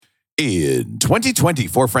In 2020,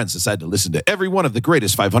 four friends decided to listen to every one of the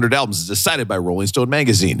greatest 500 albums as decided by Rolling Stone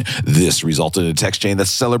magazine. This resulted in a text chain that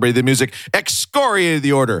celebrated the music, excoriated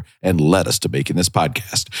the order, and led us to making this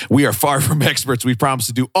podcast. We are far from experts. We promise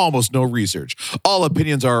to do almost no research. All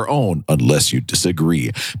opinions are our own, unless you disagree.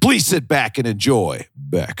 Please sit back and enjoy.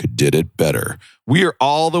 Beck did it better. We are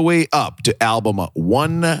all the way up to album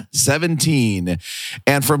 117.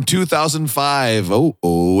 And from 2005,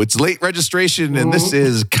 it's late registration, and this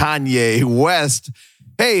is Kanye West.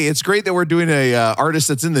 Hey, it's great that we're doing a artist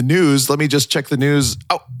that's in the news. Let me just check the news.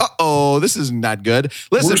 This is not good.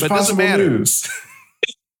 Listen, but it doesn't matter. News.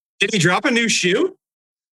 Did he drop a new shoe?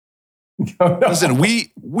 Listen, we're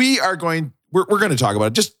going to talk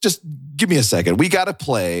about it. Just give me a second. We got to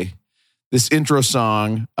play this intro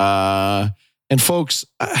song. And folks,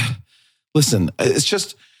 listen, it's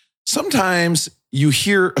just sometimes you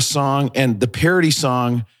hear a song and the parody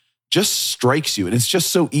song just strikes you, and it's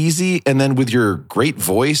just so easy. And then with your great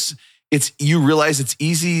voice, you realize it's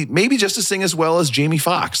easy maybe just to sing as well as Jamie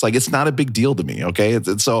Foxx. Like, it's not a big deal to me, okay?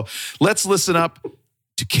 So let's listen up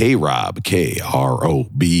to K-Rob,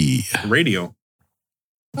 K-R-O-B. Radio.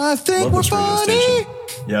 I think we're funny.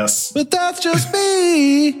 Yes. But that's just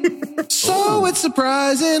me. So it's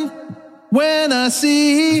surprising when I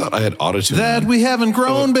see I thought I had autotune that we haven't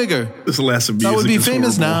grown bigger. This last of music. I would be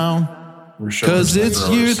famous now. Because it's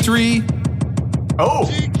year 3.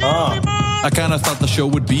 I kind of thought the show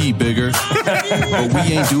would be bigger. But we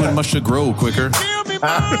ain't doing much to grow quicker.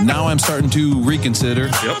 Now I'm starting to reconsider.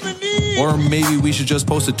 Yep. Or maybe we should just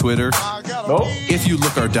post to Twitter. If you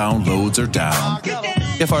look, our downloads are down.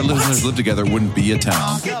 If our listeners lived together, it wouldn't be a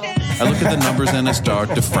town. I look at the numbers and I start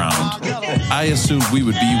to frown. I assumed we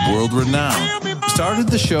would be world renowned. We started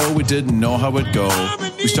the show, we didn't know how it'd go.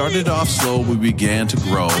 We started off slow, we began to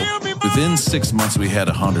grow. Within 6 months, we had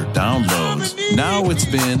 100 downloads. Now it's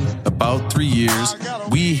been about 3 years.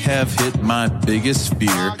 We have hit my biggest fear.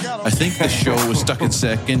 I think the show was stuck in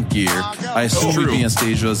second gear. I assumed we'd be on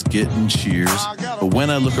stage, us getting cheers. But when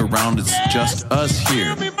I look around, it's just us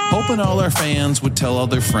here. Hoping all our fans would tell all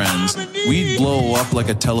their friends. We'd blow up like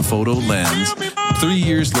a telephoto lens. 3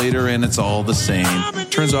 years later, and it's all the same.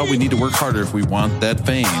 Turns out we need to work harder if we want that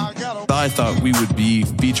fame. I thought we would be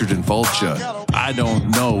featured in Vulture. I don't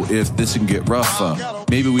know if this can get rougher.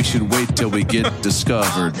 Maybe we should wait till we get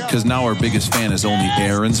discovered, because now our biggest fan is only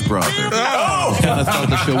Aaron's brother. I kind of thought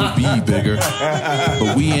the show would be bigger,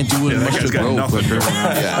 but we ain't doing much to grow quicker.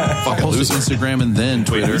 Post to Instagram and then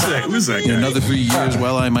Twitter. Who's that guy? In another 3 years,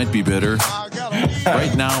 well, I might be bitter.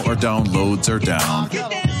 Right now, our downloads are down.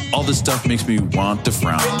 All this stuff makes me want to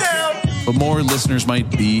frown. But more listeners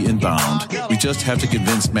might be inbound. We just have to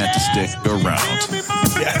convince Matt to stick around.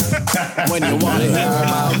 When you want to hear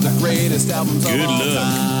about the greatest albums of all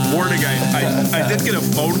time. Warning, I did get a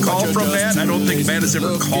phone call from Matt. I don't think Matt has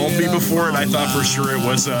ever called me before, and I thought for sure it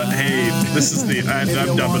was, hey, this is I'm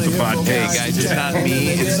done with the podcast. Hey, guys, it's not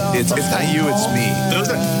me. It's not you, it's me.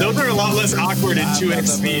 Those are a lot less awkward at 2x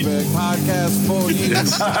speed.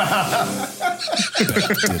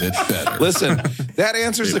 Did it better. Listen, that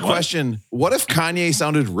answers the question. What if Kanye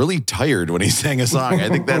sounded really tired when he sang a song? I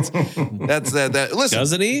think that's that.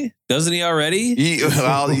 Listen, Doesn't he already?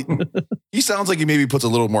 He sounds like he maybe puts a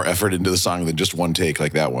little more effort into the song than just one take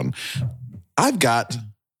like that one. I've got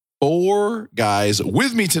 4 guys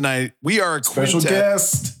with me tonight. We are a special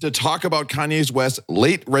guest to talk about Kanye's West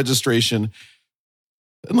late registration.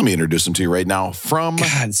 And let me introduce him to you right now. From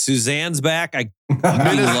God, Suzanne's back. I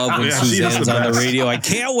love when Suzanne's on the radio. I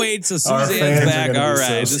can't wait till Suzanne's back. All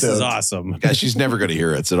right, this is awesome. Yeah, she's never going to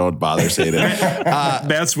hear it, so don't bother saying it.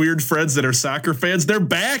 Matt's weird friends that are soccer fans, they're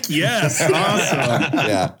back. Yes, awesome.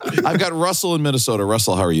 Yeah, I've got Russell in Minnesota.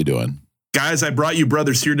 Russell, how are you doing? Guys, I brought you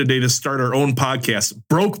brothers here today to start our own podcast.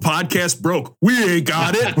 Broke podcast broke. We ain't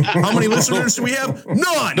got it. How many listeners do we have?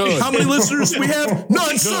 None. How many listeners do we have?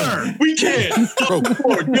 None, sir. We can't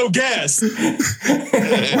afford no gas. We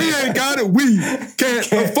ain't got it. We can't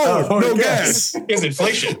afford no gas. It's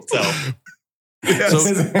inflation, so. Yes. So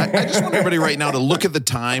I just want everybody right now to look at the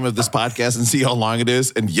time of this podcast and see how long it is.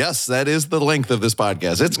 And yes, that is the length of this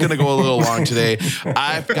podcast. It's going to go a little long today.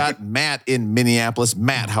 I've got Matt in Minneapolis.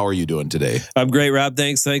 Matt, how are you doing today? I'm great, Rob.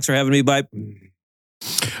 Thanks for having me. Bye.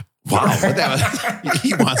 Wow.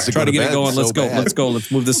 He wants to try to get bed it going. So Let's go. bad. Let's go.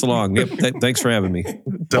 Let's move this along. Yep. Thanks for having me.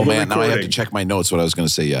 Oh, man. Now I have to check my notes what I was going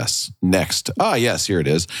to say. Yes. Next. Yes, here it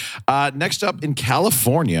is. Next up in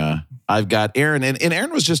California, I've got Aaron. And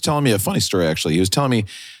Aaron was just telling me a funny story, actually. He was telling me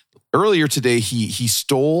earlier today he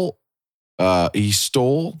stole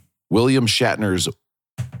William Shatner's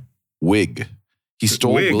wig. He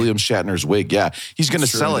stole William Shatner's wig. Yeah. He's going to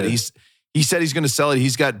sell it. He said he's going to sell it.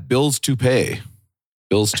 He's got bills to pay.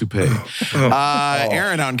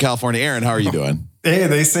 Aaron out in California. Aaron, how are you doing? Hey,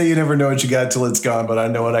 they say you never know what you got till it's gone, but I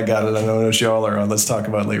know what I got, and I know what y'all are on. Let's talk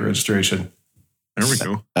about late registration. There we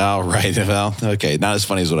go. All right. Well, okay. Not as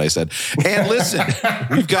funny as what I said. And listen,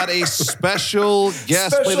 we've got a special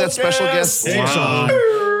guest. Play that special guest song.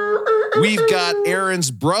 We've got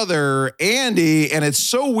Aaron's brother, Andy, and it's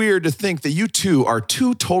so weird to think that you two are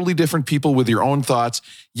two totally different people with your own thoughts,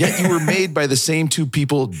 yet you were made by the same two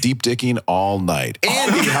people deep dicking all night.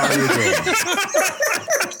 Andy, how are you doing?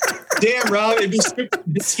 Damn, Rob,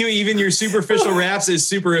 even your superficial raps is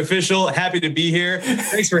super official. Happy to be here.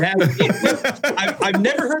 Thanks for having me. I've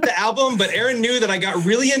never heard the album, but Aaron knew that I got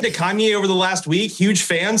really into Kanye over the last week. Huge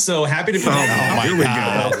fan, so happy to be here. Here we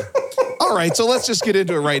go. All right, so let's just get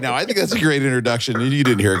into it right now. I think that's a great introduction. You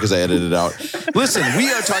didn't hear it because I edited it out. Listen,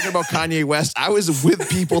 we are talking about Kanye West. I was with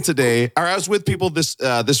people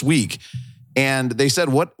this week, and they said,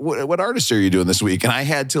 "What artist are you doing this week?" And I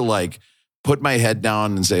had to put my head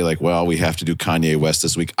down and say well, we have to do Kanye West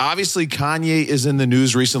this week. Obviously, Kanye is in the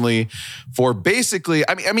news recently for basically,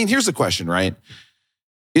 I mean, here's the question, right?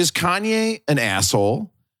 Is Kanye an asshole?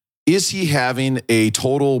 Is he having a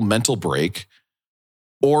total mental break?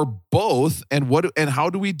 Or both? And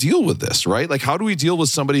how do we deal with this, right? Like, how do we deal with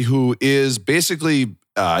somebody who is basically,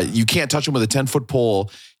 you can't touch him with a 10-foot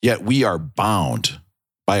pole, yet we are bound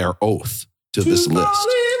by our oath to this list?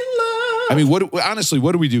 I mean, honestly,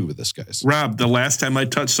 what do we do with this, guys? Rob, the last time I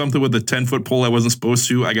touched something with a 10-foot pole I wasn't supposed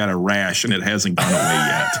to, I got a rash and it hasn't gone away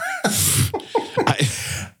yet.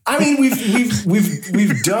 I mean,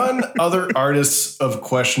 we've done other artists of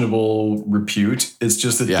questionable repute. It's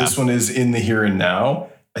just that this one is in the here and now.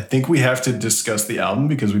 I think we have to discuss the album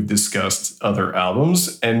because we've discussed other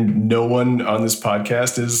albums, and no one on this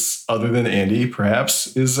podcast is, other than Andy,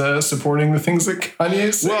 perhaps, is supporting the things that Kanye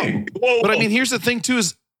is saying. But I mean, here's the thing too: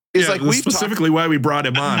 is we specifically why we brought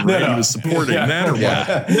him on. Right? He was supporting that. Or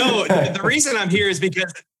what? No, the reason I'm here is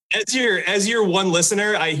because as your one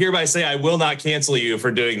listener, I hereby say I will not cancel you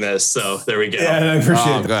for doing this. So there we go. Yeah, I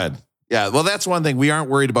appreciate it. Good. Yeah, well, that's one thing. We aren't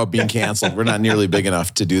worried about being canceled. We're not nearly big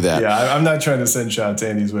enough to do that. Yeah, I'm not trying to send shots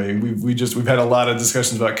Andy's way. We've had a lot of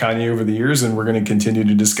discussions about Kanye over the years, and we're going to continue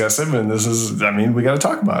to discuss him. And this is, I mean, we got to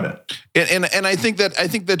talk about it. And I think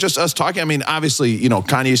that just us talking. I mean, obviously,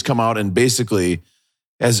 Kanye's come out and basically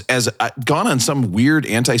has gone on some weird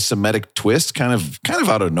anti-Semitic twist, kind of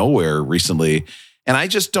out of nowhere recently. And I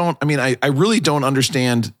just don't. I mean, I really don't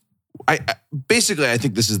understand. I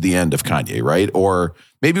think this is the end of Kanye, right? Or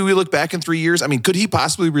maybe we look back in 3 years. I mean, could he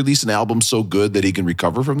possibly release an album so good that he can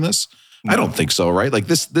recover from this? No. I don't think so, right? Like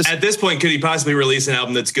this. At this point, could he possibly release an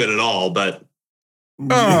album that's good at all? But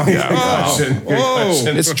Good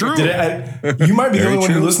question. It's true. You might be the only one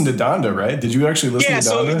who listened to Donda, right? Did you actually listen to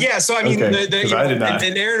Donda? So I mean, I did not.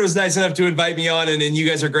 And Aaron was nice enough to invite me on, and you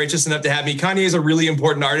guys are gracious enough to have me. Kanye is a really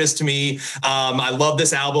important artist to me. I love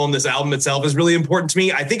this album. This album itself is really important to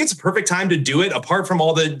me. I think it's a perfect time to do it. Apart from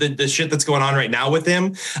all the shit that's going on right now with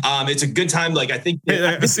him, it's a good time. Like I think.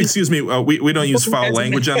 Excuse me, we don't use foul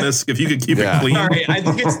language on this. If you could keep it clean. Sorry, I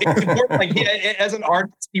think it's important. Like as an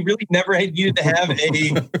artist, he really never needed to have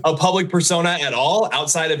a public persona at all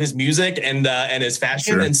outside of his music and his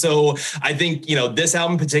fashion. Sure. And so I think, this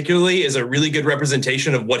album particularly is a really good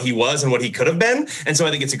representation of what he was and what he could have been. And so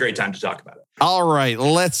I think it's a great time to talk about it. All right,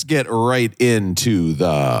 let's get right into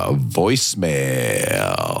the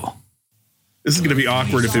voicemail. This is going to be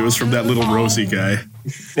awkward if it was from that little Rosie guy.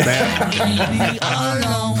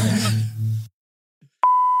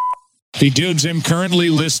 The dudes I'm currently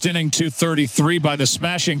listening to 33 by the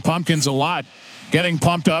Smashing Pumpkins a lot. Getting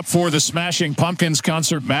pumped up for the Smashing Pumpkins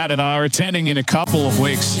concert Matt and I are attending in a couple of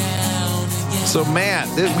weeks. So, Matt,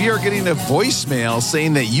 we are getting a voicemail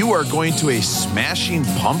saying that you are going to a Smashing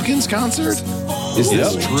Pumpkins concert? Is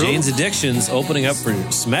this true? Jane's Addictions opening up for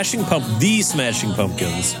the Smashing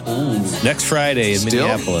Pumpkins next Friday in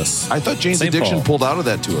Minneapolis. I thought Jane's Addiction pulled out of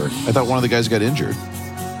that tour. I thought one of the guys got injured.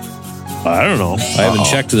 I don't know. I haven't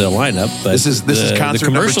checked the lineup, but this is concert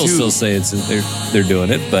the commercials number 2. still say they're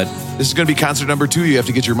doing it, but this is going to be concert number 2. You have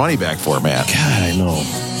to get your money back for, Matt. God, I know.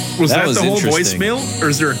 Was that the whole voicemail, or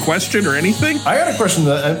is there a question or anything? I got a question.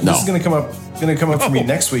 This is going to come up for me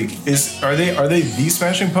next week. Are they the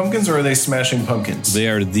Smashing Pumpkins or are they Smashing Pumpkins? They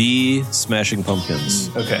are the Smashing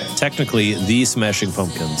Pumpkins. Okay, technically the Smashing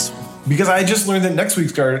Pumpkins. Because I just learned that next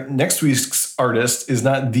week's artist is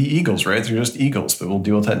not the Eagles, right? They're just Eagles, but we'll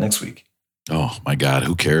deal with that next week. Oh my God,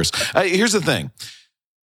 who cares? Here's the thing.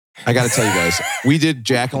 I got to tell you guys, we did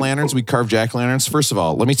jack-o'-lanterns. We carved jack-o'-lanterns. First of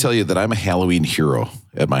all, let me tell you that I'm a Halloween hero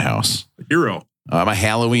at my house. Hero. I'm a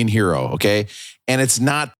Halloween hero, okay? And it's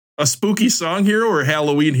not A spooky song hero or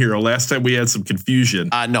Halloween hero? Last time we had some confusion.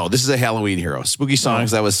 No, this is a Halloween hero. Spooky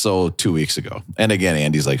songs, that was 2 weeks ago. And again,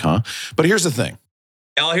 Andy's like, huh? But here's the thing.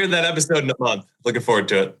 I'll hear that episode in a month. Looking forward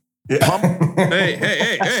to it. Yeah.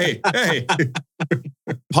 Hey.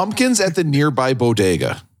 Pumpkins at the nearby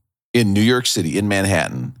bodega in New York City, in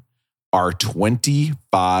Manhattan, are $25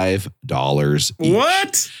 each.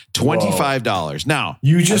 What? $25. Now,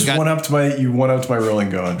 you just went up to my rolling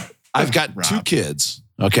going. I've got two kids.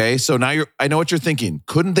 Okay, so now I know what you're thinking.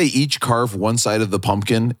 Couldn't they each carve one side of the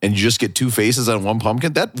pumpkin and you just get two faces on one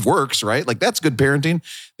pumpkin? That works, right? Like, that's good parenting.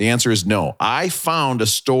 The answer is no. I found a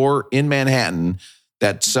store in Manhattan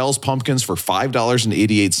that sells pumpkins for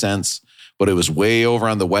 $5.88, but it was way over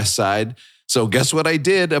on the west side. So guess what I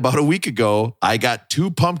did about a week ago? I got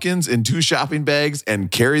 2 pumpkins in 2 shopping bags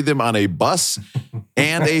and carried them on a bus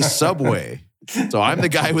and a subway. So I'm the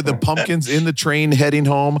guy with the pumpkins in the train heading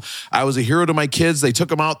home. I was a hero to my kids. They took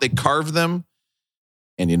them out. They carved them.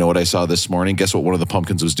 And you know what I saw this morning? Guess what one of the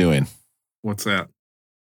pumpkins was doing? What's that?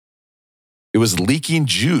 It was leaking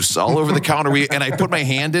juice all over the counter. And I put my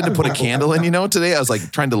hand in to put a candle in, today. I was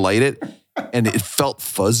like trying to light it. And it felt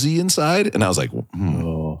fuzzy inside. And I was like,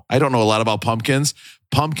 I don't know a lot about pumpkins.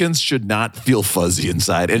 Pumpkins should not feel fuzzy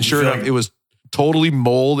inside. And sure enough, it was totally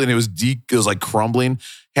mold and it was like crumbling.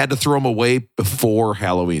 Had to throw them away before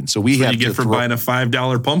Halloween. So we have you get for buying a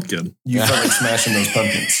 $5 pumpkin. You felt like smashing those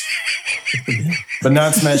pumpkins. But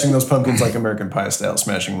not smashing those pumpkins like American Pie style,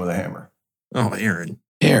 smashing them with a hammer. Oh, Aaron.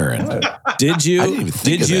 Did you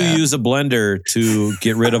use a blender to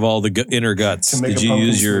get rid of all the inner guts? Did you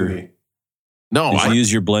use your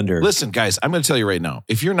use your blender? Listen, guys, I'm going to tell you right now.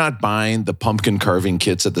 If you're not buying the pumpkin carving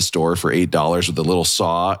kits at the store for $8 with the little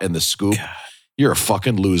saw and the scoop, you're a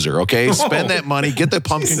fucking loser, okay? Spend that money, get the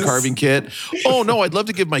pumpkin carving kit. Oh, no, I'd love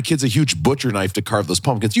to give my kids a huge butcher knife to carve those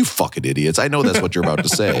pumpkins. You fucking idiots. I know that's what you're about to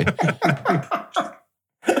say.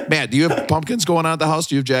 Matt, do you have pumpkins going on at the house?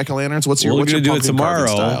 Do you have jack-o'-lanterns? We're going to do it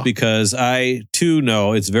tomorrow because I, too,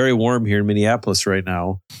 know it's very warm here in Minneapolis right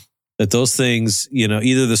now. That those things,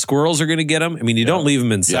 either the squirrels are going to get them. I mean, you don't leave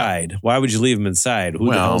them inside. Yeah. Why would you leave them inside? Who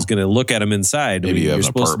the hell is going to look at them inside? Maybe you're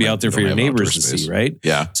supposed to be out there for your neighbors to see, right?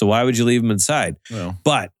 Yeah. So why would you leave them inside? Well.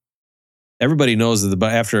 But everybody knows that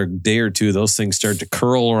after a day or two, those things start to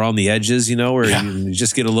curl around the edges, where you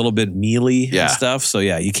just get a little bit mealy and stuff. So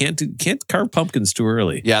you can't carve pumpkins too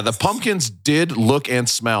early. Yeah, the pumpkins did look and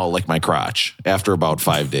smell like my crotch after about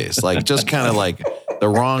 5 days. Like just kind of like the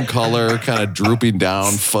wrong color, kind of drooping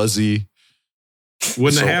down, fuzzy.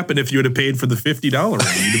 Wouldn't have happened if you would have paid for the $50 one. You'd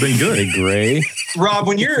have been good. Gray. Rob,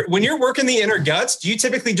 when you're working the inner guts, do you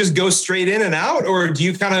typically just go straight in and out, or do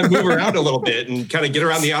you kind of move around a little bit and kind of get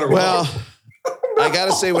around the outer wall? Well, I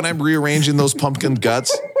gotta say, when I'm rearranging those pumpkin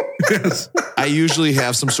guts, I usually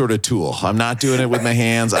have some sort of tool. I'm not doing it with my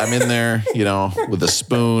hands. I'm in there, with a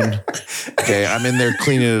spoon. Okay, I'm in there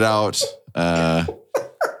cleaning it out.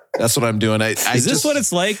 That's what I'm doing. Is this what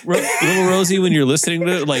it's like, little Rosie, when you're listening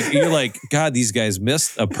to it? Like, you're like, God, these guys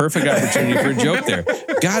missed a perfect opportunity for a joke there.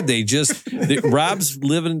 God, Rob's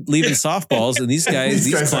leaving softballs, and these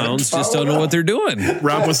clowns just don't know what they're doing.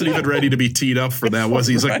 Rob wasn't even ready to be teed up for that, was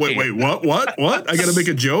he? He's like, wait, what? I got to make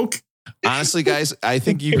a joke? Honestly, guys, I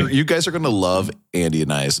think you guys are going to love Andy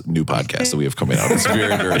and I's new podcast that we have coming out. It's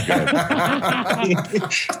very, very good.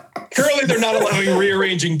 Currently, they're not allowing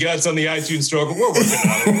rearranging guts on the iTunes store, but we're working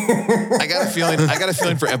on it. I got a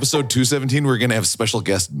feeling for episode 217, we're going to have special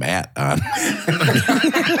guest Matt on.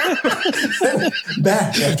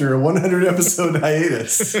 Back after a 100 episode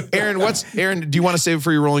hiatus. Aaron, do you want to save it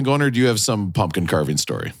for your rolling going, or do you have some pumpkin carving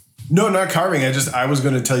story? No, not carving. I was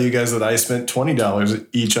going to tell you guys that I spent $20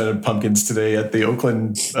 each on pumpkins today at the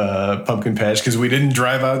Oakland pumpkin patch because we didn't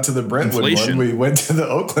drive out to the Brentwood one. We went to the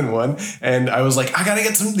Oakland one, and I was like, I got to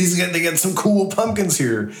get some. They got some cool pumpkins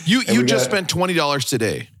here. You just spent $20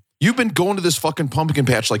 today. You've been going to this fucking pumpkin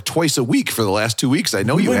patch like twice a week for the last 2 weeks. I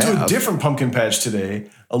know you have. We went to a different pumpkin patch today,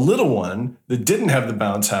 a little one that didn't have the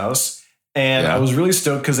bounce house. And I was really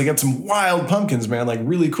stoked because they got some wild pumpkins, man, like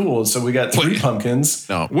really cool. So we got 3 pumpkins.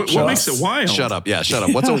 No, what makes it wild? Shut up. Yeah, shut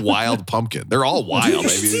up. What's a wild pumpkin? They're all wild. Dude, you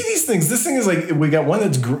should see these things. This thing is like, we got one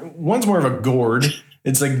one's more of a gourd.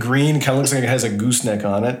 It's like green, kind of looks like it has a gooseneck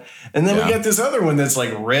on it. And then we got this other one that's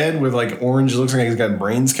like red with like orange. It looks like it's got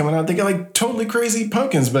brains coming out. They got like totally crazy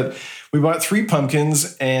pumpkins. But we bought 3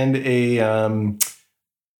 pumpkins and a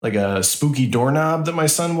like a spooky doorknob that my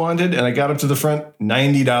son wanted, and I got up to the front,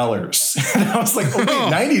 $90. And I was like, oh, wait,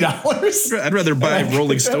 $90? I'd rather buy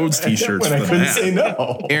Rolling Stones t-shirts when I couldn't that. say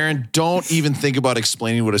no. Aaron, don't even think about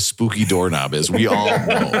explaining what a spooky doorknob is. We all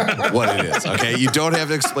know what it is, okay? You don't have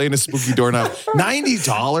to explain a spooky doorknob.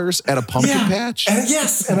 $90 at a pumpkin patch? And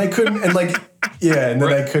yes, and I couldn't, and like, yeah, and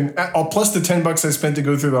then I couldn't, plus the $10 I spent to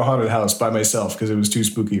go through the haunted house by myself because it was too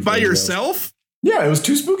spooky. By yourself? Yeah, it was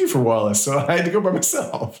too spooky for Wallace, so I had to go by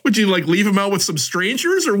myself. Would you like leave him out with some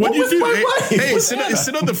strangers, or what'd you do? Hey, With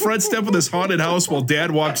sit on the front step of this haunted house while Dad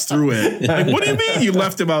walks through it. Like, what do you mean you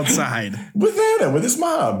left him outside? With Anna, with his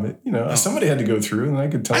mom. You know, somebody had to go through, and I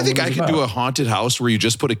could tell. I think I could do a haunted house where you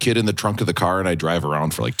just put a kid in the trunk of the car and I drive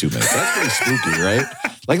around for like 2 minutes. That's pretty spooky, right?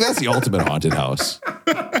 Like that's the ultimate haunted house,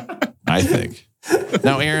 I think.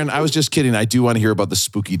 Now, Aaron, I was just kidding. I do want to hear about the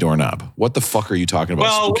spooky doorknob. What the fuck are you talking about?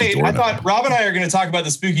 Well, wait, doorknob? I thought Rob and I are going to talk about the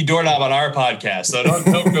spooky doorknob on our podcast, so don't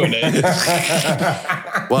ruin it.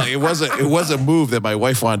 Well, it was a move that my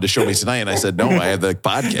wife wanted to show me tonight, and I said, no, I have the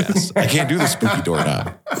podcast. I can't do the spooky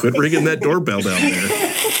doorknob. Quit ringing that doorbell down there.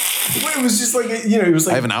 Well, it was just like, it was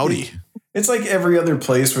like. I have an Audi. It's like every other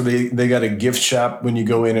place where they got a gift shop when you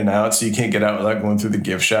go in and out, so you can't get out without going through the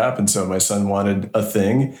gift shop. And so my son wanted a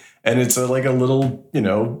thing, and it's like a little,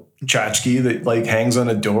 tchotchke that like hangs on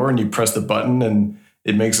a door, and you press the button, and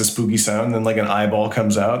it makes a spooky sound, and then like an eyeball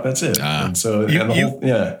comes out. That's it. And so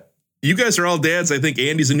you guys are all dads. I think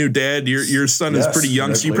Andy's a new dad. Your son is pretty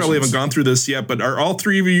young, so you probably haven't gone through this yet. But are all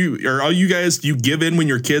three of you, are all you guys, do you give in when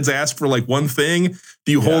your kids ask for like one thing?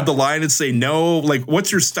 Do you hold the line and say no? Like,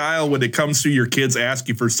 what's your style when it comes to your kids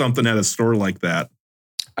asking for something at a store like that?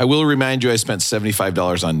 I will remind you, I spent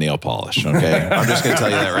 $75 on nail polish. Okay. I'm just going to tell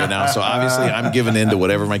you that right now. So obviously I'm giving in to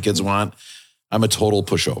whatever my kids want. I'm a total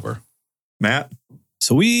pushover. Matt?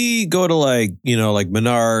 So we go to like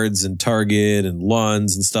Menards and Target and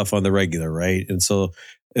Lund's and stuff on the regular, right? And so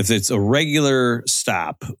if it's a regular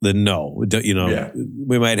stop, then no,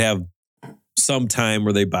 we might have some time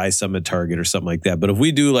where they buy some at Target or something like that. But if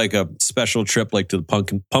we do like a special trip, like to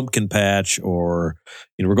the pumpkin patch, or,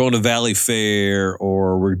 we're going to Valley Fair,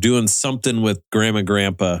 or we're doing something with Grandma and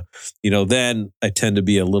Grandpa, then I tend to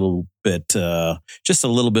be a little bit, just a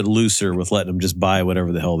little bit looser with letting them just buy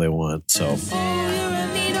whatever the hell they want. So.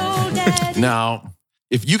 Now,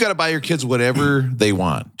 if you got to buy your kids whatever they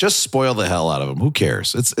want, just spoil the hell out of them. Who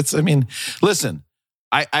cares? Listen,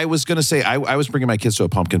 I was going to say, I was bringing my kids to a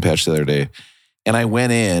pumpkin patch the other day, and I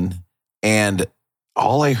went in, and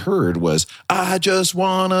all I heard was, I just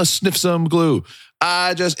want to sniff some glue.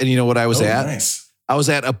 And you know what I was at? Nice. I was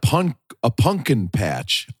at a pumpkin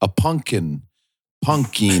patch. Pumpkin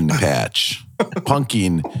patch.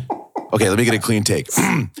 Pumpkin. Okay, let me get a clean take.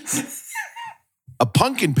 A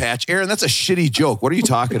pumpkin patch, Aaron, that's a shitty joke. What are you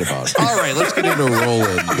talking about? All right, let's get into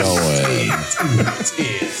rolling going.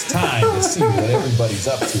 It's time to see what everybody's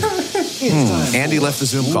up to. Andy left the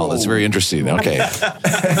Zoom call. That's very interesting. Okay.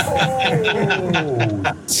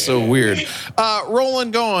 So weird.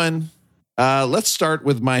 Rolling going. Let's start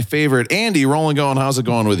with my favorite, Andy. Rolling going. How's it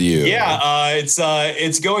going with you? Yeah,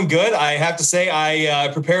 it's going good. I have to say I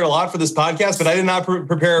prepared a lot for this podcast, but I did not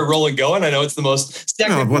prepare a rolling going. I know it's the most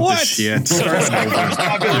second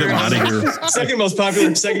most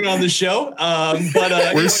popular segment on the show.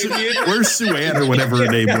 But where's Sue Ann or whatever her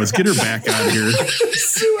name was? Get her back on here.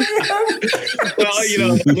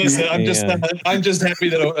 Well, listen, I'm just happy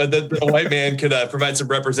that a white man could provide some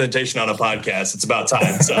representation on a podcast. It's about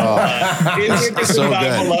time. So.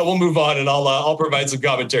 We'll move on, and I'll provide some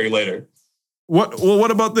commentary later.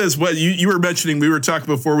 What about this? What you were mentioning, we were talking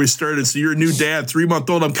before we started. So you're a new dad,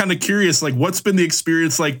 3-month-old. I'm kind of curious, like, what's been the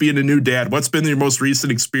experience like being a new dad? What's been your most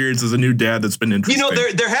recent experience as a new dad that's been interesting?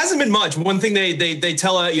 There hasn't been much. One thing they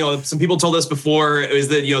tell, some people told us before is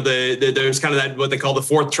that, there's kind of that, what they call the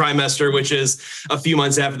fourth trimester, which is a few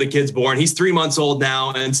months after the kid's born. He's 3 months old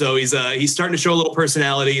now. And so he's starting to show a little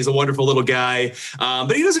personality. He's a wonderful little guy.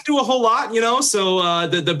 But he doesn't do a whole lot, So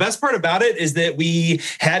the best part about it is that we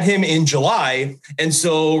had him in July. And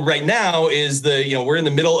so right now is we're in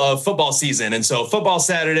the middle of football season. And so football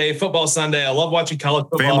Saturday, football Sunday. I love watching college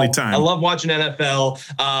football. Family time. I love watching NFL.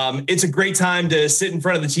 It's a great time to sit in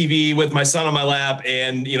front of the TV with my son on my lap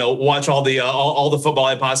and, watch all the football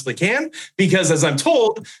I possibly can, because as I'm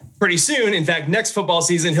told, pretty soon, in fact, next football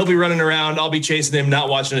season, he'll be running around. I'll be chasing him, not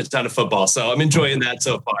watching a ton of football. So I'm enjoying that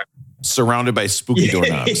so far. Surrounded by spooky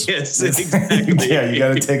doorknobs. Yes, exactly. Yeah, you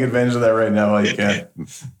got to take advantage of that right now while you can.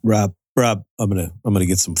 Rob, I'm gonna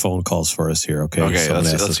get some phone calls for us here. Okay. Okay. So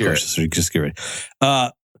let's hear it. So just get ready.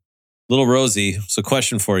 Little Rosie. So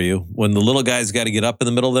question for you: when the little guy's got to get up in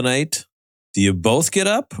the middle of the night, Do you both get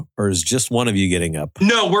up, or is just one of you getting up?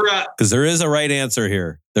 No, we're because there is a right answer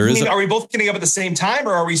here. Are we both getting up at the same time,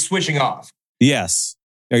 or are we switching off? Yes.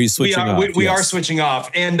 Are you switching off? We are switching off,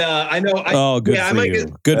 and I know. Good for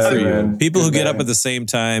you. Good for you. People who get up at the same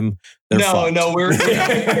time. No, we're.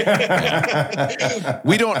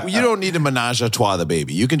 You don't need to menage a trois the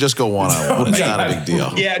baby. You can just go one-on-one. It's not a big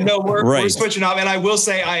deal. Yeah, no, we're switching off, and I will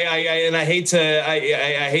say, I hate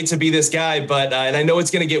to be this guy, but and I know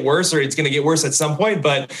it's going to get worse, or it's going to get worse at some point.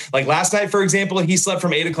 But like last night, for example, he slept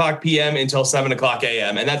from 8:00 p.m. until 7:00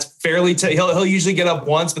 a.m., and that's fairly. He'll usually get up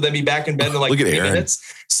once, but then be back in bed in like 3 minutes.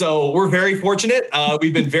 So we're very fortunate.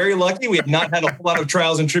 We've been very lucky. We have not had a whole lot of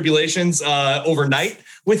trials and tribulations overnight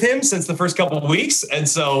with him since the first couple of weeks. And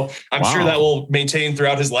so I'm sure that will maintain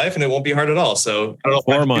throughout his life, and it won't be hard at all. So I don't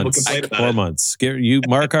know 4 months. 4 months. You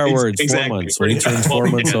mark our words. Exactly. 4 months. When he turns 4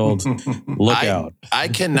 months old, look out. I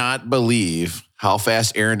cannot believe how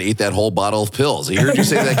fast Aaron ate that whole bottle of pills. He heard you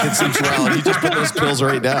say that kid sleeps well, and he just put those pills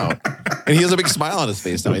right down. And he has a big smile on his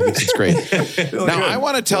face now. He thinks it's great. Now, I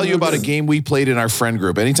want to tell you about a game we played in our friend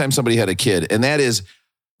group anytime somebody had a kid, and that is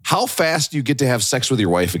how fast you get to have sex with your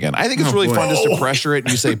wife again. I think it's really fun just to pressure it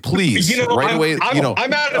and you say, please, right away. I'm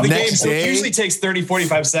out of the game, so it usually takes 30,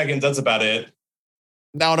 45 seconds. That's about it.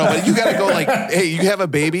 No, but you got to go like, hey, you have a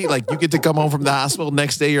baby. Like you get to come home from the hospital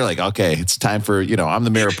next day. You're like, okay, it's time for, I'm the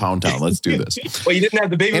mayor of Pound Town. Let's do this. Well, you didn't have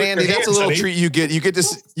the baby. And Andy, that's a little treat you get. You get to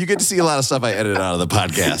see a lot of stuff I edited out of the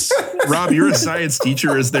podcast. Rob, you're a science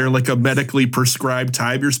teacher. Is there like a medically prescribed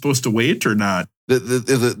time you're supposed to wait or not?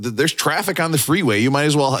 There's traffic on the freeway. You might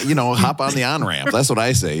as well, hop on the on-ramp. That's what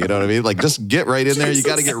I say. You know what I mean? Like, just get right in there. You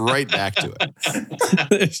got to get right back to it.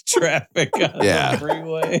 There's traffic on the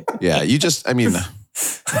freeway. Yeah,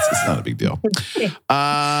 it's not a big deal.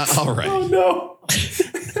 All right. Oh, no.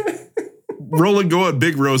 Roland, go on.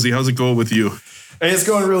 Big Rosie, how's it going with you? Hey, it's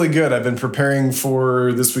going really good. I've been preparing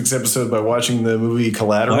for this week's episode by watching the movie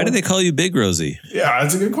Collateral. Why do they call you Big Rosie? Yeah,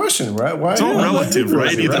 that's a good question, right? Why? It's all relative,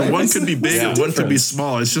 right? Either one could be big and one could be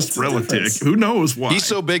small. It's just relative. Who knows why? He's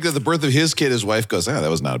so big that the birth of his kid, his wife goes, that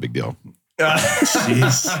was not a big deal.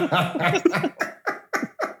 Jeez.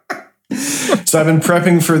 So I've been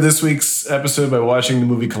prepping for this week's episode by watching the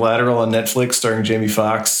movie Collateral on Netflix, starring Jamie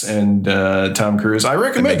Foxx and Tom Cruise. I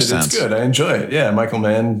recommend it. It's good. I enjoy it. Yeah, Michael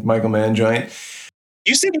Mann joint.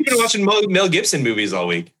 You said you've been watching Mel Gibson movies all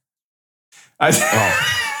week.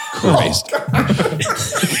 Christ.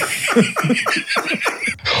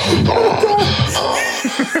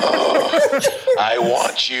 I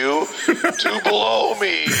want you to blow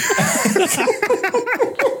me.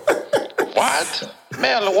 What?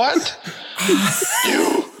 Mel, what?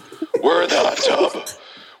 You were in the hot tub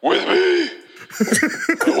with me.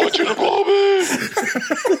 I want you to blow me.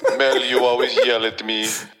 Mel, you always yell at me.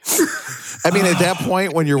 I mean, at that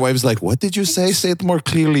point, when your wife's like, what did you say? Say it more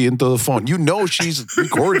clearly into the phone. She's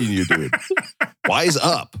recording you, dude. Wise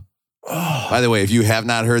up. Oh. By the way, if you have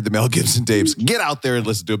not heard the Mel Gibson tapes, get out there and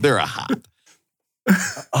listen to them. They're hot.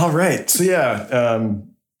 All right. So,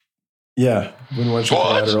 when watching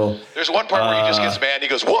Collateral. There's one part where he just gets mad and he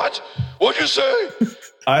goes, what? What'd you say?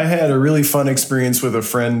 I had a really fun experience with a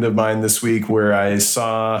friend of mine this week where I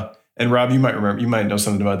saw, and Rob, you might know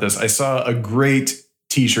something about this. I saw a great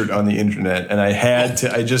t-shirt on the internet and I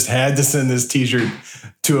just had to send this t-shirt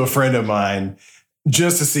to a friend of mine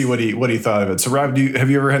just to see what he thought of it. So Rob, have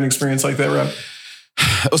you ever had an experience like that, Rob?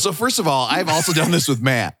 So first of all, I've also done this with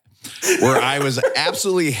Matt, where I was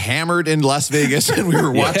absolutely hammered in Las Vegas and we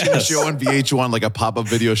were watching a show on VH1, like a pop-up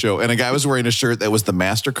video show, and a guy was wearing a shirt that was the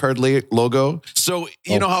MasterCard logo. So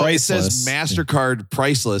you know how priceless. It says MasterCard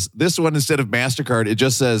priceless. This one, instead of MasterCard, it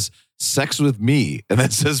just says sex with me, and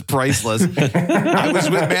that says priceless. I was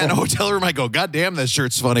with Matt in a hotel room. I go, God damn, that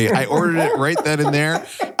shirt's funny. I ordered it right then and there.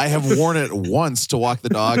 I have worn it once to walk the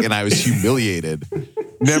dog, and I was humiliated.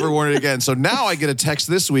 Never worn it again. So now I get a text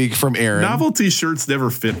this week from Aaron. Novelty shirts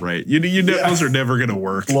never fit right. Those are never going to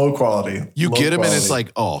work. Low quality. You get them and it's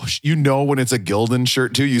like, when it's a Gildan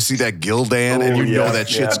shirt too. You see that Gildan and you know that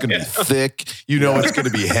shit's going to be thick. You know it's going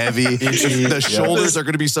to be heavy. The shoulders are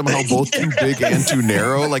going to be somehow both too big and too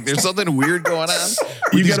narrow. Like there's something weird going on.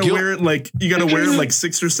 You got to wear it like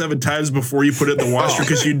 6 or 7 times before you put it in the washer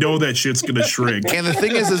because you know that shit's going to shrink. And the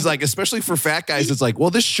thing is like, especially for fat guys, it's like,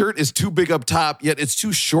 well, this shirt is too big up top, yet it's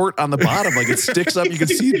too short on the bottom. Like it sticks up. You can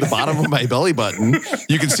see the bottom of my belly button.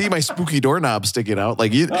 You can see my spooky doorknob sticking out.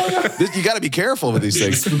 Like you got to be careful with these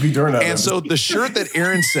things. Spooky doorknob. And so the shirt that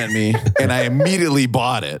Aaron sent me, and I immediately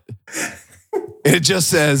bought it. It just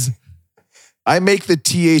says, I make the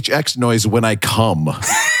THX noise when I come.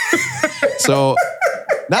 So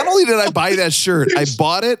Not only did I buy that shirt, I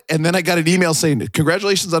bought it, and then I got an email saying,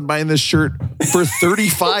 "Congratulations on buying this shirt for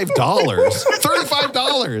 $35."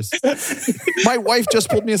 $35. My wife just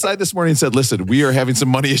pulled me aside this morning and said, "Listen, we are having some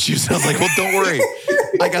money issues." And I was like, "Well, don't worry.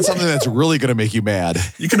 I got something that's really going to make you mad."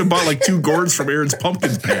 You could have bought like 2 gourds from Aaron's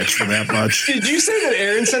pumpkin patch for that much. Did you say that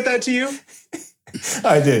Aaron sent that to you?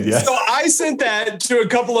 I did, yeah. So I sent that to a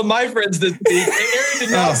couple of my friends this week, and Aaron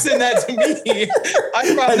did not send that to me.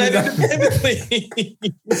 I brought that independently.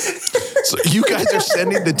 So you guys are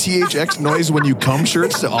sending the THX noise when you come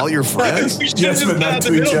shirts to all your friends? Yes, but not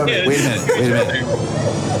to each other. Wait a minute.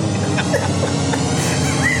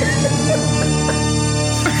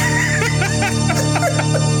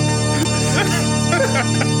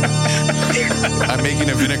 I'm making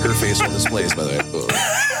a vinegar face on this place, by the way.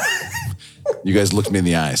 You guys looked me in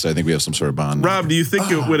the eye, so I think we have some sort of bond. Rob, do you think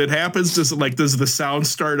when it happens, does the sound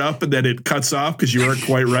start up and then it cuts off because you aren't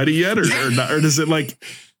quite ready yet, or not, or does it like?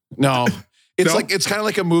 No, it's kind of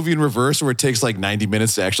like a movie in reverse where it takes like 90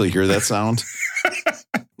 minutes to actually hear that sound.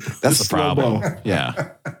 That's the problem. Yeah,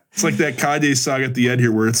 it's like that Kanye song at the end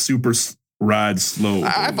here where it's super ride slow.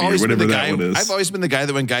 I've always been the guy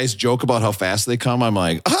that when guys joke about how fast they come, I'm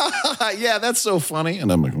like, yeah, that's so funny,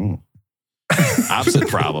 and I'm like, opposite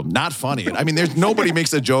problem, not funny. I mean, there's nobody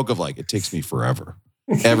makes a joke of like, it takes me forever.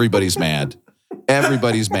 Everybody's mad.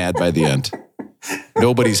 Everybody's mad by the end.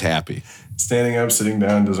 Nobody's happy. Standing up, sitting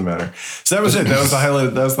down, doesn't matter. So that was it. That was the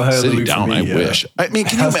highlight. That was the highlight. Sitting down, I wish. I mean,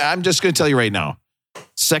 I'm just going to tell you right now.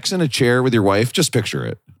 Sex in a chair with your wife. Just picture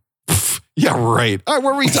it. Yeah, right. What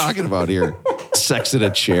are we talking about here? Sex in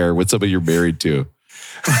a chair with somebody you're married to.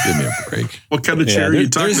 Give me a break. What kind of chair are you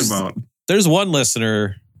talking about? There's one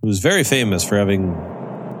listener who's very famous for having,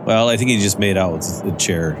 well, I think he just made out with a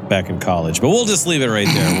chair back in college. But we'll just leave it right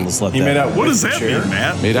there. We'll just let made out. What does that mean,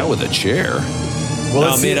 Matt? Made out with a chair?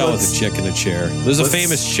 Well, made out with a chick in a chair. There's a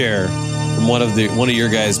famous chair from one of your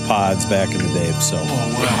guys' pods back in the day. So,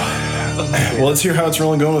 well, let's hear how it's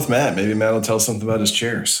rolling going with Matt. Maybe Matt will tell us something about his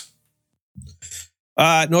chairs.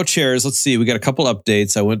 No chairs. Let's see. We got a couple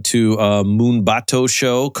updates. I went to Moonbato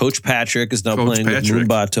show. Coach Patrick is now playing with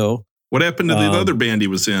Moonbato. What happened to the other band he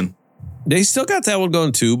was in? They still got that one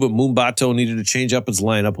going too, but Moonbato needed to change up its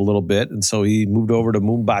lineup a little bit, and so he moved over to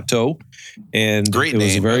Moonbato, and it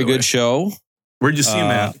was a very good show. Where'd you see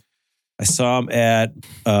him at? I saw him at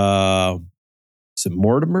is it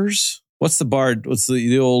Mortimer's? What's the bar? What's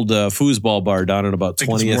the old foosball bar down in about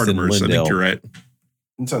 20th and Lindale? I think you're right.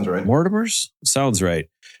 It sounds right. Mortimer's? Sounds right.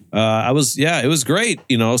 It was great,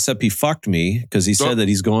 except he fucked me because he said that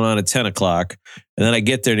he's going on at 10 o'clock. And then I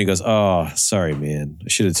get there and he goes, "Oh, sorry, man. I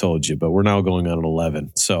should have told you, but we're now going on at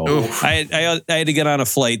 11. So I had to get on a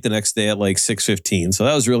flight the next day at like 6:15. So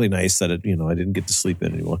that was really nice that I didn't get to sleep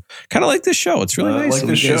in anymore. Kind of like this show. It's really nice. Like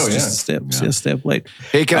this show, just stay up late.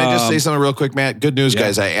 Hey, can I just say something real quick, Matt? Good news,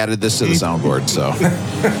 guys. I added this to the soundboard. So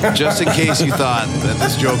just in case you thought that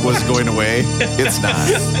this joke was going away, it's not.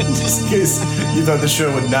 Just in case you thought the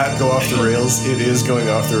show would not go off the rails, it is going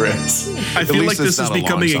off the rails. I feel like this is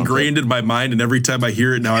becoming ingrained in my mind, and every time I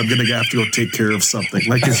hear it now, I'm going to have to go take care of something.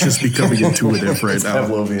 Like it's just becoming intuitive right now.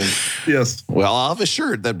 Pavlovian. Yes. Well, I'll have a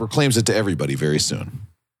shirt that proclaims it to everybody very soon.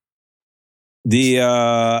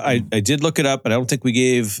 I did look it up, but I don't think we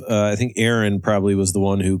gave. I think Aaron probably was the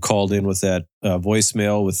one who called in with that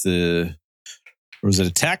voicemail with the. Or was it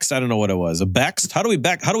a text? I don't know what it was. A Bext? How do we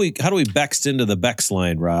Bext into the Bext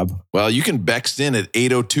line, Rob? Well, you can Bext in at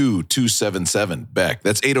 802-277 Beck.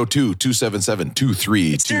 That's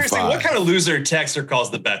 802-277-2325. Seriously, what kind of loser texter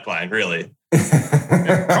calls the Beck line, really?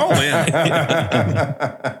 Call in.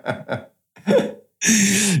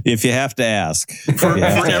 If you have to ask. For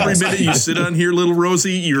every minute you sit on here, little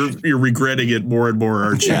Rosie, you're regretting it more and more,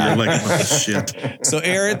 aren't you? You're like, oh, shit. So,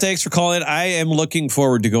 Aaron, thanks for calling. I am looking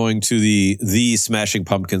forward to going to the Smashing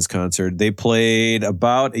Pumpkins concert. They played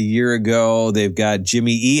about a year ago. They've got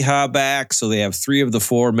Jimmy Iha back, so they have 3 of the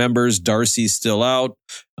 4 members. Darcy's still out.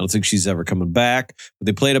 I don't think she's ever coming back. But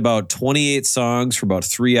they played about 28 songs for about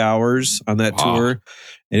 3 hours on that tour.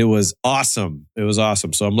 And it was awesome. It was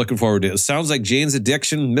awesome. So I'm looking forward to it. It sounds like Jane's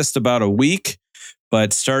Addiction missed about a week,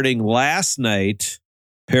 but starting last night,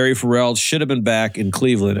 Perry Farrell should have been back in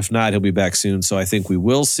Cleveland. If not, he'll be back soon. So I think we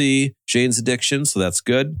will see Jane's Addiction. So that's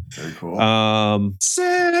good. Very cool.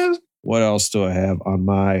 What else do I have on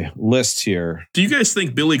my list here? Do you guys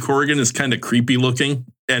think Billy Corgan is kind of creepy looking?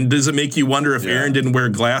 And does it make you wonder if Aaron didn't wear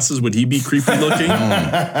glasses, would he be creepy looking?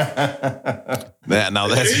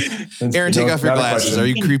 That's Aaron, take off your glasses. Are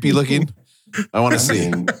you creepy looking? I want to see.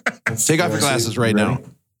 Take off your glasses right now.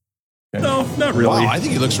 No, not really. Wow, I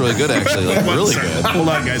think he looks really good, actually. Like, really good. Hold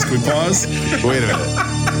on, guys. Can we pause? Wait a minute.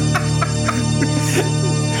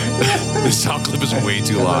 This sound clip is way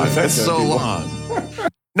too long. It's so long.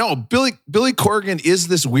 No, Billy Corgan is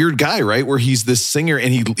this weird guy, right? Where he's this singer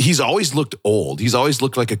and he's always looked old. He's always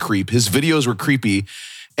looked like a creep. His videos were creepy.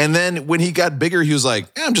 And then when he got bigger, he was like,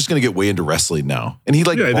 I'm just going to get way into wrestling now. And he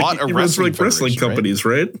bought a wrestling companies,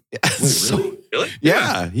 right? Yeah, really?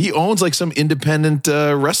 Yeah. He owns like some independent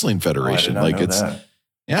wrestling federation.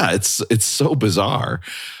 It's so bizarre.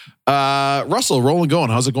 Russell, rolling going.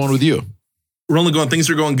 How's it going with you? Rolling going. Things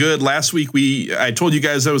are going good. Last week, I told you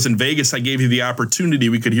guys I was in Vegas. I gave you the opportunity.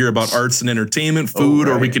 We could hear about arts and entertainment, food,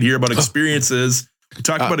 or we could hear about experiences. We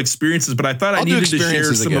talked about experiences, but I thought I needed to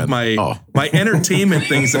share some of my entertainment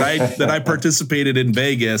things that I participated in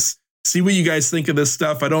Vegas. See what you guys think of this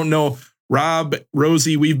stuff. I don't know. Rob,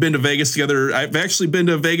 Rosie, we've been to Vegas together. I've actually been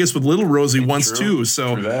to Vegas with little Rosie once too.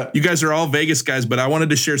 So you guys are all Vegas guys, but I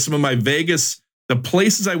wanted to share some of my Vegas, the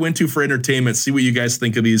places I went to for entertainment. See what you guys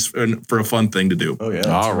think of these for a fun thing to do. Oh yeah.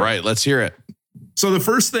 All right. Let's hear it. So the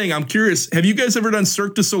first thing, I'm curious, have you guys ever done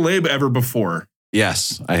Cirque du Soleil ever before?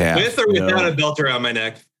 Yes, I have. With or without a belt around my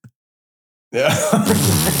neck? Yeah.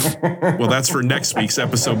 Well, that's for next week's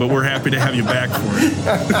episode, but we're happy to have you back for it.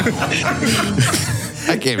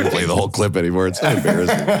 I can't even play the whole clip anymore. It's so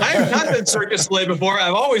embarrassing. I have not been Cirque du Soleil before.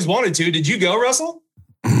 I've always wanted to. Did you go, Russell?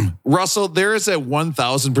 Russell, there is a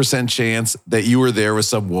 1,000% chance that you were there with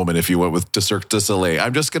some woman if you went to Cirque du Soleil.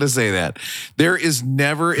 I'm just going to say that. There is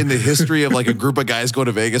never in the history of like a group of guys go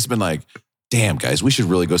to Vegas been like, damn, guys, we should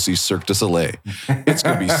really go see Cirque du Soleil. It's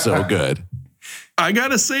going to be so good. I got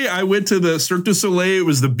to say, I went to the Cirque du Soleil. It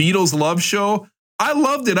was the Beatles Love Show. I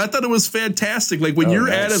loved it. I thought it was fantastic. Like when you're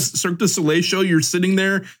at a Cirque du Soleil show, you're sitting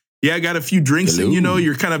there. Yeah, I got a few drinks and,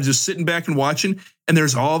 you're kind of just sitting back and watching. And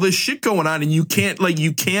there's all this shit going on. And you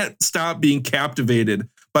can't stop being captivated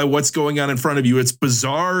by what's going on in front of you. It's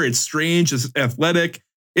bizarre. It's strange. It's athletic.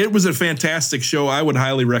 It was a fantastic show. I would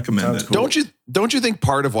highly recommend it. Cool. Don't you think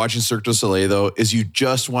part of watching Cirque du Soleil, though, is you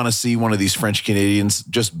just want to see one of these French Canadians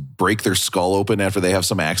just break their skull open after they have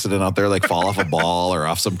some accident out there, like fall off a ball or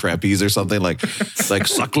off some trapeze or something, like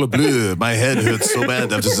sacre bleu, my head hurts so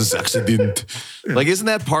bad after this accident. Like, isn't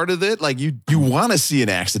that part of it? Like, you want to see an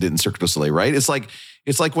accident in Cirque du Soleil, right? It's like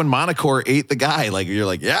when Monacore ate the guy. Like, you're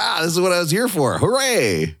like, yeah, this is what I was here for.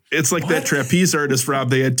 Hooray. It's like that trapeze artist, Rob.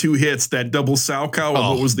 They had two hits, that double sow cow. And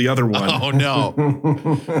what was the other one? Oh, no.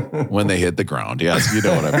 When they hit the ground. Yes, you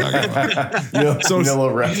know what I'm talking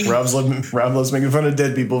about. Rob loves making fun of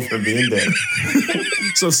dead people for being dead.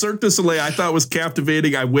 So Cirque du Soleil, I thought was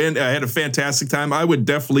captivating. I went. I had a fantastic time. I would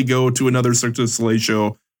definitely go to another Cirque du Soleil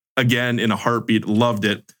show again in a heartbeat. Loved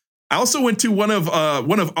it. I also went to one of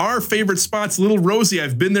our favorite spots, Little Rosie.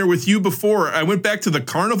 I've been there with you before. I went back to the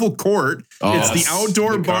Carnival Court. It's the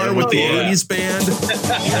outdoor bar with the 80s band.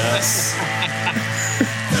 Yes.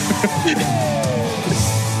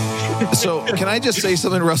 So can I just say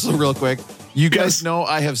something, Russell, real quick? You guys know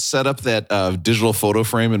I have set up that digital photo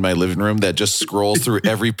frame in my living room that just scrolls through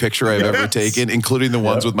every picture I've ever taken, including the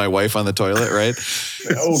ones with my wife on the toilet, right?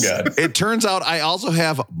 Oh, God. It turns out I also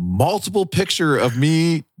have multiple pictures of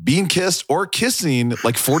me being kissed or kissing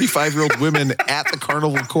like 45-year-old women at the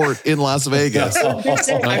Carnival Court in Las Vegas.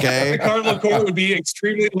 Okay? The Carnival Court would be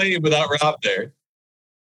extremely lame without Rob there.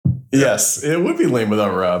 Yes, it would be lame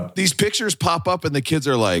without Rob. These pictures pop up and the kids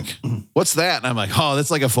are like, what's that? And I'm like, oh, that's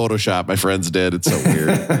like a Photoshop my friends did. It's so weird.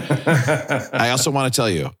 I also want to tell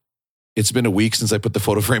you, it's been a week since I put the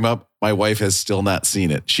photo frame up. My wife has still not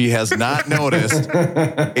seen it. She has not noticed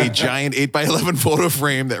a giant 8x11 photo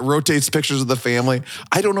frame that rotates pictures of the family.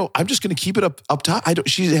 I don't know. I'm just going to keep it up top.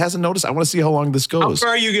 She hasn't noticed. I want to see how long this goes. How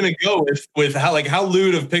far are you going to go with how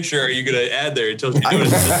lewd of picture are you going to add there until she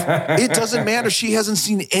notices? It doesn't matter. She hasn't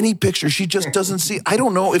seen any picture. She just doesn't see. I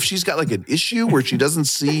don't know if she's got like an issue where she doesn't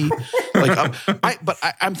see. Like,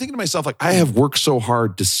 I'm thinking to myself, like, I have worked so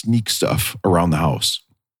hard to sneak stuff around the house.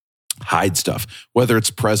 Hide stuff, whether it's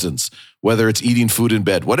presents, whether it's eating food in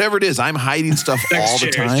bed, whatever it is, I'm hiding stuff all the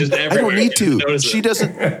time. I don't need to.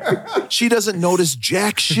 She doesn't notice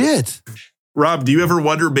jack shit. Rob, do you ever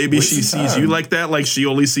wonder maybe she sees you like that? Like she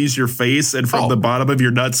only sees your face and from the bottom of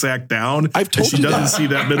your nutsack down? I've told you she doesn't see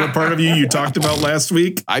that middle part of you talked about last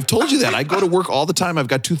week? I've told you that. I go to work all the time. I've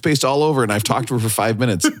got toothpaste all over and I've talked to her for 5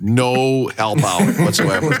 minutes. No help out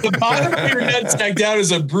whatsoever. The bottom of your nutsack down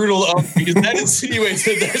is a brutal oath because that insinuates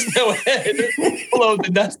that there's no head below the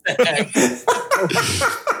nutsack.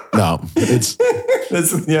 No, it's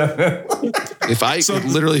yeah.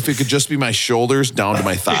 if it could just be my shoulders down to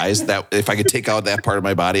my thighs, that if I could take out that part of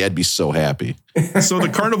my body, I'd be so happy. So the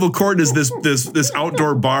Carnival Court is this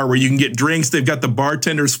outdoor bar where you can get drinks. They've got the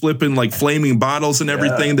bartenders flipping like flaming bottles and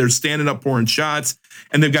everything. Yeah. They're standing up pouring shots,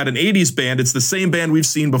 and they've got an 80s band. It's the same band we've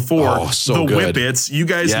seen before. Oh, so the good. Whippets. You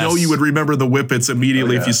guys know you would remember the Whippets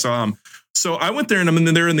immediately if you saw them. So I went there and I'm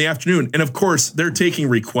there in the afternoon, and of course they're taking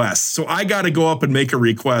requests. So I got to go up and make a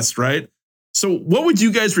request, right? So what would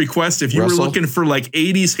you guys request if you were looking for like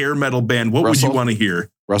 80s hair metal band? What would you want to hear?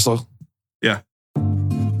 Russell? Yeah.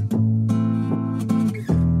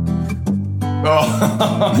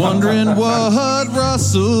 Oh. Wondering what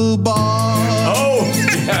Russell bought. Oh,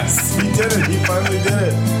 yes. He did it. He finally did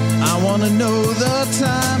it. I want to know the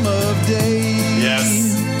time of day.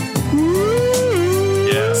 Yes.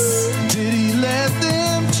 Yes. Did he let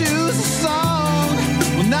them choose a song?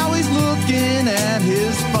 Well, now he's looking at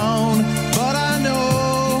his phone, but I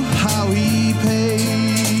know how he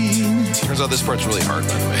paid. Turns out this part's really hard,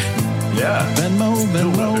 by the way. Yeah. Venmo,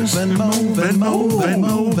 Venmo, Venmo, Venmo,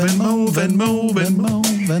 Venmo, Venmo, Venmo, Venmo,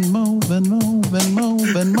 Venmo, Venmo, Venmo, Venmo,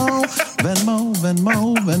 Venmo, Venmo,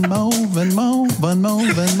 Venmo, Venmo, Venmo,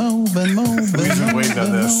 Venmo, Venmo, We've been waiting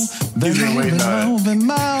on this. We've been waiting on it.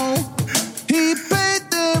 Venmo. He paid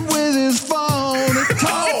them with his phone. It's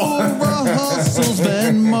Russell's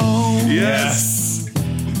Venmo. Yes.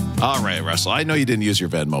 All right, Russell. I know you didn't use your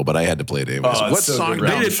Venmo, but I had to play it anyways. Oh, what so song?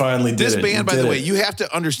 They finally did this it. band, by the way, you have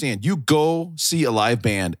to understand. You go see a live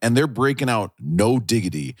band, and they're breaking out No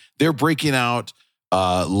Diggity. They're breaking out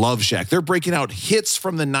Love Shack. They're breaking out hits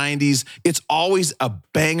from the 90s. It's always a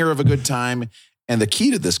banger of a good time. And the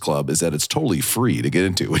key to this club is that it's totally free to get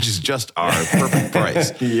into, which is just our perfect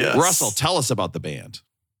price. Yes. Russell, tell us about the band.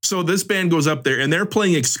 So this band goes up there, and they're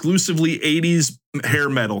playing exclusively 80s hair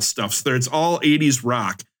metal stuff. So it's all 80s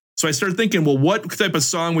rock. So I started thinking, well, what type of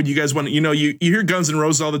song would you guys want? You know, you hear Guns N'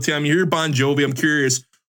 Roses all the time. You hear Bon Jovi. I'm curious,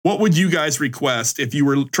 what would you guys request if you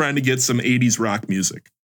were trying to get some 80s rock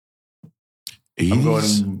music? 80s? I'm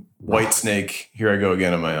going Whitesnake. Here I go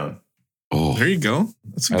again on my own. Oh, there you go.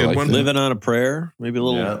 That's a good one. Living on a Prayer. Maybe a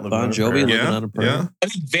little Bon Jovi. Living on a Prayer. Yeah. I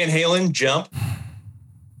think Van Halen, Jump.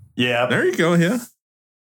 Yeah. There you go. Yeah.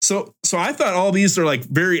 So I thought all these are like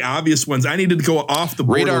very obvious ones. I needed to go off the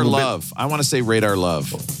board. Radar Love. I want to say Radar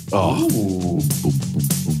Love. Oh.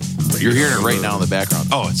 You're hearing it right now in the background.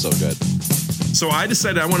 Oh, it's so good. So I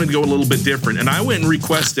decided I wanted to go a little bit different, and I went and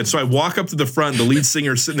requested. So I walk up to the front, the lead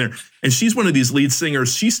singer's sitting there, and she's one of these lead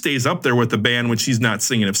singers. She stays up there with the band when she's not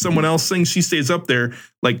singing. If someone else sings, she stays up there,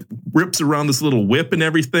 like rips around this little whip and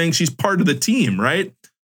everything. She's part of the team, right?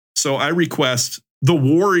 So I request The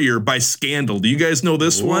Warrior by Scandal. Do you guys know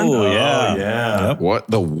this one? Oh, yeah. Yeah. Yep. What?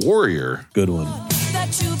 The Warrior? Good one.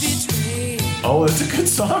 Oh, it's a good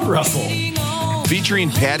song, Russell. Featuring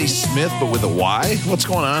Patti Smith, but with a Y? What's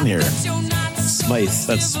going on here? Smythe.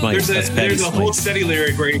 That's Smythe. That's Patti There's a Smythe. whole steady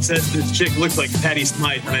lyric where he says this chick looks like Patti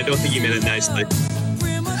Smythe, and I don't think he meant it nicely.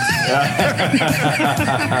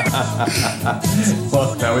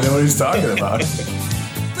 Well, now we know what he's talking about.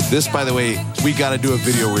 This, by the way, we got to do a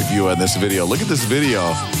video review on this video. Look at this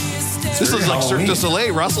video. This is like Cirque du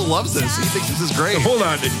Soleil. Russell loves this. He thinks this is great. Hold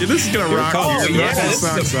on. This is going to rock. Oh, you. yeah, Rock this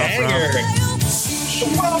socks is a up, banger.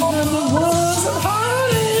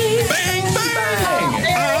 Bang, bang!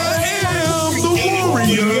 I am the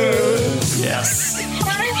warrior. Yes.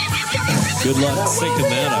 Good luck syncing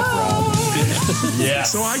that up, Rob. Yeah.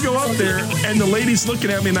 So I go up there, and the lady's looking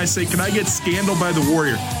at me, and I say, can I get Scandal by the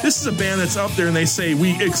Warrior? This is a band that's up there, and they say,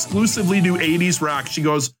 we exclusively do 80s rock. She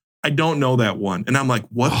goes, I don't know that one. And I'm like,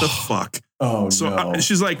 what the fuck? Oh, so no.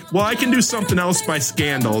 She's like, well, I can do something else by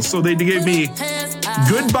Scandal. So they gave me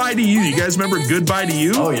Goodbye to You. You guys remember Goodbye to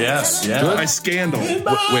You? Oh, yes. Yeah. By Scandal. Wait.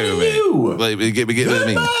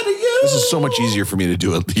 This is so much easier for me to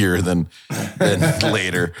do it here than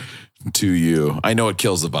later. To you. I know it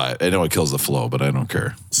kills the vibe. I know it kills the flow, but I don't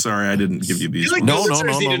care. Sorry, I didn't give you these. I feel like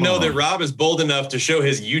listeners need to know that Rob is bold enough to show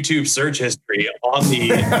his YouTube search history on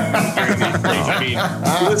the. I mean,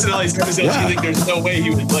 listen to all these episodes. You think there's no way he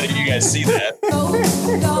would let you guys see that?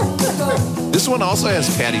 This one also has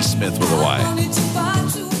Patti Smith with a Y.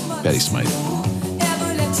 Patti Smythe.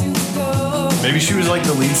 Maybe she was like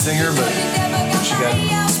the lead singer, but she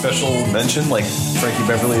got special mention, like Frankie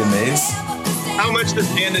Beverly and Maze. How much this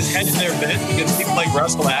band is hedged their bet because people like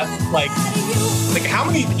Russell asked, like how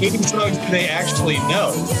many 80s songs do they actually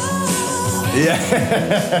know? Yeah.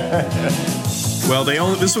 Well,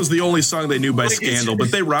 this was the only song they knew by Scandal,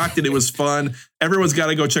 but they rocked it. It was fun. Everyone's got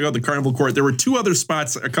to go check out the Carnival Court. There were a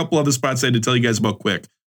couple other spots I had to tell you guys about quick.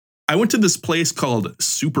 I went to this place called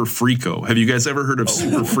Super Frico. Have you guys ever heard of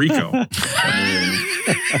Super Frico?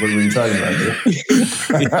 What were you talking about?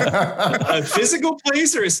 A physical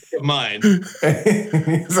place or a state of mind?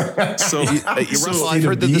 Russell, I've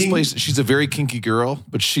heard that this place, she's a very kinky girl,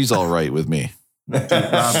 but she's all right with me.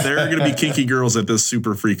 There are going to be kinky girls at this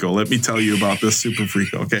Super Frico. Let me tell you about this Super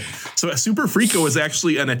Frico. Okay. So Super Frico is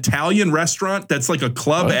actually an Italian restaurant that's like a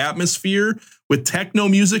club atmosphere with techno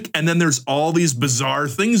music. And then there's all these bizarre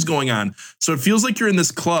things going on. So it feels like you're in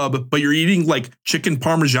this club, but you're eating like chicken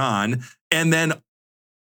Parmesan. And then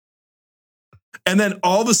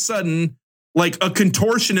all of a sudden, like a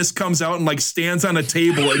contortionist comes out and like stands on a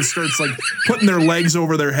table and starts like putting their legs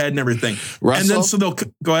over their head and everything. Russell, and then so they'll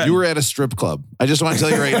go ahead. You were at a strip club. I just want to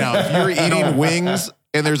tell you right now, if you're eating wings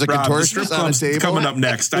and there's a contortionist on a table coming up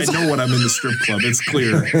next. I know what I'm in the strip club. It's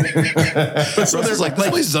clear. But so there's like, this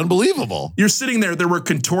place is unbelievable. You're sitting there. There were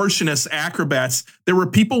contortionists, acrobats. There were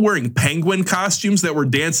people wearing penguin costumes that were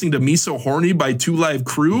dancing to Me So Horny by Two Live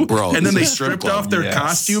Crew. Bro, and then they stripped off their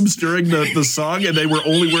costumes during the song and they were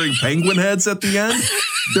only wearing penguin heads at the end.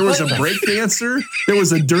 There was a break dancer. There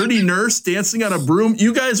was a dirty nurse dancing on a broom.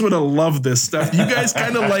 You guys would have loved this stuff. You guys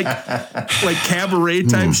kind of like cabaret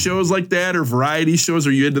type shows like that or variety shows.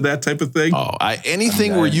 Are you into that type of thing? Oh,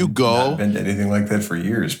 anything where you go. I've not been to anything like that for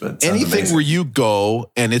years, but anything where you go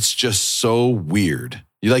and it's just so weird.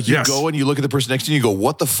 You go and you look at the person next to you and you go,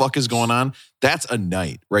 what the fuck is going on? That's a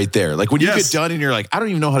night right there. Like when you get done and you're like, I don't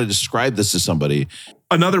even know how to describe this to somebody.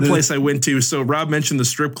 Another place I went to. So Rob mentioned the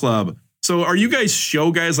strip club. So are you guys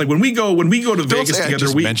show guys? Like when we go to Vegas together, I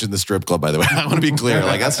just mentioned the strip club, by the way. I want to be clear.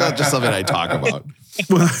 Like that's not just something I talk about.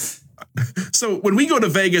 Well, so when we go to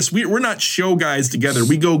Vegas, we're not show guys together.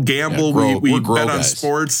 We go gamble. We bet on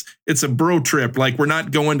sports. It's a bro trip. Like we're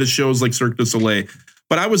not going to shows like Cirque du Soleil.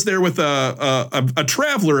 But I was there with a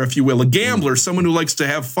traveler, if you will, a gambler, someone who likes to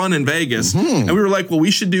have fun in Vegas. And we were like, well,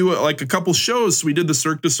 we should do like a couple shows. So we did the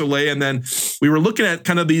Cirque du Soleil. And then we were looking at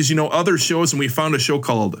kind of these, other shows. And we found a show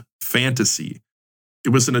called Fantasy. It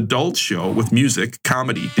was an adult show with music,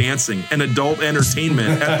 comedy, dancing, and adult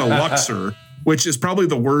entertainment at the Luxor, which is probably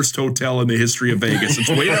the worst hotel in the history of Vegas. It's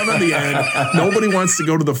way down on the end. Nobody wants to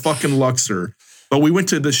go to the fucking Luxor. But we went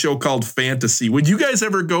to the show called Fantasy. Would you guys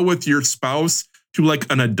ever go with your spouse to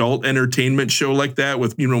like an adult entertainment show like that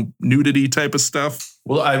with, nudity type of stuff?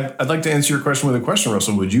 Well, I'd like to answer your question with a question,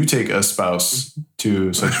 Russell. Would you take a spouse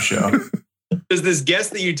to such a show? Does this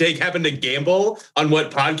guest that you take happen to gamble on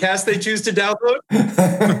what podcast they choose to download?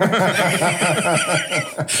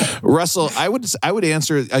 Russell, I would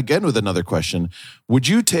answer again with another question. Would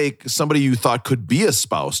you take somebody you thought could be a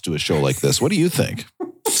spouse to a show like this? What do you think?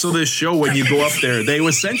 So this show, when you go up there, they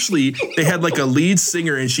had like a lead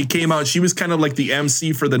singer and she came out. She was kind of like the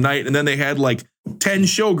MC for the night. And then they had like 10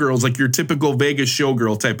 showgirls, like your typical Vegas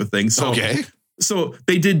showgirl type of thing. So, So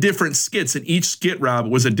they did different skits, and each skit, Rob,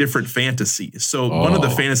 was a different fantasy. So one of the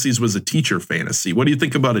fantasies was a teacher fantasy. What do you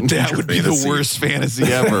think about a teacher fantasy? That would be the worst fantasy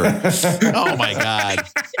ever. Oh, my God.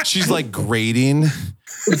 She's like grading.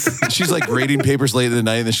 She's like grading papers late in the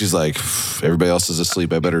night, and then she's like, everybody else is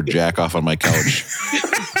asleep. I better jack off on my couch.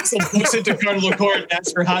 So push it to Cardinal Court and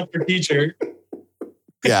ask for hot for teacher.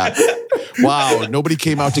 Yeah. Wow. Nobody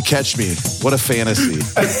came out to catch me. What a fantasy.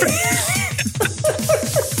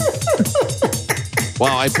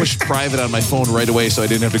 Wow, I pushed private on my phone right away so I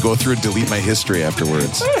didn't have to go through and delete my history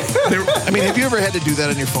afterwards. I mean, have you ever had to do that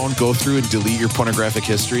on your phone? Go through and delete your pornographic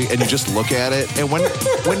history and you just look at it? And when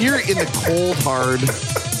you're in the cold, hard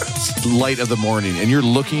light of the morning and you're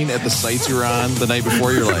looking at the sites you were on the night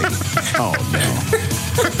before, you're like, oh, no.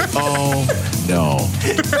 Oh, no.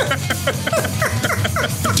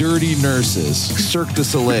 Dirty nurses, Cirque du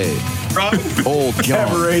Soleil, old,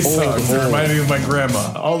 cabaret songs. They remind me of my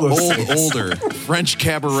grandma. All those older French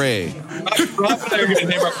cabaret. Rob and I are going to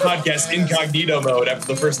name our podcast Incognito Mode after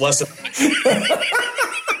the first lesson.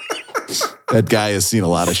 That guy has seen a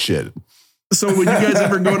lot of shit. So when you guys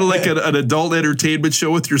ever go to like an adult entertainment show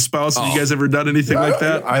with your spouse, have you guys ever done anything like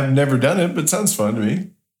that? I've never done it, but it sounds fun to me.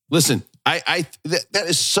 Listen, that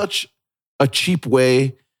is such a cheap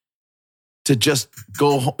way to just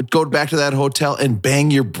go back to that hotel and bang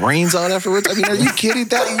your brains out afterwards. I mean, are you kidding?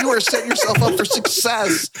 You are setting yourself up for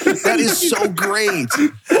success. That is so great.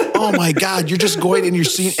 Oh my God. You're just going and you're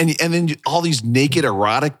seeing, and then all these naked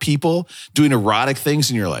erotic people doing erotic things.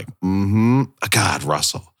 And you're like, God,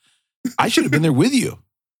 Russell, I should have been there with you.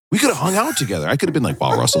 We could have hung out together. I could have been like,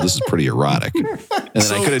 wow, Russell, this is pretty erotic. And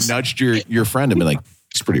then I could have nudged your friend and been like,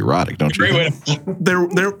 it's pretty erotic, don't you?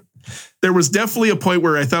 there was definitely a point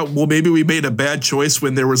where I thought, well, maybe we made a bad choice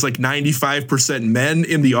when there was like 95% men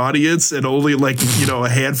in the audience and only like, a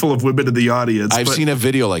handful of women in the audience. I've seen a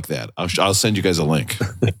video like that. I'll send you guys a link.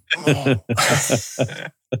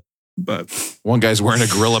 But one guy's wearing a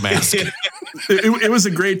gorilla mask. It was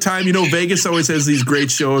a great time. Vegas always has these great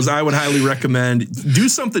shows. I would highly recommend do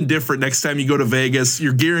something different next time you go to Vegas.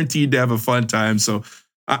 You're guaranteed to have a fun time. So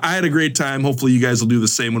I had a great time. Hopefully you guys will do the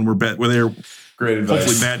same when we're there. Great advice.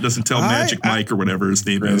 Hopefully Matt doesn't tell Magic Mike or whatever his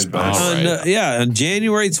name is. On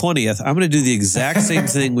January 20th, I'm going to do the exact same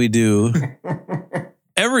thing we do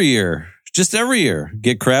every year. Just every year.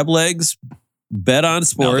 Get crab legs, bet on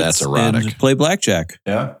sports, and play blackjack.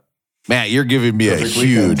 Yeah. Matt, you're giving me a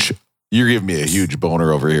huge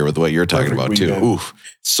boner over here with what you're talking about too. Oof,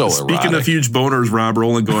 so Speaking erotic. of huge boners, Rob,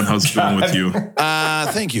 rolling going, how's it going with you?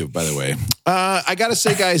 Thank you, by the way. I got to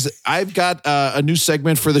say, guys, I've got a new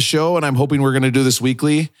segment for the show, and I'm hoping we're going to do this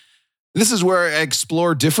weekly. This is where I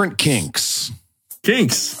explore different kinks.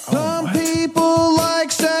 Some people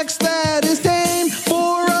like sex that is tame.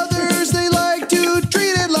 For others, they like to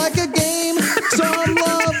treat it like a game. Some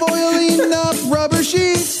love oiling up rubber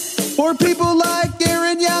sheets. For people like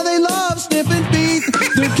Aaron, yeah, they love sniffing feet.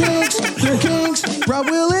 They're kinks, Rob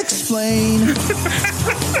will explain.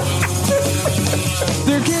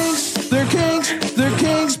 They're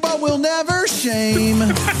kinks, but we'll never shame.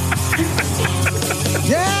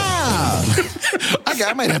 Yeah.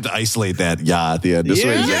 I might have to isolate that at the end. That's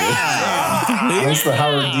the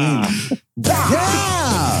Howard Dean. Yeah.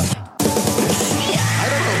 I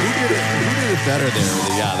don't know who did it better there.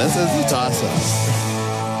 That's awesome.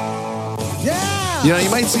 Yeah. You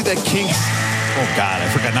might see that Kinks. Oh, God, I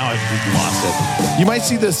forgot. Now I've lost it. You might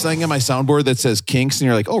see this thing on my soundboard that says Kinks, and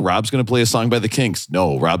you're like, oh, Rob's going to play a song by the Kinks.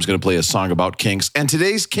 No, Rob's going to play a song about kinks. And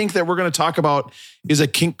today's kink that we're going to talk about is a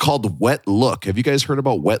kink called wet look. Have you guys heard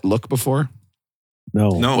about wet look before? No.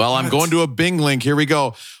 Well, I'm going to a Bing link. Here we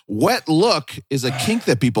go. Wet look is a kink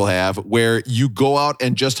that people have where you go out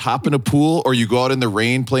and just hop in a pool, or you go out in the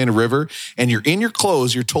rain, play in a river, and you're in your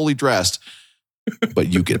clothes, you're totally dressed, but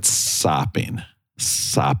you get sopping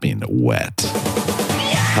wet.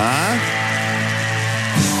 Huh?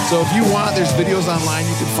 So if you want, there's videos online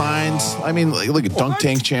you can find. I mean, look at Dunk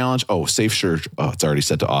Tank Challenge. Oh, Safe Shirt. Oh, it's already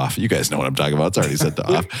set to off. You guys know what I'm talking about. It's already set to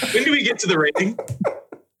off. When do we get to the rating?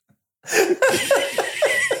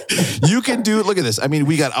 You can do, look at this. I mean,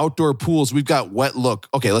 we got outdoor pools. We've got wet look.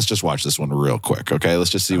 Okay, let's just watch this one real quick. Okay, let's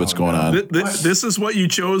just see what's going on. This is what you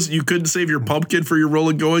chose. You couldn't save your pumpkin for your roll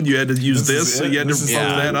and going. You had to use this so you had to pump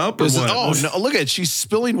that up. Or what? Oh, no, look at it. She's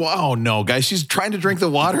spilling. Oh, no, guys. She's trying to drink the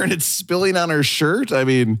water and it's spilling on her shirt. I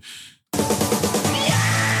mean,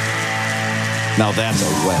 now that's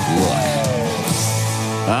a wet look.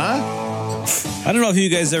 Huh? I don't know if you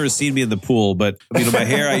guys ever seen me in the pool, but my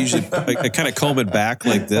hair, I usually I kind of comb it back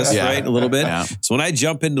like this, right? A little bit. Yeah. So when I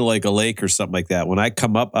jump into like a lake or something like that, when I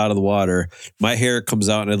come up out of the water, my hair comes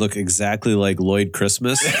out and I look exactly like Lloyd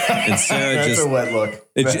Christmas. And Sarah that's a wet look.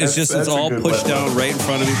 It's all pushed down right in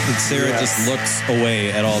front of me. And Sarah just looks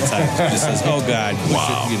away at all times. She just says, oh God,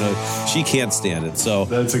 wow. She can't stand it. So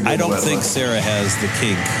I don't think Sarah has the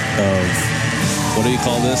kink of, what do you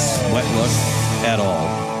call this? Wet look at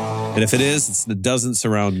all. And if it is, it doesn't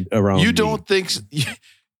surround around. You don't think,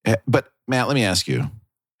 but Matt, let me ask you: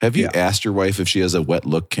 have you asked your wife if she has a wet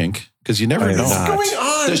look kink? Because you never know. What's going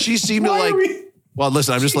on? Does she seem to like? Well,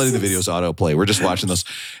 listen, I'm just letting the videos autoplay. We're just watching those.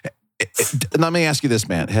 Let me ask you this,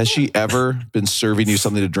 Matt: has she ever been serving you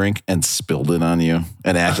something to drink and spilled it on you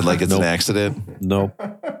and acted like it's an accident? Nope.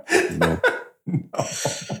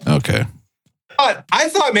 Okay. I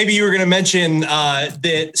thought maybe you were going to mention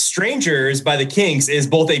that Strangers by the Kinks is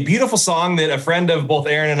both a beautiful song that a friend of both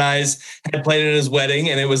Aaron and I's had played at his wedding,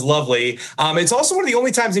 and it was lovely. It's also one of the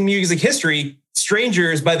only times in music history,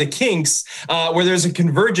 Strangers by the Kinks, where there's a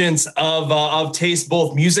convergence of taste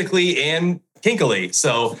both musically and kinkily.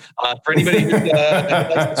 So for anybody who likes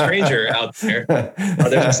a stranger out there,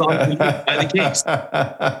 there's a song by the Kinks.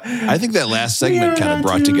 I think that last segment kind of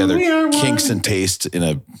brought together kinks and taste in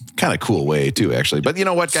a kind of cool way too, actually. But you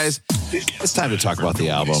know what, guys? It's time to talk about the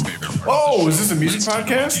album. Oh, is this a music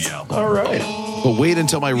podcast? All right. But wait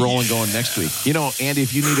until my Rolling Going next week. Andy,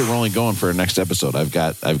 if you need a Rolling Going for our next episode, I've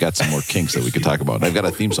got some more kinks that we could talk about. And I've got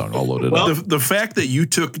a theme song all loaded up. The fact that you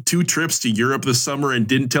took 2 trips to Europe this summer and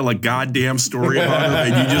didn't tell a goddamn story about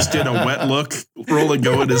it, and you just did a wet look Rolling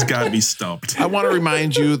Going has got me stumped. I want to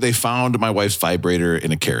remind you, they found my wife's vibrator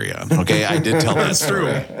in a carry-on. Okay, I did tell that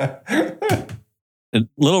story. And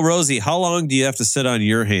little Rosie, how long do you have to sit on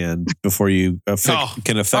your hand before you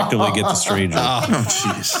can effectively get the stranger? Oh,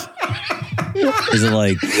 jeez. Is it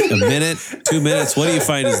like a minute, 2 minutes? What do you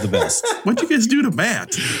find is the best? What'd you guys do to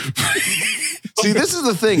Matt? See, this is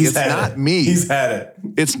the thing. It's not me. He's had it.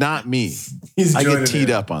 It's not me. I get teed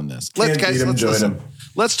up on this. Let's listen.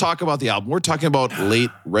 Let's talk about the album. We're talking about Late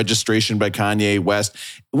Registration by Kanye West.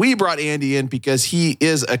 We brought Andy in because he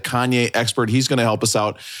is a Kanye expert. He's going to help us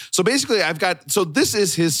out. So basically, this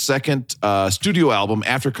is his second studio album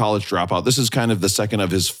after College Dropout. This is kind of the second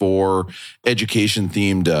of his 4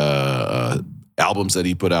 education-themed albums that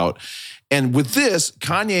he put out. And with this,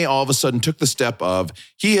 Kanye all of a sudden took the step of,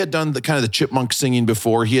 he had done the kind of the chipmunk singing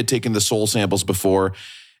before. He had taken the soul samples before.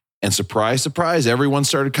 And surprise, surprise, everyone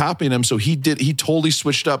started copying him. So he totally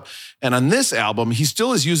switched up. And on this album, he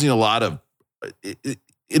still is using a lot of,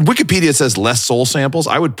 in Wikipedia, it says less soul samples.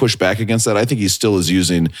 I would push back against that. I think he still is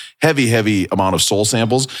using heavy amount of soul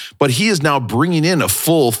samples. But he is now bringing in a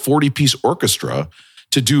full 40-piece orchestra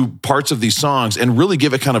to do parts of these songs and really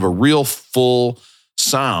give it kind of a real full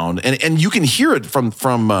sound. And you can hear it from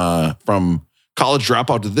College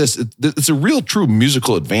Dropout to this. It's a real true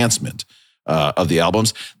musical advancement of the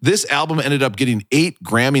albums. This album ended up getting 8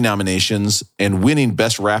 Grammy nominations and winning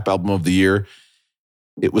Best Rap Album of the Year.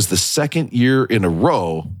 It was the second year in a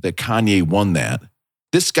row that Kanye won that.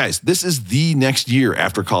 This is the next year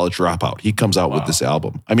after College Dropout. He comes out with this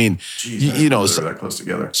album. I mean, they're that close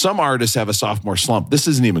together. Some artists have a sophomore slump. This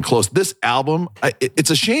isn't even close. This album, it's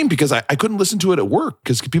a shame because I couldn't listen to it at work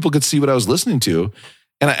because people could see what I was listening to,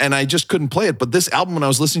 and I just couldn't play it. But this album, when I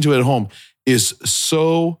was listening to it at home, is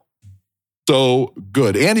so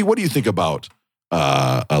good. Andy, what do you think about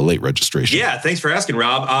a Late Registration? Yeah, thanks for asking,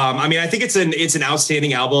 Rob. I mean, I think it's an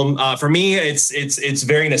outstanding album. For me, it's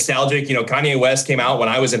very nostalgic. You know, Kanye West came out when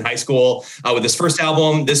I was in high school with his first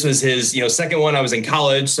album. This was his second one. I was in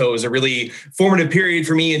college, so it was a really formative period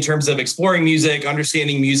for me in terms of exploring music,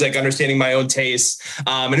 understanding my own tastes,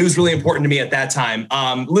 and it was really important to me at that time.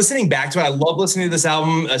 Listening back to it, I love listening to this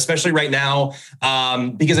album, especially right now,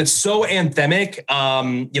 because it's so anthemic.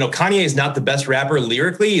 Kanye is not the best rapper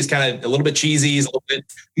lyrically. He's kind of a little bit cheesy. A little bit,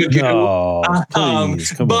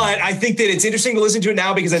 but I think that it's interesting to listen to it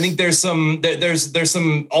now because I think there's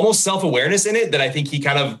some almost self-awareness in it that I think he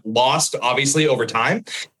kind of lost, obviously, over time.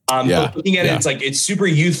 But looking at it, it's super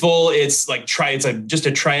youthful. It's like just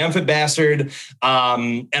a triumphant bastard.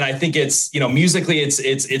 And I think it's musically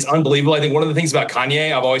it's unbelievable. I think one of the things about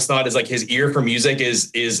Kanye I've always thought is like his ear for music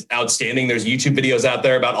is outstanding. There's YouTube videos out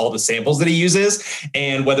there about all the samples that he uses,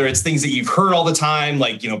 and whether it's things that you've heard all the time,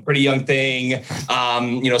 like Pretty Young Thing,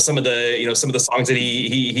 some of the songs that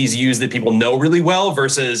he's used that people know really well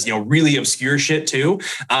versus really obscure shit too.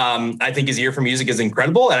 I think his ear for music is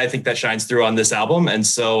incredible, and I think that shines through on this album. And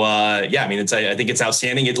so I think it's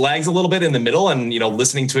outstanding. It lags a little bit in the middle, and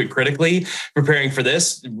listening to it critically, preparing for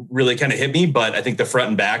this really kind of hit me. But I think the front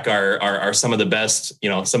and back are some of the best,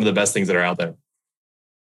 some of the best things that are out there.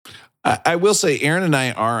 I will say, Aaron and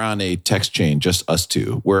I are on a text chain, just us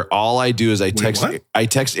two, where all I do is I text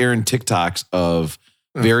Aaron TikToks of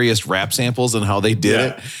various rap samples and how they did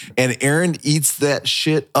it. And Aaron eats that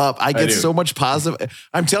shit up. I get so much positive.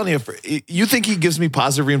 I'm telling you, you think he gives me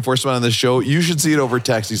positive reinforcement on this show? You should see it over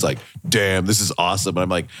text. He's like, damn, this is awesome. And I'm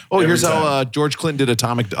like, here's how George Clinton did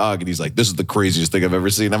Atomic Dog. And he's like, this is the craziest thing I've ever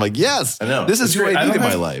seen. I'm like, yes, I know. This is what I need in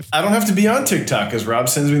my life. I don't have to be on TikTok because Rob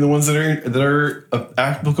sends me the ones that are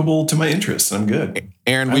applicable to my interests. I'm good.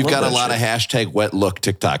 Aaron, we've got a lot of hashtag wet look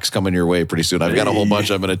TikToks coming your way pretty soon. I've got a whole bunch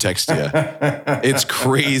I'm going to text you. It's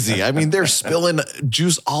crazy. I mean, they're spilling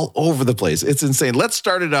juice all over the place. It's insane. Let's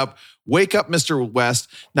start it up. Wake up, Mr. West.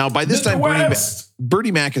 Now, by this time,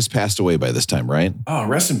 Bernie Mac has passed away by this time, right? Oh,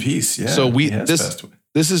 rest in peece. Yeah. So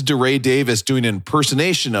this is DeRay Davis doing an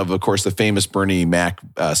impersonation of course, the famous Bernie Mac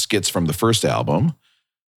skits from the first album.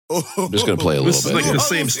 I'm just going to play a little bit. This is like the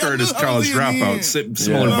same start as College Dropout.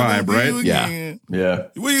 Similar vibe, right? Yeah.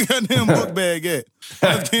 Where you got that book bag at?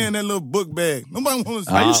 I was carrying that little book bag. Nobody wants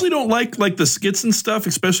to I usually don't like the skits and stuff,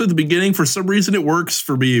 especially at the beginning. For some reason, it works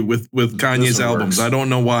for me with Kanye's albums. I don't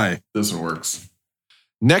know why. This one works.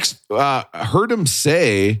 Next, heard him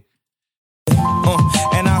say...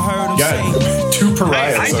 and I heard him say... Two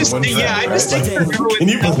pariahs. I just remember when Can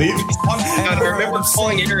you believe it? I remember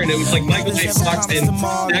calling Aaron. It was like Michael J. Fox and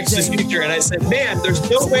Back to the Future, and I said, "Man, there's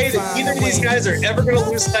no way that either of these guys are ever going to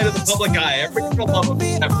lose sight of the public eye. Everyone's going to love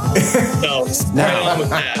them ever." So, right on with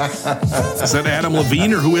that. Is that Adam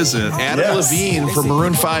Levine or who is it? Adam Levine from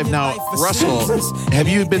Maroon 5. Now, Russell, have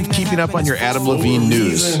you been keeping up on your Adam Levine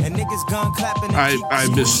news?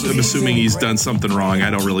 I'm assuming he's done something wrong. I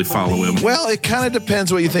don't really follow him. Well, it kind of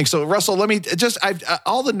depends what you think. So, Russell, let me just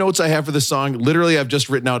all the notes I have for the song, literally, I've just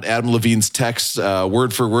written out Adam Levine's text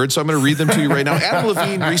word for word. So I'm going to read them to you right now. Adam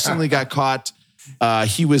Levine recently got caught.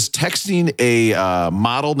 He was texting a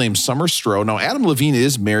model named Summer Stroh. Now, Adam Levine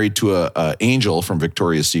is married to a Angel from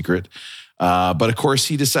Victoria's Secret. But of course,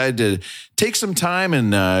 he decided to take some time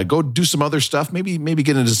and go do some other stuff. Maybe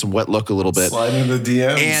get into some wet look a little bit. Slide into the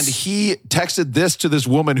DMs. And he texted this to this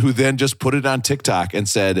woman who then just put it on TikTok and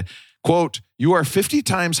said, quote, "You are 50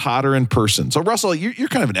 times hotter in person." So Russell, you're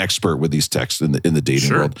kind of an expert with these texts in the dating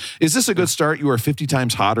world. Is this a good start? You are 50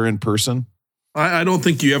 times hotter in person? I don't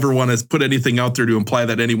think you ever want to put anything out there to imply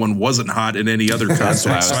that anyone wasn't hot in any other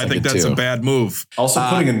context. So I think that's a bad move. Also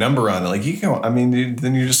putting a number on it. Like,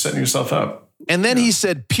 then you're just setting yourself up. And then he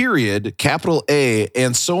said, period, capital A,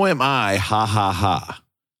 and so am I, ha, ha, ha.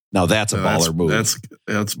 Now that's a baller move. That's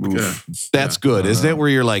good. That's good, isn't it? Where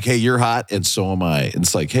you're like, hey, you're hot, and so am I. And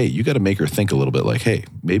it's like, hey, you got to make her think a little bit like, hey,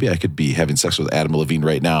 maybe I could be having sex with Adam Levine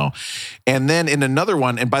right now. And then in another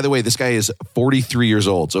one, and by the way, this guy is 43 years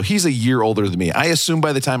old. So he's a year older than me. I assume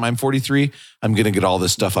by the time I'm 43, I'm going to get all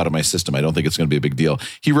this stuff out of my system. I don't think it's going to be a big deal.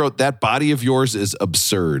 He wrote, "That body of yours is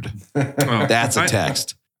absurd." That's a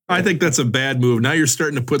text. I think that's a bad move. Now you're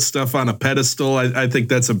starting to put stuff on a pedestal. I think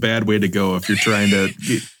that's a bad way to go if you're trying to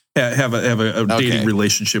have a dating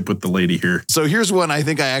relationship with the lady here. So here's one I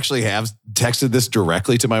think I actually have texted this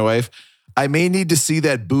directly to my wife. "I may need to see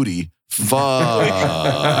that booty." Fuck.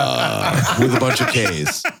 With a bunch of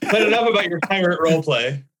K's. But enough about your pirate role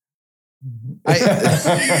play. Well,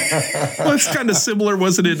 it's kind of similar,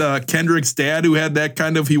 wasn't it? Kendrick's dad who had that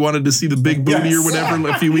kind of, he wanted to see the big booty or whatever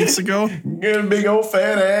a few weeks ago. Get a big old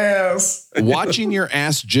fat ass. "Watching your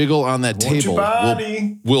ass jiggle on that table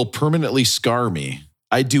will permanently scar me.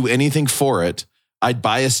 I'd do anything for it. I'd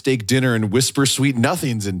buy a steak dinner and whisper sweet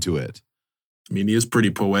nothings into it." I mean, he is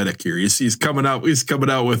pretty poetic here. He's coming out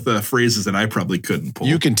with phrases that I probably couldn't pull.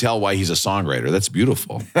 You can tell why he's a songwriter. That's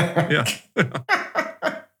beautiful. Yeah.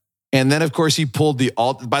 And then, of course, he pulled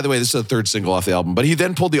by the way, this is the third single off the album, but he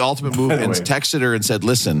then pulled the ultimate move and texted her and said,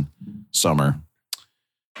 "Listen, Summer,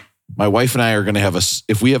 my wife and I are going to have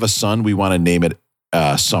if we have a son, we want to name it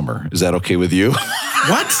Summer. Is that okay with you?"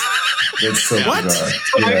 What? It's so what? bizarre.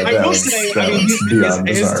 I will say,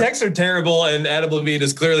 his texts are terrible, and Adam Levine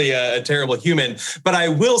is clearly a terrible human. But I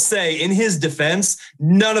will say, in his defense,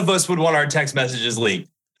 none of us would want our text messages leaked.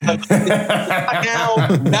 Now,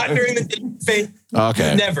 not during the dating phase.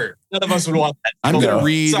 Okay. Never. None of us would want that. I'm going to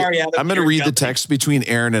read. Sorry, Adam, I'm going to read the text between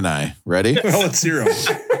Aaron and I. Ready? Well, let's hear them.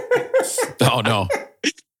 Oh no.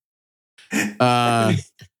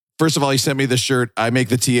 First of all, he sent me the shirt. I make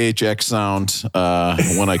the THX sound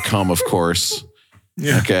when I come, of course.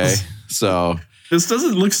 Yeah. Okay. So this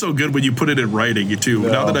doesn't look so good when you put it in writing, too.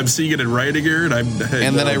 No. Now that I'm seeing it in writing here,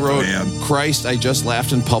 then I wrote, "Christ, I just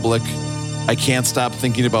laughed in public. I can't stop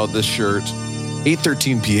thinking about this shirt."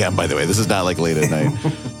 8:13 p.m., by the way. This is not like late at night.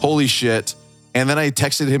 Holy shit. And then I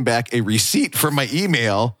texted him back a receipt from my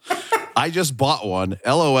email. "I just bought one.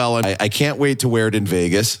 LOL. And I can't wait to wear it in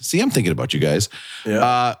Vegas." See, I'm thinking about you guys.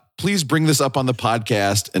 Yeah. Please bring this up on the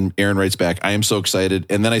podcast. And Aaron writes back, "I am so excited."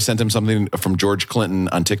 And then I sent him something from George Clinton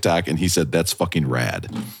on TikTok, and he said, "That's fucking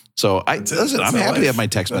rad." So I'm happy to have my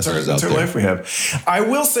text messages out there. That's our life we have. I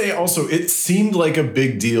will say also, it seemed like a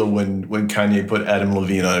big deal when Kanye put Adam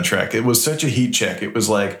Levine on a track. It was such a heat check. It was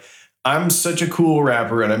like, I'm such a cool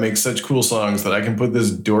rapper and I make such cool songs that I can put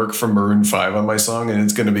this dork from Maroon 5 on my song and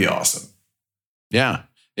it's going to be awesome. Yeah.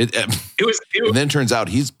 It was, and then turns out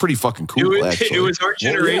he's pretty fucking cool. It was our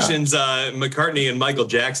generation's McCartney and Michael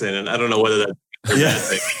Jackson, and I don't know whether that.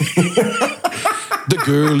 The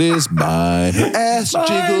girl is mine. Her ass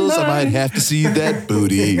jiggles. I might have to see that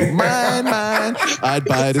booty. Mine. I'd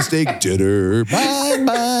buy the steak dinner. Mine.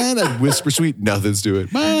 I'd whisper sweet nothings to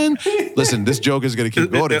it. Mine. Listen, this joke is going to keep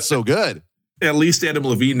going. It's so good. At least Adam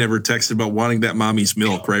Levine never texted about wanting that mommy's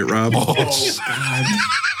milk, right, Rob? Oh, God.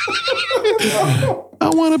 I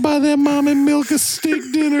want to buy that mom and milk a steak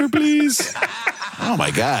dinner, please. Oh, my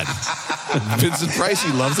God. Vincent Price,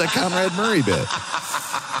 he loves that Conrad Murray bit.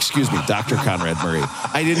 Excuse me, Dr. Conrad Murray.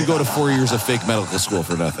 I didn't go to 4 years of fake medical school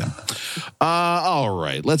for nothing. All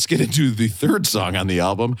right, let's get into the third song on the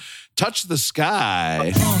album, Touch the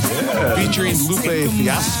Sky, featuring Lupe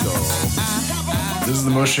Fiasco. This is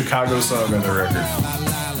the most Chicago song on the record.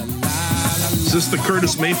 Is this the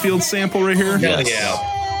Curtis Mayfield sample right here? Hell yeah.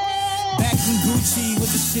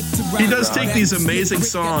 He does take these amazing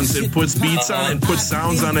songs and puts beats on it and puts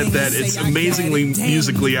sounds on it that it's amazingly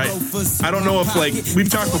musically. I don't know if, like, we've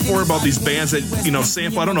talked before about these bands that, you know,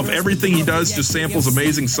 sample. I don't know if everything he does just samples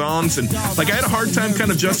amazing songs. And, like, I had a hard time kind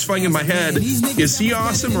of justifying in my head, is he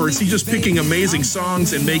awesome or is he just picking amazing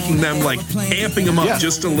songs and making them, like, amping them up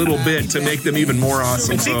just a little bit to make them even more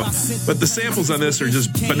awesome? So, but the samples on this are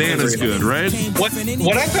just bananas good, right?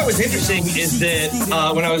 What I thought was interesting is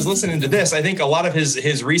that when I was listening to this, I think a lot of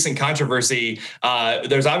his recent controversy,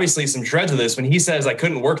 there's obviously some shreds of this when he says I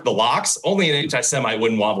couldn't work the locks. Only an anti-Semite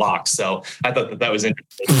wouldn't want locks. So I thought that was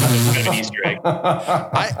interesting. Kind of an Easter egg.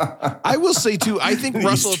 I will say too, I think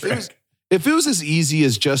Russell, if it was as easy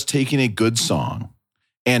as just taking a good song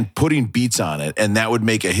and putting beats on it, and that would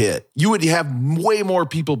make a hit, you would have way more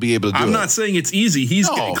people be able to do it. I'm not saying it's easy. He's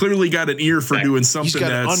clearly got an ear for doing something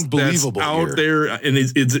that's unbelievable out there, and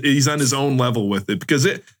he's on his own level with it. Because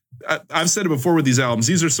I've said it before with these albums.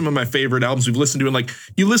 These are some of my favorite albums we've listened to. And, like,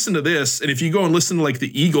 you listen to this, and if you go and listen to, like,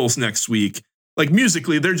 the Eagles next week, like,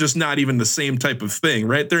 musically, they're just not even the same type of thing,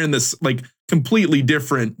 right? They're in this, like, completely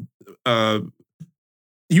different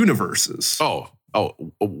universes. Oh,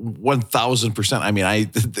 1,000%. I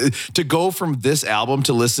mean, to go from this album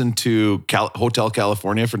to listen to Hotel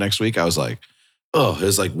California for next week, I was like, oh, it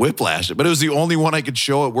was like whiplash. But it was the only one I could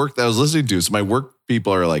show at work that I was listening to. So my work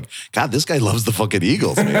people are like, God, this guy loves the fucking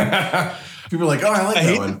Eagles, man. People are like, oh, I like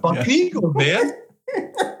that one. The fucking Eagles, man.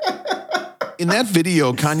 In that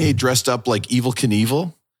video, Kanye dressed up like Evel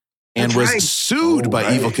Knievel and was sued by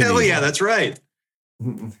Evel Knievel. Hell yeah, that's right.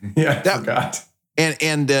 Yeah, I forgot.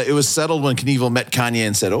 And it was settled when Knievel met Kanye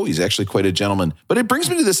and said, oh, he's actually quite a gentleman. But it brings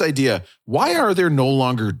me to this idea. Why are there no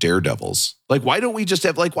longer daredevils? Like, why don't we just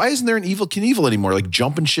have, like, why isn't there an Evel Knievel anymore? Like,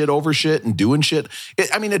 jumping shit over shit and doing shit.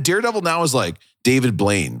 I mean, a daredevil now is like David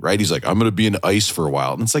Blaine, right? He's like, I'm going to be in ice for a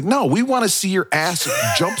while. And it's like, no, we want to see your ass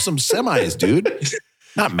jump some semis, dude.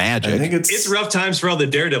 Not magic. I think it's rough times for all the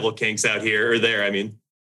daredevil kinks out here or there. I mean,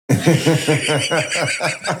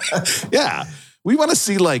 yeah, we want to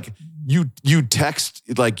see, like, you text,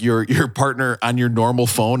 like, your partner on your normal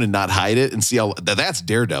phone and not hide it and see how that's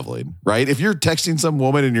daredeviling, right? If you're texting some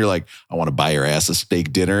woman and you're like, I want to buy your ass a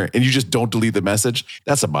steak dinner, and you just don't delete the message,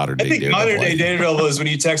 that's a modern day daredevil. I think modern day daredevil is when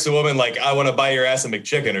you text a woman like, I want to buy your ass a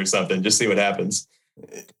McChicken or something. Just see what happens.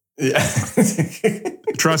 Yeah.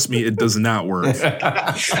 Trust me, it does not work.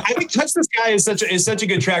 I think Touch the Sky is such a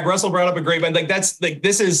good track. Russell brought up a great band. Like, that's like,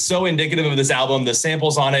 this is so indicative of this album. The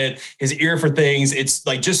samples on it, his ear for things. It's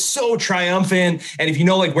like just so triumphant. And if you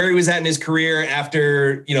know, like, where he was at in his career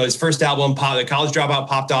after, you know, his first album, The College Dropout,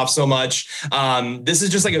 popped off so much. This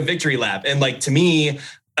is just like a victory lap. And, like, to me,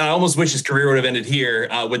 I almost wish his career would have ended here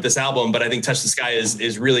with this album. But I think Touch the Sky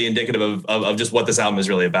is really indicative of just what this album is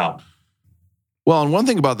really about. Well, and one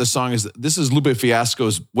thing about this song is that this is Lupe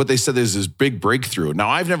Fiasco's, what they said is his big breakthrough. Now,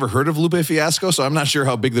 I've never heard of Lupe Fiasco, so I'm not sure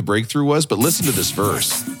how big the breakthrough was, but listen to this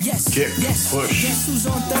verse. Kick, push.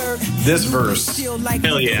 This verse.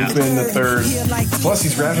 Hell yeah. Lupe in the third. Plus,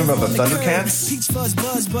 he's rapping about the Thundercats.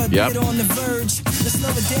 Yep.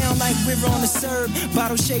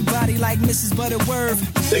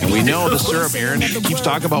 And we know the syrup, Aaron, keeps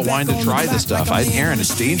talking about wanting to try this stuff. Aaron,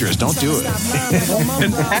 it's dangerous. Don't do it.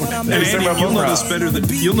 and Andy,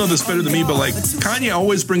 you'll know this better than me, but, like, Kanye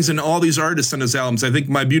always brings in all these artists on his albums. I think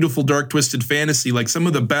My Beautiful Dark Twisted Fantasy, like, some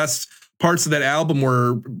of the best parts of that album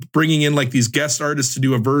were bringing in, like, these guest artists to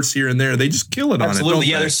do a verse here and there. They just kill it on it. Absolutely.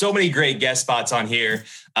 Yeah, there's so many great guest spots on here.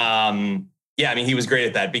 Yeah, I mean, he was great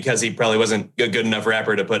at that because he probably wasn't a good enough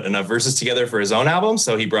rapper to put enough verses together for his own album.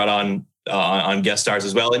 So he brought on guest stars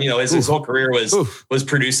as well. And, you know, his whole career was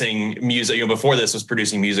producing music, you know, before this was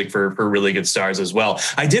producing music for really good stars as well.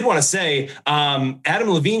 I did want to say,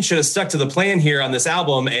 Adam Levine should have stuck to the plan here on this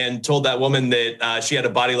album and told that woman that she had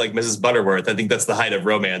a body like Mrs. Butterworth. I think that's the height of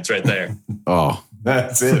romance right there. Oh,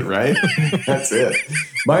 that's it, right? That's it.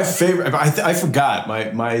 My favorite, I forgot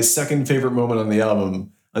my second favorite moment on the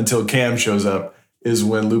album until Cam shows up is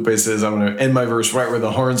when Lupe says, I'm going to end my verse right where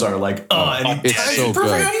the horns are, like, and it's so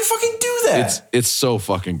perfect. good. How do you fucking do that? It's so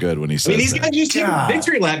fucking good when he says these guys just take a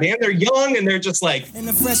victory lap, man. They're young and they're just like. In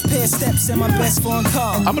the fresh pair of steps and my best phone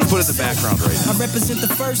call. I'm going to put it in the background right now. I represent the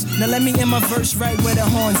first. Now let me end my verse right where the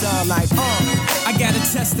horns are, like, I got to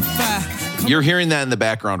testify. You're hearing that in the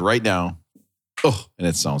background right now. Oh, and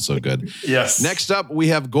it sounds so good. Yes. Next up, we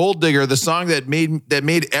have Gold Digger, the song that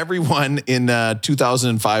made everyone in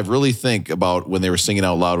 2005 really think about when they were singing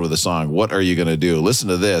out loud with a song. What are you going to do? Listen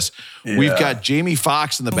to this. Yeah. We've got Jamie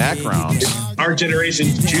Foxx in the background. Our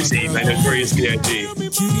generation's Juicy by Notorious B.I.G.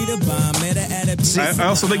 I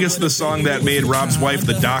also think it's the song that made Rob's wife,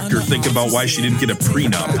 the doctor, think about why she didn't get a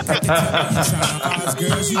prenup.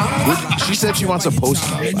 She said she wants a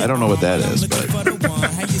postnup. I don't know what that is, but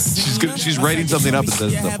she's writing something up that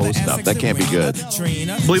says the postnup. That can't be good.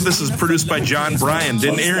 I believe this is produced by John Bryan.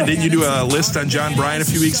 Didn't you do a list on John Bryan a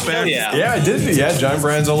few weeks back? Yeah, I did. Yeah, John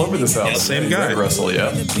Bryan's all over this album. Yeah, same guy. Russell, yeah,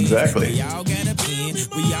 exactly.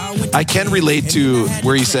 I can relate to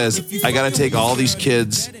where he says, I got to take all these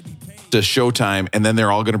kids to Showtime, and then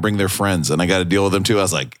they're all going to bring their friends, and I got to deal with them too. I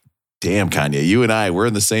was like, damn, Kanye, you and I, we're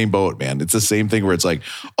in the same boat, man. It's the same thing where it's like,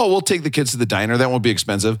 oh, we'll take the kids to the diner. That won't be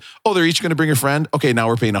expensive. Oh, they're each going to bring a friend. Okay, now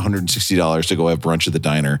we're paying $160 to go have brunch at the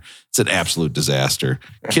diner. It's an absolute disaster.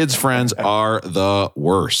 Kids' friends are the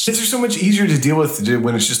worst. Kids are so much easier to deal with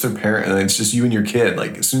when it's just their parent and it's just you and your kid.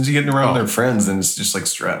 Like, as soon as you get around their friends, then it's just like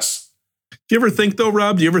stress. Do you ever think, though,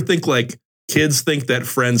 Rob, like, kids think that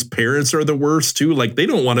friends' parents are the worst too? Like, they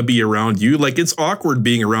don't want to be around you. Like, it's awkward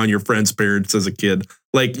being around your friends' parents as a kid.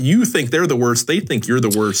 Like, you think they're the worst. They think you're the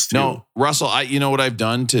worst too. No, Russell, you know what I've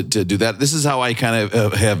done to do that? This is how I kind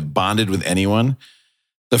of have bonded with anyone.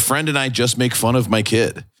 The friend and I just make fun of my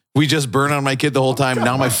kid. We just burn on my kid the whole time.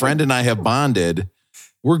 Now my friend and I have bonded.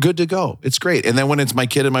 We're good to go. It's great. And then when it's my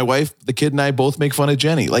kid and my wife, the kid and I both make fun of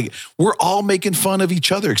Jenny. Like, we're all making fun of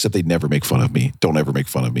each other, except they never make fun of me. Don't ever make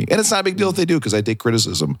fun of me. And it's not a big deal if they do, because I take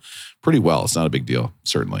criticism pretty well. It's not a big deal,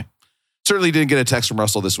 certainly. Certainly didn't get a text from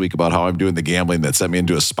Russell this week about how I'm doing the gambling that sent me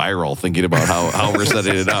into a spiral, thinking about how we're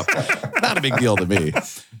setting it up. Not a big deal to me.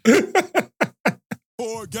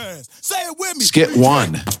 Say it with me. Skit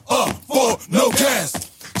 1. For no gas.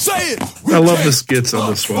 Say it. I love the skits on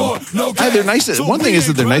this one. They're nice. One thing is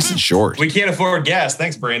that they're nice and short. We can't afford gas.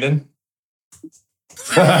 Thanks, Brandon.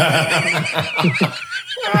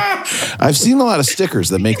 I've seen a lot of stickers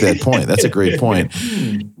that make that point. That's a great point.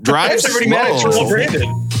 Drive slow.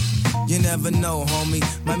 You never know, homie.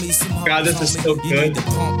 God, this is so good.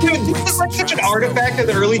 Dude, this is like such an artifact of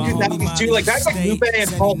the early 2000s too. Like, guys like Lupe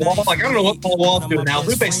and Paul Wall. Like, I don't know what Paul Wall's doing now.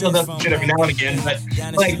 Lupe still does shit every now and again, but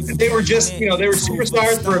like, they were just, they were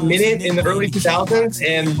superstars for a minute in the early 2000s,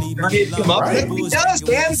 and Kanye come up. Right. He does,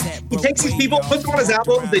 man. He takes these people, puts them on his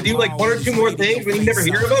albums. They do like one or two more things, but you never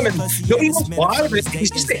hear of them, and nobody knows why. But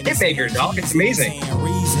he's just a hit maker, dog. It's amazing.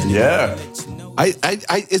 Yeah.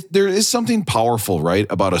 There is something powerful, right,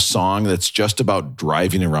 about a song that's just about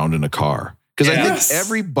driving around in a car. Because I think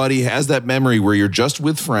everybody has that memory where you're just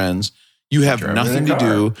with friends, you have nothing to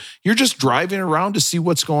do, you're just driving around to see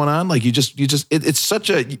what's going on. Like, it's such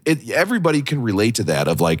everybody can relate to that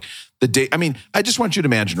of like the day. I mean, I just want you to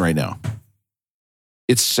imagine right now,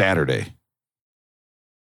 it's Saturday.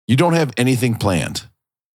 You don't have anything planned.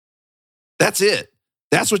 That's it.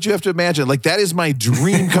 That's what you have to imagine. Like, that is my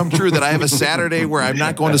dream come true, that I have a Saturday where I'm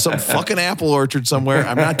not going to some fucking apple orchard somewhere.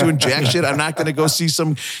 I'm not doing jack shit. I'm not going to go see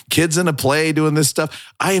some kids in a play doing this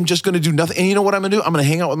stuff. I am just going to do nothing. And you know what I'm going to do? I'm going to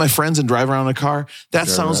hang out with my friends and drive around in a car. That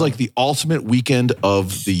sounds like the ultimate weekend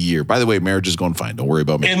of the year. By the way, marriage is going fine. Don't worry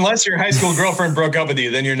about me. Unless your high school girlfriend broke up with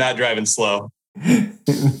you, then you're not driving slow. He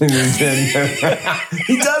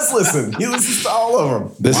does listen. He listens to all of them.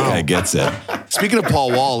 This guy gets it. Speaking of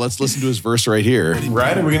Paul Wall, let's listen to his verse right here.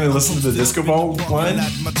 Right? Are we going to listen to the disco ball line?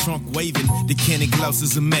 My trunk waving. The candy gloss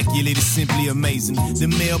is immaculate. It's simply amazing. The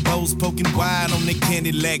mailbows poking wide on the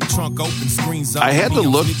candy leg trunk open screens. I had to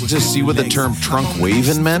look to see what the term trunk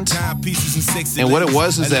waving meant. And what it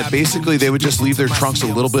was is that basically they would just leave their trunks a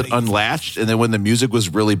little bit unlatched. And then when the music was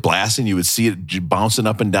really blasting, you would see it bouncing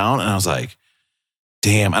up and down. And I was like,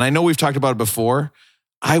 damn. And I know we've talked about it before.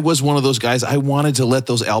 I was one of those guys. I wanted to let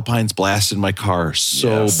those Alpines blast in my car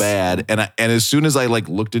so bad. And as soon as I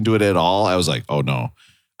looked into it at all, I was like, oh no,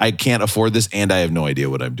 I can't afford this. And I have no idea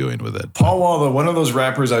what I'm doing with it. Paul Wall, though, one of those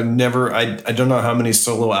rappers I don't know how many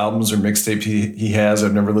solo albums or mixtape he has.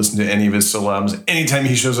 I've never listened to any of his solo albums. Anytime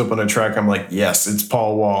he shows up on a track, I'm like, yes, it's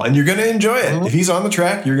Paul Wall. And you're going to enjoy it. If he's on the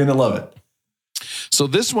track, you're going to love it. So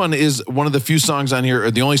this one is one of the few songs on here,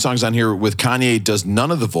 or the only songs on here with Kanye does none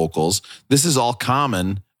of the vocals. This is all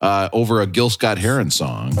Common over a Gil Scott-Heron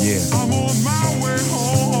song. Yeah.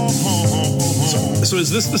 So is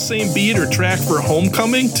this the same beat or track for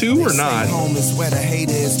Homecoming too, or not? It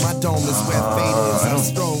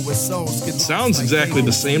sounds exactly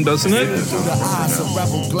the same, doesn't it?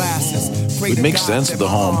 It makes sense with the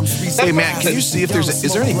home. Hey, Matt, can you see if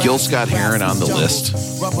is there any Gil Scott-Heron on the list?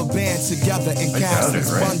 I doubt it,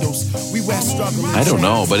 right? I don't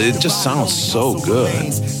know, but it just sounds so good. I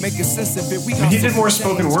mean, he did more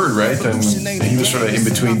spoken word, right? Than he was sort of in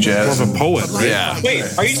between jazz. More of a poet, right? Yeah. Wait,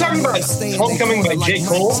 are you talking about Homecoming by J.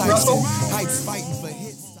 Cole, Russell?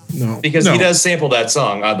 No. Because he does sample that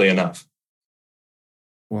song, oddly enough.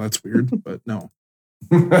 Well, that's weird, but no.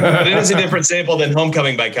 But it is a different sample than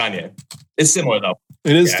Homecoming by Kanye. It's similar, though.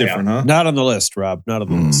 It is different, huh? Not on the list, Rob. Not on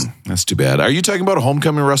the list. That's too bad. Are you talking about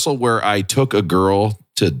Homecoming, Russell, where I took a girl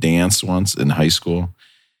to dance once in high school?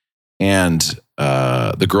 And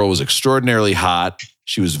the girl was extraordinarily hot.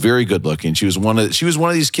 She was very good looking. She was one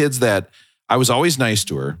of these kids that I was always nice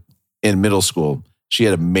to her in middle school. She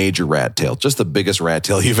had a major rat tail, just the biggest rat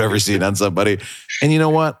tail you've ever seen on somebody. And you know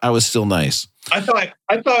what? I was still nice. I thought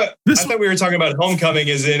we were talking about Homecoming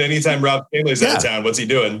as in anytime Rob Taylor's out of town, what's he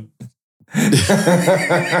doing?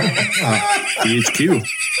 THQ.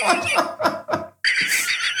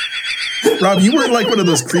 Rob, you weren't like one of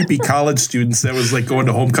those creepy college students that was like going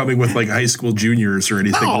to Homecoming with like high school juniors or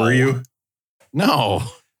anything, were you? No.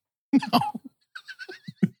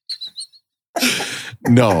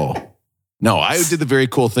 No, I did the very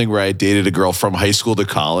cool thing where I dated a girl from high school to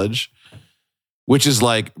college, which is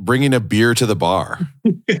like bringing a beer to the bar.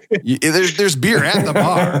 There's beer at the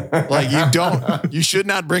bar. Like you should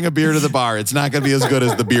not bring a beer to the bar. It's not going to be as good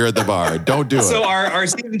as the beer at the bar. Don't do it. So our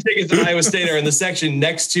season tickets at Iowa State are in the section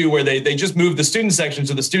next to where they just moved the student section.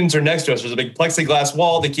 So the students are next to us. There's a big plexiglass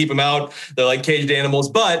wall to keep them out. They're like caged animals.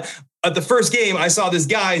 But at the first game, I saw this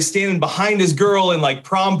guy standing behind his girl in like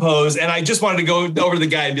prom pose. And I just wanted to go over to the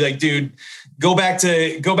guy and be like, dude, go back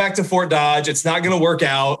to Fort Dodge. It's not going to work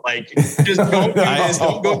out. Like, just don't do this.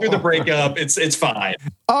 Don't go through the breakup. It's fine.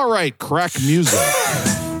 All right, crack music.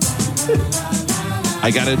 I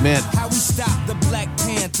got to admit,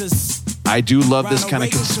 I do love this kind of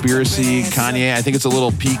conspiracy Kanye. I think it's a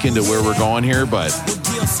little peek into where we're going here, but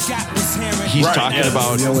he's talking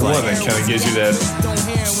about the only one that kind of gives you that.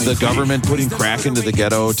 The government putting crack into the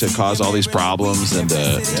ghetto to cause all these problems and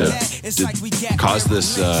to cause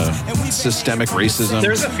this systemic racism.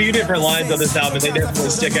 There's a few different lines on this album. They definitely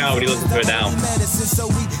stick out when you listen to it now.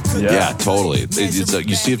 Yeah, totally.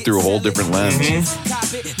 You see it through a whole different lens.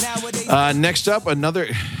 Mm-hmm. Next up, another...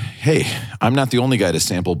 Hey, I'm not the only guy to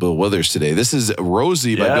sample Bill Withers today. This is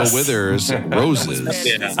Rosie by Bill Withers. Roses.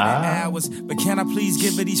 But can I please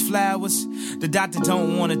give her these flowers? The doctor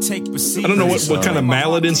don't want to take procedures. I don't know what kind of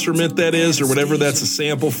mallet instrument that is or whatever that's a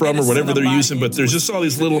sample from or whatever they're using, but there's just all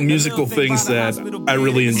these little musical things that I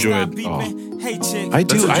really enjoyed. Oh. I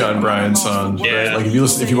do. That's a John Bryan song. Yeah. Like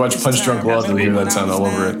if you watch Punch Drunk Love, you'll hear that sound all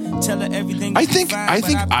over it. I think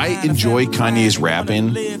I enjoy Kanye's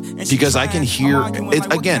rapping because I can hear it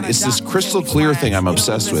again. It's this crystal clear thing I'm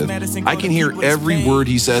obsessed with. I can hear every word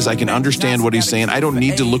he says. I can understand what he's saying. I don't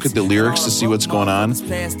need to look at the lyrics to see what's going on.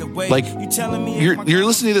 Like you're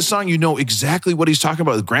listening to this song, you know exactly what he's talking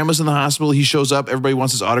about. Grandma's in the hospital. He shows up. Everybody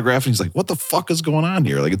wants his autograph, and he's like, "What the fuck is going on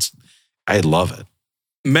here?" Like I love it.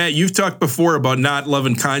 Matt, you've talked before about not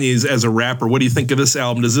loving Kanye as a rapper. What do you think of this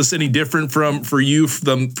album? Is this any different for you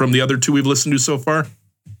from the other two we've listened to so far?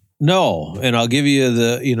 No, and I'll give you a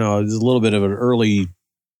little bit of an early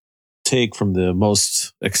take from the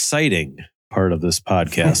most exciting part of this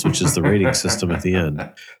podcast, which is the rating system at the end.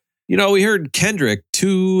 You know, we heard Kendrick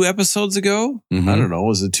 2 episodes ago. Mm-hmm. I don't know,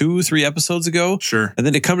 was it 2-3 episodes ago? Sure. And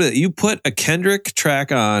then to come to that, you put a Kendrick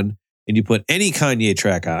track on and you put any Kanye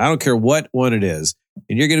track on. I don't care what one it is.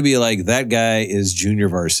 And you're going to be like, that guy is junior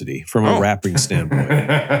varsity from a rapping standpoint,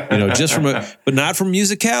 just but not from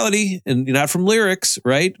musicality and not from lyrics,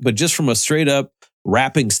 right? But just from a straight up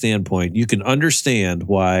rapping standpoint, you can understand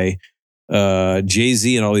why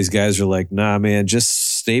Jay-Z and all these guys are like, nah, man, just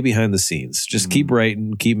stay behind the scenes. Just keep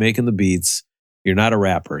writing, keep making the beats. You're not a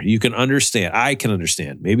rapper. You can understand. I can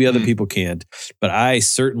understand. Maybe other people can't, but I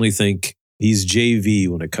certainly think he's JV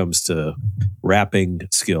when it comes to rapping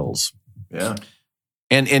skills. Yeah.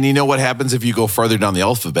 And you know what happens if you go further down the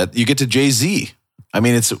alphabet? You get to Jay-Z. I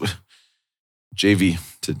mean, it's JV.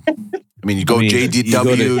 You go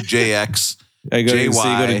JDW, JX, JY. So you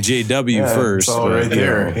go to JW first. It's all right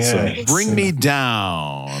there. Yeah. So bring me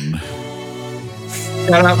down.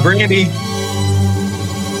 Shout out Brandy.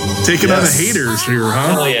 Taking on the haters here,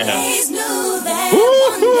 huh? Hell yeah.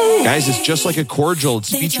 Guys, it's just like a cordial.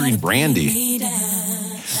 It's featuring Brandy.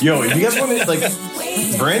 Yo, if you guys want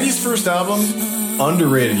to, Brandy's first album,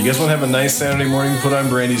 underrated. You guys want to have a nice Saturday morning? Put on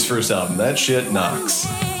Brandy's first album. That shit knocks.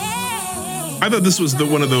 I thought this was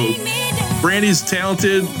one of the... Brandy's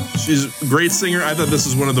talented. She's a great singer. I thought this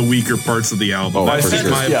was one of the weaker parts of the album. I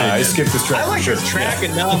skipped this track. I like this track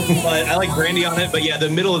enough, but I like Brandy on it. But yeah, the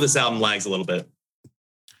middle of this album lags a little bit.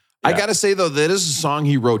 I got to say, though, that is a song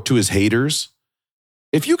he wrote to his haters.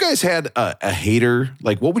 If you guys had a hater,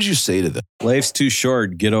 like, what would you say to them? Life's too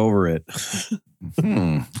short. Get over it.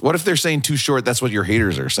 What if they're saying too short? That's what your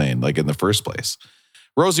haters are saying, like in the first place.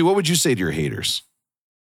 Rosie, what would you say to your haters?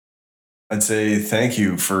 I'd say thank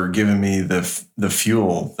you for giving me the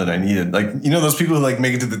fuel that I needed. Like, you know, those people who like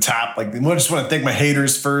make it to the top. Like, I just want to thank my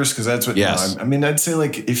haters first because that's what. Yes. You know, I mean, I'd say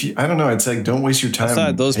like if you, I don't know, I'd say like, don't waste your time. I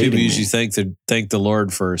thought those people usually thank the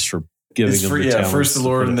Lord first for giving them the talents. First the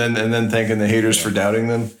Lord and then thanking the haters for doubting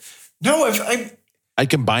them. No, I'd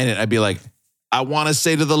combine it. I'd be like, I want to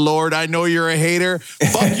say to the Lord, I know you're a hater.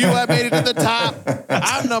 Fuck you, I made it to the top.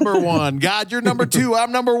 I'm number one. God, you're number two.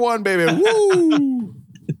 I'm number one, baby. Woo!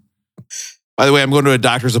 By the way, I'm going to a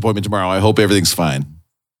doctor's appointment tomorrow. I hope everything's fine.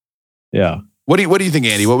 Yeah. What do you think,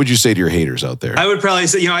 Andy? What would you say to your haters out there? I would probably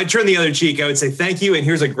say, I'd turn the other cheek. I would say thank you, and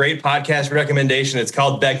here's a great podcast recommendation. It's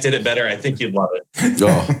called Beck Did It Better. I think you'd love it.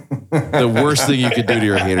 The worst thing you could do to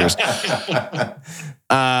your haters.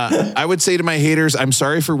 I would say to my haters, I'm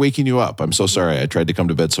sorry for waking you up. I'm so sorry. I tried to come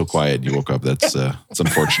to bed so quiet. You woke up. It's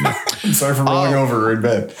unfortunate. I'm sorry for rolling over in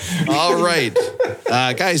bed. All right.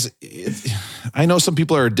 Guys, I know some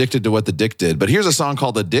people are addicted to what the Dick did, but here's a song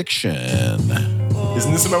called Addiction.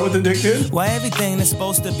 Isn't this about what the Dick did? Why everything that's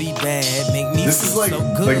supposed to be bad make me This is like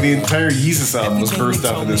the entire Yeezus album was birthed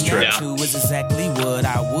off of this track. Was exactly what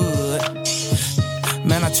I would.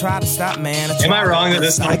 Man, I try to stop, man. Am I wrong that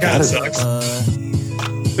this song kind of sucks?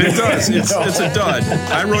 It does. It's a dud.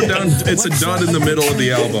 I wrote down it's a dud in the middle of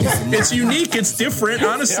the album. It's unique. It's different.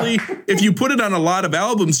 Honestly, if you put it on a lot of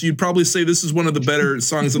albums, you'd probably say this is one of the better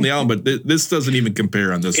songs on the album, but this doesn't even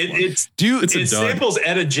compare on this one. It samples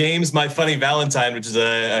Etta James' My Funny Valentine, which is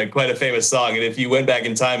quite a famous song. And if you went back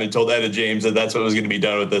in time and told Etta James that that's what was going to be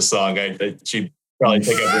done with this song, she'd probably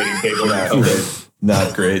take up reading paper.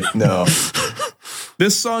 Not great. No.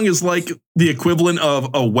 This song is like the equivalent of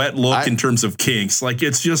a wet look in terms of kinks. Like,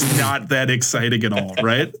 it's just not that exciting at all,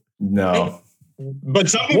 right? No. But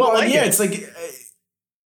some people like it. It's like...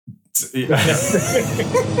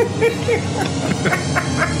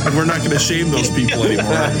 And we're not going to shame those people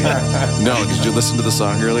anymore. No, did you listen to the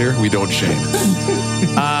song earlier? We don't shame.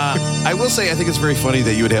 I will say, I think it's very funny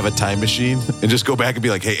that you would have a time machine and just go back and be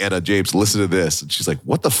like, hey, Etta James, listen to this. And she's like,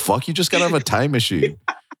 what the fuck? You just got out of a time machine.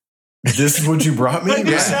 This is what you brought me? Like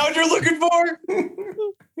the sound you're looking for?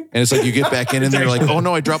 And it's like you get back in and they're like, oh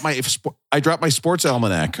no, I dropped my sports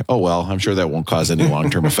almanac. Oh well, I'm sure that won't cause any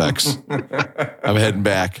long-term effects. I'm heading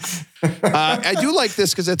back. I do like this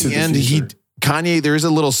because at the end, Kanye, there is a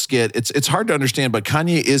little skit. It's hard to understand, but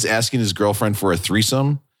Kanye is asking his girlfriend for a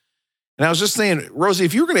threesome. And I was just saying, Rosie,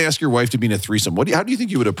 if you were going to ask your wife to be in a threesome, how do you think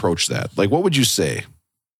you would approach that? Like, what would you say?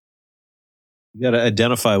 You got to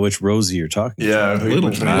identify which Rosie you're talking about.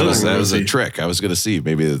 That was a trick. I was going to see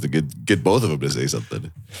maybe get both of them to say something.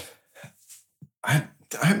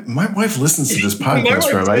 My wife listens to this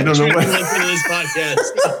podcast, Rob. I don't know why. This podcast.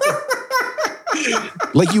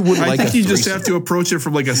 Like you wouldn't. I think you just have to approach it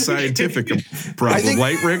from like a scientific problem,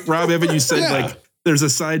 right, Rob? Haven't you said like there's a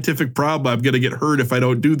scientific problem? I'm going to get hurt if I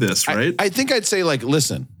don't do this, right? I think I'd say like,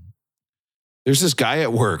 listen, there's this guy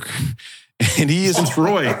at work. And it's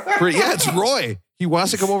Roy. It's Roy. He wants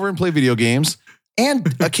to come over and play video games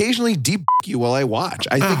and occasionally deep you while I watch.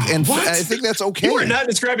 I think that's okay. You are not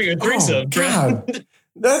describing a threesome. God.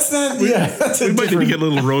 That's not. Yeah, we might need to get a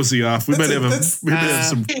little Rosie off. We might have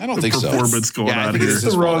some I don't think performance going on here. This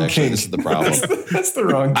is the wrong kink. This is the problem. That's the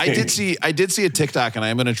wrong kink. I did see a TikTok, and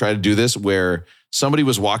I'm going to try to do this where somebody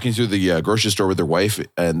was walking through the grocery store with their wife,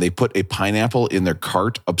 and they put a pineapple in their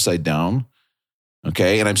cart upside down.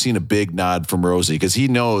 Okay, and I'm seeing a big nod from Rosie because he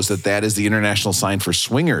knows that is the international sign for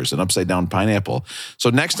swingers, an upside down pineapple.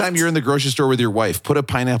 So next time you're in the grocery store with your wife, put a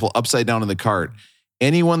pineapple upside down in the cart.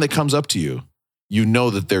 Anyone that comes up to you, you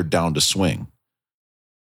know that they're down to swing.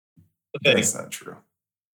 That's not true.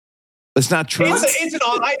 It's not true. I think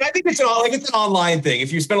it's an online thing.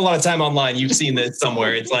 If you spend a lot of time online, you've seen this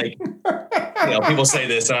somewhere. It's like, people say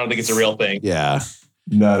this, and I don't think it's a real thing. Yeah.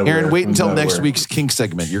 Not aware. Aaron, wait until next week's kink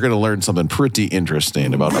segment. You're going to learn something pretty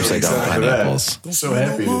interesting about upside down pineapples. I'm so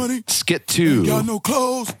happy. Skit 2. Ain't got no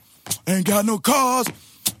clothes, ain't got no cars,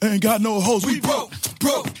 ain't got no hoes. We broke.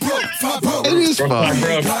 It is fun.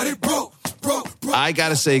 I got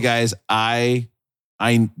to say, guys, I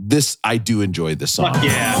do enjoy this song. Fuck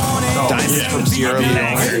yeah. Diamonds from Sierra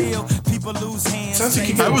Leone. It's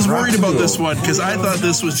I was worried about this one because I thought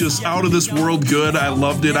this was just out of this world good. I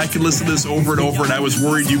loved it. I could listen to this over and over, and I was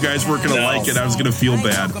worried you guys weren't going to like it. I was going to feel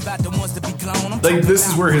bad. Like, this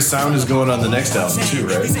is where his sound is going on the next album, too,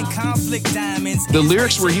 right? The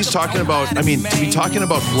lyrics where he's talking about, to be talking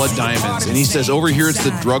about blood diamonds, and he says, over here it's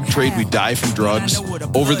the drug trade, we die from drugs.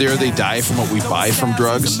 Over there they die from what we buy from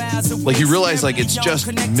drugs. Like, you realize, like, it's just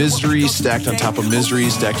misery stacked on top of misery,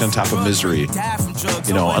 stacked on top of misery.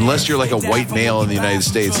 You know, unless you're like a white male in the United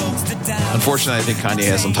States. And unfortunately, I think Kanye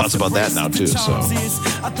has some thoughts about that now, too.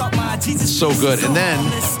 So good. And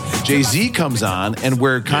then Jay-Z comes on, and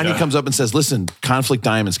where Kanye comes up and says, listen, Conflict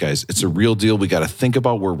Diamonds, guys, it's a real deal. We got to think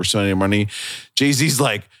about where we're spending our money. Jay-Z's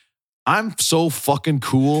like, I'm so fucking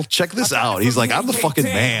cool. Check this out. He's like, I'm the fucking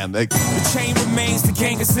man. Like,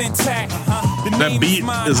 that beat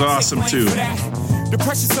is awesome, too. The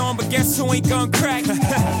pressure's on, but guess who ain't gonna crack?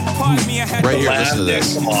 Pardon me, I had right here, listen to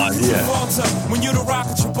this. Come on, when you the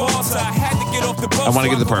rocket, your balls, I had to get off the bus. I want to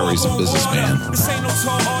get to the part where he's a businessman. This ain't no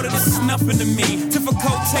tall order, this is nothing to me.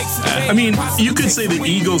 Difficult takes a day. I mean, you could say the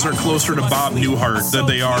Eagles are closer to Bob Newhart than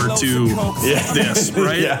they are to this,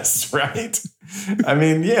 right? Yes, right. I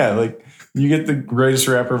mean, yeah, like, you get the greatest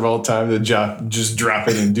rapper of all time to just drop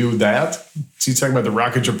it and do that. So you talking about the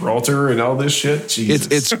Rock of Gibraltar and all this shit? Jesus.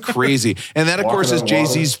 It's crazy. And that, of course, is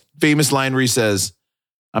Jay-Z's famous line where he says,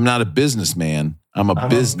 I'm not a businessman. I'm a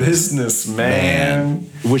businessman.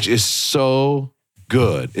 Which is so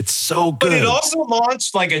good. It's so good. But it also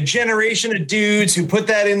launched like a generation of dudes who put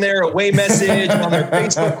that in their away message on their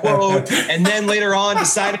Facebook quote, and then later on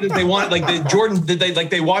decided that they wanted, like,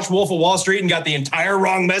 they watched Wolf of Wall Street and got the entire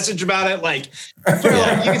wrong message about it. Like, you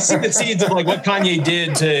can see the seeds of like what Kanye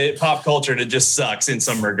did to pop culture that just sucks in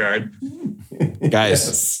some regard.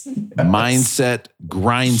 Guys, mindset,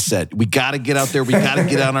 grind set. We got to get out there. We got to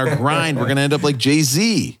get on our grind. We're going to end up like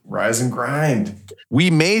Jay-Z. Rise and grind. We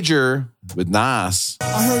major with Nas.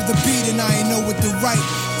 I heard the beat and I ain't know what to write.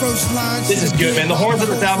 First line. This is good, man. The horns of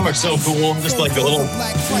this album are so cool. Just like the little,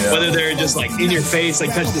 whether they're just like in your face,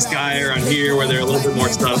 like touch the sky, or on here where they're a little bit more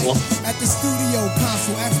subtle. At the studio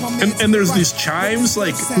console, and there's these chimes.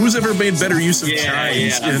 Like, who's ever made better use of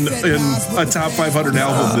chimes in a top 500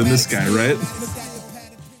 album than this guy, right?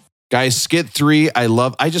 Guys, skit 3,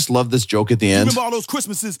 I just love this joke at the end. Remember all those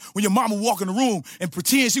Christmases when your mama walk in the room and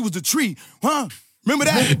pretend she was the tree, huh? Remember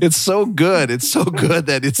that? It's so good. It's so good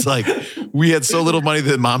that it's like we had so little money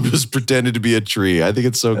that mom just pretended to be a tree. I think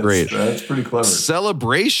it's so great. That's pretty clever.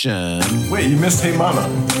 Celebration. Wait, you missed Hey Mama.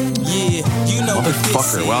 Yeah, you know.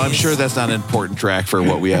 Motherfucker. Well, I'm sure that's not an important track for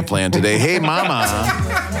what we have planned today. Hey Mama.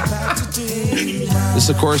 This,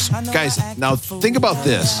 of course, guys, now think about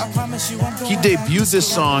this. He debuted this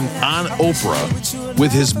song on Oprah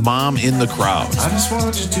with his mom in the crowd. I just want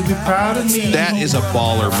you to be proud of me. That is a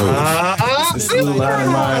baller move. This little light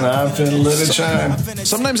of mine, I'm finna let it shine.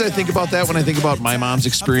 Sometimes I think about that when I think about my mom's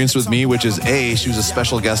experience with me, which is A, she was a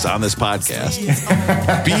special guest on this podcast.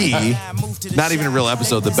 B, not even a real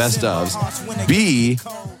episode, the best ofs. B,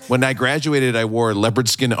 when I graduated, I wore leopard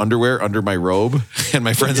skin underwear under my robe, and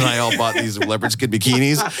my friends and I all bought these leopard skin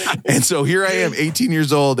bikinis. And so here I am, 18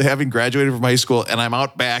 years old, having graduated from high school, and I'm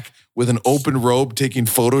out back with an open robe taking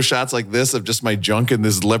photo shots like this of just my junk in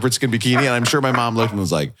this leopard skin bikini. And I'm sure my mom looked and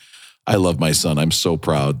was like, I love my son. I'm so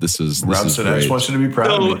proud. This is Rob said, I just want you to be proud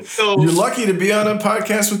of me. You're lucky to be on a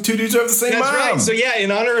podcast with two dudes who have the same mom. Right. So yeah, in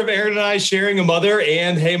honor of Aaron and I sharing a mother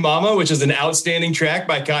and Hey Mama, which is an outstanding track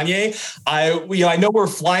by Kanye, I know we're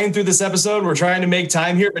flying through this episode. We're trying to make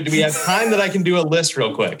time here, but do we have time that I can do a list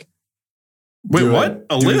real quick? Wait, what?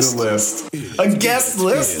 A list? A guest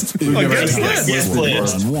list? A guest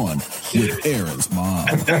list. On one with Aaron's mom.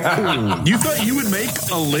 You thought you would make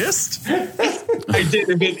a list? I did.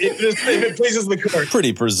 If it pleases the court.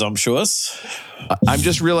 Pretty presumptuous. I'm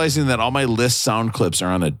just realizing that all my list sound clips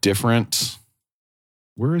are on a different.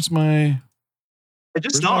 Where is my?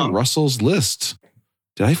 Where's my Russell's list?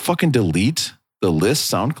 Did I fucking delete the list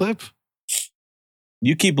sound clip?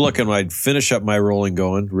 You keep looking. I'd finish up my rolling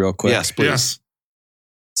going real quick. Yes, please. Yes.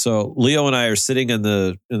 So Leo and I are sitting in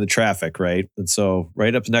the traffic, right? And so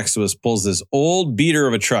right up next to us pulls this old beater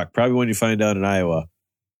of a truck, probably one you find out in Iowa.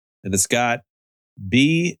 And it's got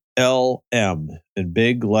BLM in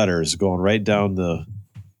big letters going right down the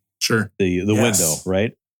window,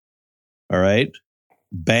 right? All right.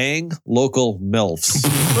 Bang local MILFs.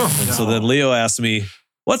 And so then Leo asked me,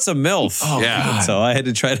 what's a MILF? Oh, yeah. So I had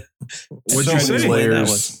to try to. So many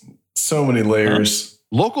layers. So many layers.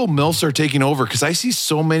 Local MILFs are taking over because I see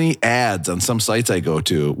so many ads on some sites I go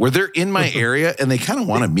to where they're in my area and they kind of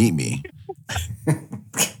want to meet me.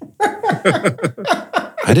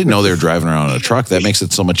 I didn't know they were driving around in a truck. That makes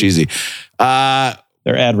it so much easy. They're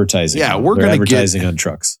advertising. Yeah, They're advertising on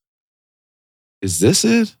trucks. Is this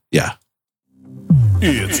it? Yeah.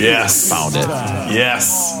 Yes. Found it.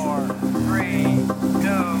 Yes. 3, 2,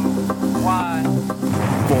 1.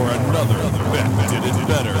 For another Did It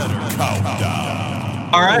Better countdown.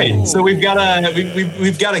 All right, so we've got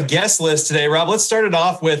a guest list today, Rob. Let's start it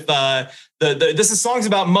off with this is songs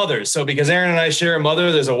about mothers. So because Aaron and I share a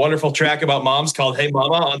mother, there's a wonderful track about moms called "Hey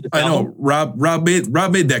Mama" on the album. I know Rob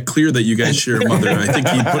made that clear that you guys share a mother. I think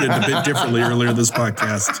he put it a bit differently earlier this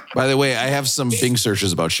podcast. By the way, I have some Bing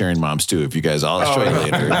searches about sharing moms too. If you guys, I'll show you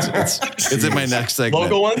later. It's in my next segment.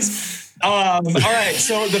 Local ones. All right,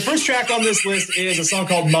 so the first track on this list is a song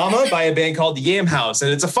called "Mama" by a band called the Yam House,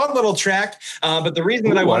 and it's a fun little track. But the reason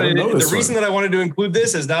that I wanted to include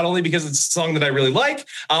this is not only because it's a song that I really like,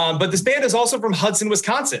 but this band is also from Hudson,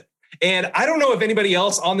 Wisconsin. And I don't know if anybody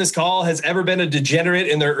else on this call has ever been a degenerate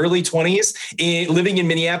in their early 20s living in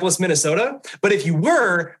Minneapolis, Minnesota. But if you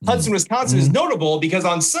were, Hudson, Wisconsin is notable because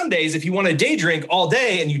on Sundays, if you want a day drink all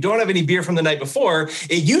day and you don't have any beer from the night before,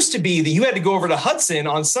 it used to be that you had to go over to Hudson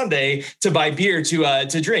on Sunday to buy beer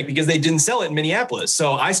to drink because they didn't sell it in Minneapolis.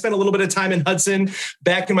 So I spent a little bit of time in Hudson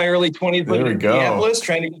back in my early 20s living in Minneapolis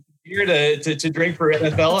trying to get beer to drink for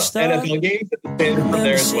NFL games. From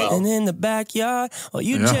there as well. In the backyard, or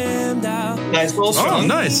you jammed out. Nice little song. Oh,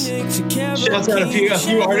 nice. Shouts out a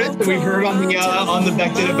few artists that we've heard on the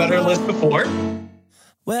Beck Did It Better list before.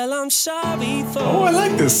 Well, I'm sorry for. Oh, I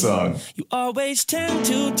like this song. You always tend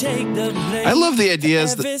to take the blame. I love the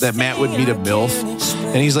ideas that Matt would meet a MILF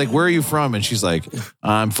and he's like, "Where are you from?" And she's like,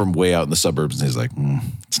 "I'm from way out in the suburbs." And he's like,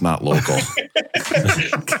 "It's not local."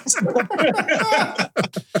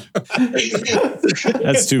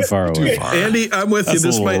 That's too far away. Andy, I'm with you.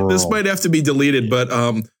 This might have to be deleted, but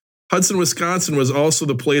Hudson, Wisconsin was also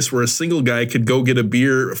the place where a single guy could go get a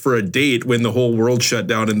beer for a date when the whole world shut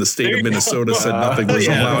down and the state of Minnesota said nothing was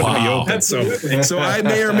allowed to be open. So I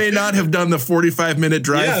may or may not have done the 45-minute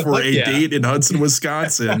drive for a date in Hudson,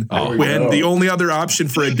 Wisconsin, when the only other option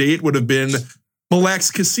for a date would have been Mille Lacs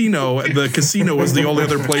Casino. The casino was the only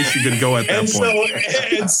other place you could go at that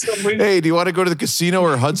point. Hey, do you want to go to the casino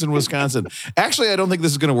or Hudson, Wisconsin? Actually, I don't think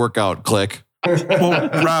this is going to work out. Click. Well,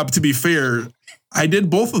 Rob, to be fair, I did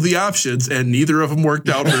both of the options, and neither of them worked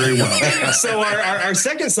out very well. So our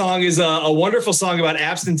second song is a wonderful song about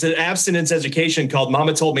abstinence education called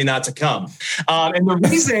 "Mama Told Me Not to Come." And the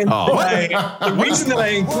reason that I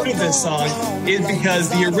included this song is because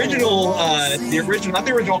the original, not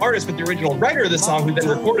the original artist, but the original writer of the song who then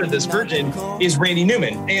recorded this version is Randy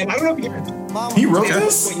Newman. And I don't know if he wrote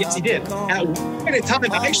this? Yes, he did. At one point in time,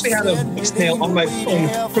 I actually had a voicemail on my phone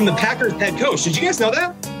from the Packers head coach. Did you guys know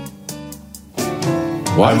that?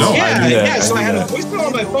 What? No, So I had a voicemail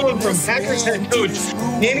on my phone from Packers head coach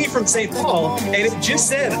Manny from St. Paul, and it just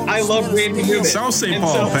said, "I love Randy Newman." South St.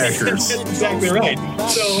 Paul Packers. That's exactly right.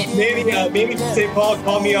 So Manny from St. Paul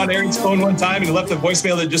called me on Aaron's phone one time and left a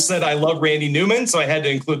voicemail that just said, "I love Randy Newman." So I had to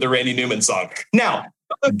include the Randy Newman song. Now,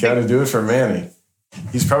 you got to do it for Manny.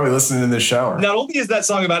 He's probably listening in the shower. Not only is that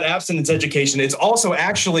song about abstinence education, it's also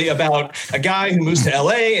actually about a guy who moves to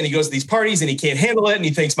LA and he goes to these parties and he can't handle it. And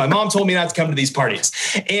he thinks, "My mom told me not to come to these parties."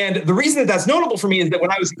 And the reason that that's notable for me is that when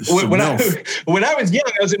I was young,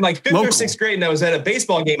 I was in like 5th or 6th grade and I was at a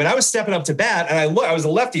baseball game and I was stepping up to bat and I was a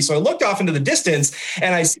lefty. So I looked off into the distance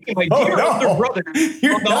and I see my dear older brother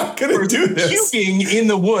puking in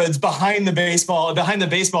the woods behind the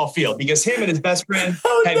baseball field because him and his best friend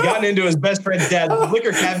had gotten into his best friend's dad's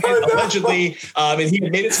liquor cabinet allegedly, and he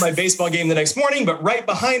had made it to my baseball game the next morning. But right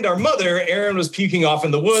behind our mother, Aaron was puking off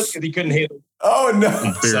in the woods because he couldn't handle it. Oh no!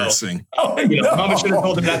 Embarrassing. So, Mama should have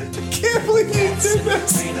told him that. I can't believe he did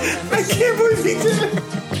this. I can't believe he did it.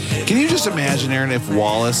 Can you just imagine, Aaron, if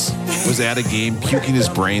Wallace was at a game puking his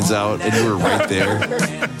brains out and you were right there? It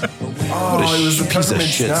was the piece of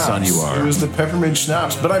peppermint shit schnapps. son you are. It was the peppermint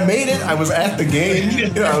schnapps. But I made it. I was at the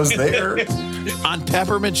game. I was there. On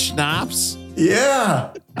peppermint schnapps? Yeah.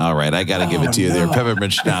 All right, I got to give it to you there.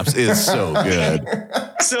 Peppermint schnapps is so good.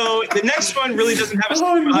 So the next one really doesn't have a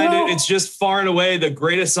story behind it. It's just far and away the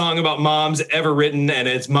greatest song about moms ever written, and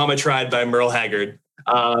it's "Mama Tried" by Merle Haggard.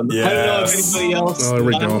 I don't know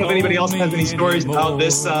if anybody else has any stories about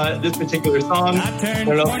this particular song. I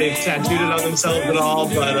don't know if they've tattooed it on themselves at all,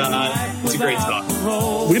 but it's a great song.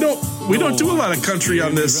 We We don't do a lot of country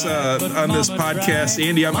on this podcast,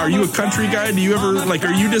 Andy. Are you a country guy? Do you ever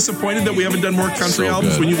are you disappointed that we haven't done more country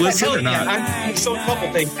albums when you listen or not? So a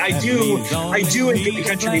couple things. I do enjoy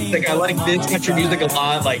country music. I like this country music a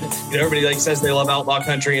lot. Like, everybody says they love outlaw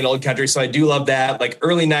country and old country, so I do love that. Like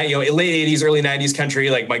late 80s, early 90s country.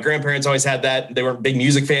 Like my grandparents always had that. They weren't big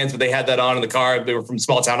music fans, but they had that on in the car. They were from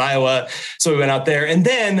small town Iowa, so we went out there. And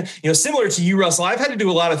then, similar to you, Russell, I've had to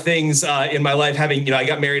do a lot of things in my life. Having, I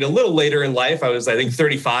got married a little later in life. I was, I think,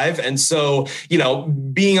 35, and so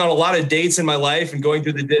being on a lot of dates in my life and going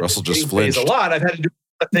through the dating phase a lot, I've had to do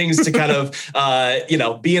things to kind of,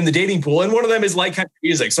 be in the dating pool. And one of them is like country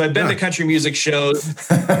music. So I've been to country music shows.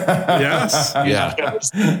 Yes.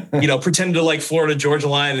 Yeah. Pretend to like Florida Georgia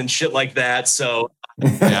Line and shit like that. So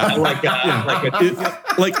I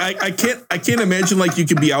can't imagine you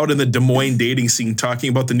could be out in the Des Moines dating scene talking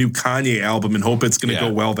about the new Kanye album and hope it's going to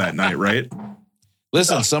go well that night, right?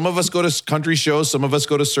 Listen, some of us go to country shows, some of us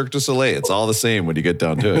go to Cirque du Soleil. It's all the same when you get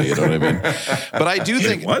down to it. You know what I mean? But I do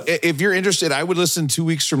think if you're interested, I would listen 2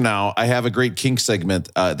 weeks from now. I have a great kink segment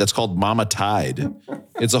that's called Mama Tide.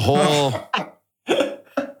 It's a whole...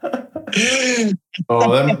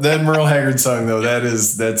 that Merle Haggard song though,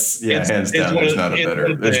 hands down. There's not a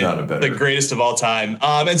better. The greatest of all time.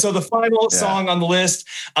 And so the final song on the list.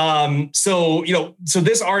 So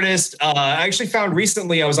this artist, I actually found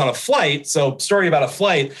recently. I was on a flight. So story about a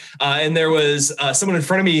flight, and there was someone in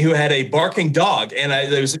front of me who had a barking dog, and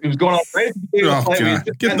it was going on right at the beginning of the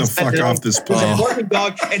flight. Get the fuck off this plane. Barking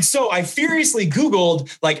dog, and so I furiously Googled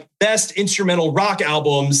best instrumental rock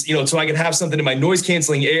albums, so I could have something in my noise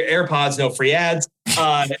canceling AirPods, no free ads.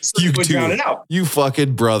 You two, you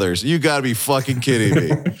fucking brothers. You got to be fucking kidding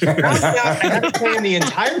me. I had it playing the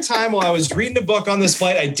entire time while I was reading a book on this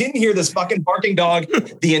flight. I didn't hear this fucking barking dog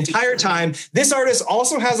the entire time. This artist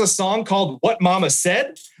also has a song called What Mama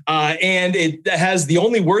Said. And it has the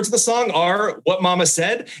only words of the song are What Mama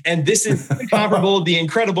Said. And this is incomparable, the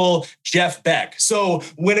incredible Jeff Beck. So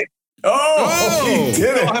when it he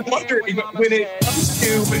did it. I'm wondering when it comes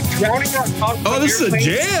to drowning out talk about this is a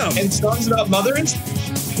jam and songs about mothers,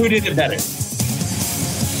 who did it better?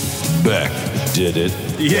 Beck did it.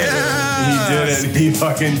 Yeah, he did it. He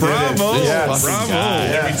fucking did it. Bravo. Yes.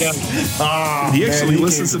 He actually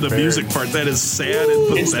listens to the music part. That is sad and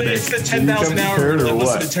pathetic. It's the 10,000 hours. I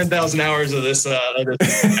listened to 10,000 hours of this. And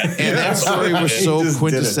that story was so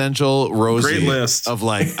quintessential, Rosie. Great list of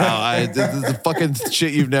the fucking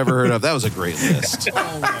shit you've never heard of. That was a great list.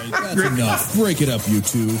 All right, that's enough. Break it up, you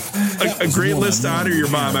two. A great list to honor your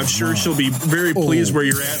mom. I'm sure she'll be very pleased where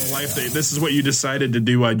you're at in life. This is what you decided to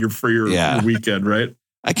do on your weekend, right?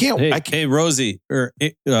 I can't. Hey, Rosie, or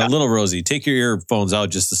little Rosie, take your earphones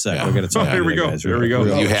out just a sec. Yeah. We're going to talk. Here we go. Guys. Here we go.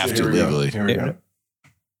 You have to legally. Here we go.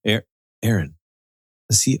 Aaron,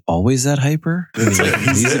 is he always that hyper? He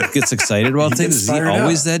gets excited about things. Is he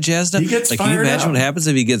always that jazzed up? Can you imagine what happens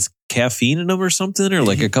if he gets caffeine in him or something, or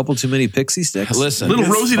a couple too many pixie sticks? Listen, little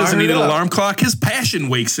Rosie doesn't need an alarm clock. His passion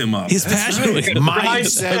wakes him up. His passion wakes him up.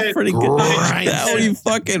 Mindset. Pretty good. That you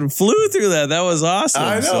fucking flew through that. That was awesome.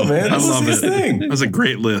 I know, man. I love it. That was a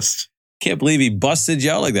great list. Can't believe he busted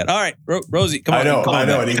you out like that. All right, Rosie, come on. I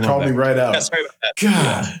know. And he called me right out. Yeah, sorry about that.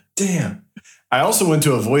 God damn. I also went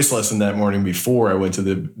to a voice lesson that morning before I went to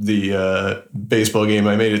the baseball game.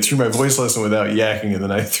 I made it through my voice lesson without yakking, and then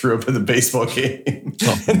I threw up in the baseball game.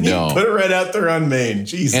 No. Put it right out there on Maine.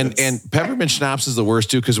 Jesus. And peppermint schnapps is the worst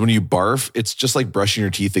too, because when you barf, it's just like brushing your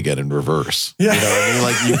teeth again in reverse. Yeah. You know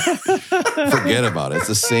what I mean? You forget about it. It's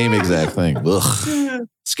the same exact thing. Ugh.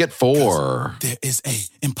 Skit 4. There is a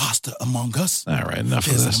imposter among us. All right, enough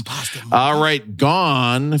of this. All right,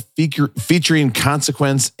 Gone, featuring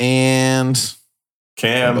Consequence and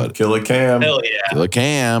Cam, Killer Cam. Hell yeah. Killer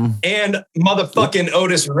Cam. And motherfucking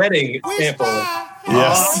Otis Redding sample.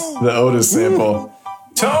 Yes, the Otis sample.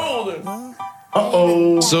 Told him.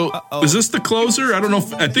 Uh-oh. So, is this the closer? I don't know.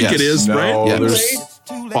 I think it is, right? Yeah,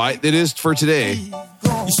 it is for today.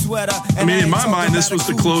 I mean, in my mind, this was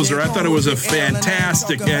the closer. I thought it was a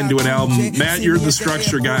fantastic end to an album. Matt, you're the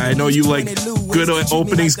structure guy. I know you like good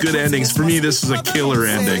openings, good endings. For me, this was a killer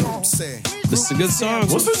ending. This is a good song.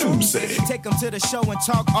 What's the doom say?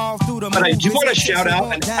 But I do want to shout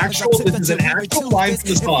out this is an actual line from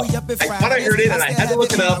the song. I thought I heard it and I had to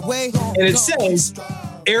look it up. And it says,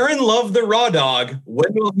 Aaron loved the raw dog.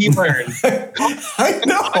 When will he learn? I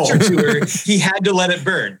know. Tour, he had to let it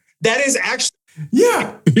burn. That is actually.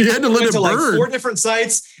 Yeah. He had to let it burn. 4 different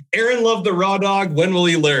sites. Aaron loved the raw dog. When will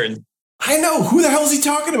he learn? I know. Who the hell is he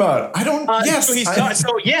talking about? I don't. Yes.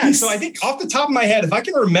 So I think off the top of my head, if I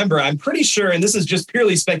can remember, I'm pretty sure, and this is just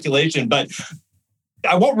purely speculation, but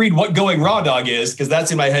I won't read what Going Raw Dog is because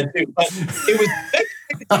that's in my head too. But it was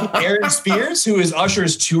Aaron Spears, who is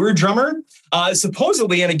Usher's tour drummer,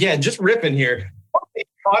 supposedly, and again, just ripping here,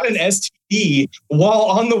 caught an STD while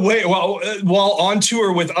on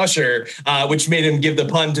tour with Usher, which made him give the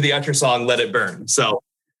pun to the Usher song "Let It Burn." So,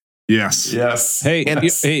 yes.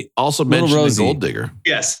 Hey, also mentioned the Gold Digger.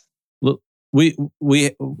 Yes. We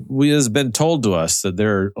has been told to us that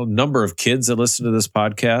there are a number of kids that listen to this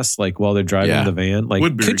podcast, like while they're driving the van. Like,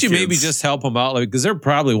 Woodbury could you maybe kids. just help them out? Like, because they're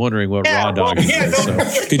probably wondering what Raw Dog is. So,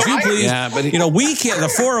 could you please? Yeah, but we can't. The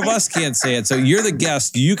four of us can't say it. So you're the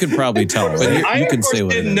guest. You can probably tell them. But I you can say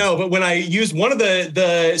what it didn't is. know, but when I used one of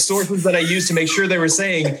the sources that I used to make sure they were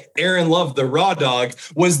saying Aaron loved the Raw Dog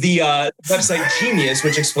was the website Genius,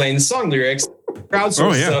 which explains song lyrics.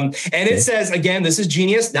 Crowdsourced them, and it says again, this is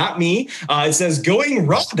Genius, not me. It says going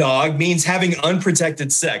raw dog means having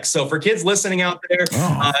unprotected sex. So for kids listening out there,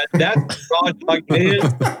 that's what raw dog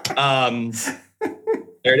is.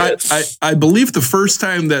 There it is. I believe the first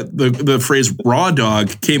time that the phrase raw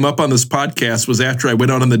dog came up on this podcast was after I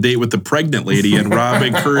went out on the date with the pregnant lady, and Rob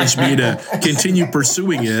encouraged me to continue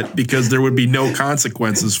pursuing it because there would be no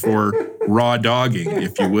consequences for raw dogging,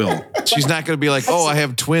 if you will. She's not going to be like, oh, I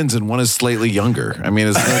have twins and one is slightly younger. I mean,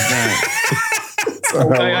 it's not.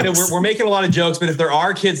 I know we're making a lot of jokes, but if there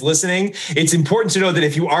are kids listening, it's important to know that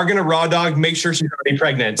if you are going to raw dog, make sure she's already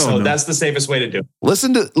pregnant. So that's the safest way to do it.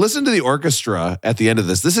 Listen to the orchestra at the end of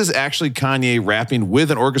this. This is actually Kanye rapping with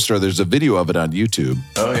an orchestra. There's a video of it on YouTube.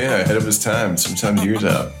 Oh yeah, ahead of his time. Sometimes years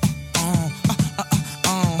out.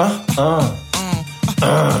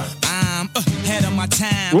 Ahead of my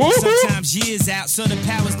time, sometimes years out. So the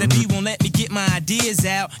powers that be won't let me get my ideas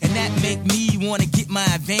out, and that make me want to get my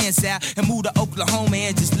advance out and move to Oklahoma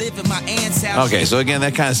and just live in my aunt's house. Okay, so again,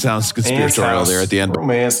 that kind of sounds conspiratorial there at the end.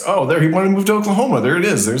 Romance. Oh, there he wanted to move to Oklahoma. There it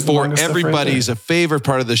is. There's the For everybody's a favorite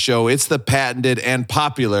part of the show. It's the patented and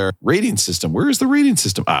popular rating system. Where is the rating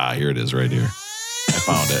system? Here it is, right here. I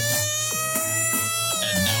found it.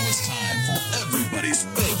 And now it's time for everybody's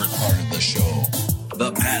favorite part of the show.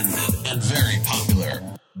 The patented and very popular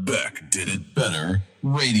Beck Did It Better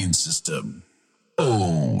rating system.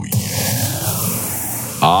 Oh,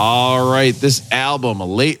 yeah. All right. This album,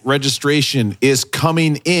 Late Registration, is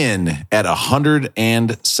coming in at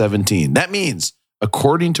 117. That means,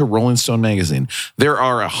 according to Rolling Stone magazine, there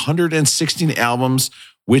are 116 albums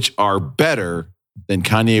which are better than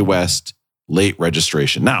Kanye West Late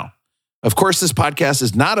Registration. Now, of course, this podcast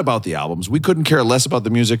is not about the albums. We couldn't care less about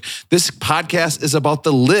the music. This podcast is about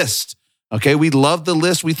the list. Okay, we love the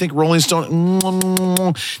list. We think Rolling Stone,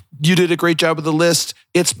 you did a great job with the list.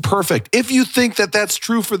 It's perfect. If you think that that's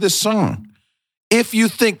true for this song, if you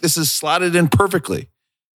think this is slotted in perfectly,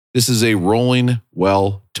 this is a Rolling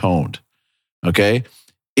well-toned. Okay,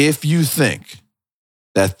 if you think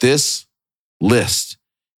that this list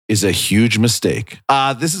is a huge mistake,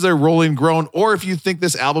 this is a Rolling groan. Or if you think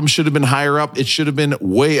this album should have been higher up, it should have been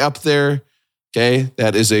way up there. Okay,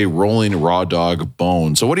 that is a Rolling Raw Dog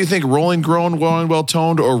bone. So what do you think, Rolling groan, Rolling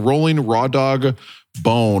well-toned, or Rolling Raw Dog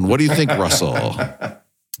bone? What do you think, Russell?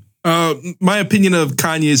 My opinion of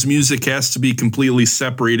Kanye's music has to be completely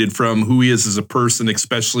separated from who he is as a person,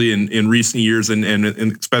 especially in recent years and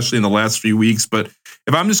especially in the last few weeks. But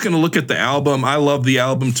if I'm just going to look at the album, I love the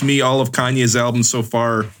album. To me, all of Kanye's albums so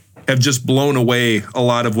far have just blown away a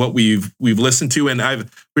lot of what we've listened to. And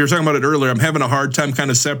we were talking about it earlier. I'm having a hard time kind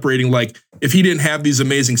of separating, like, if he didn't have these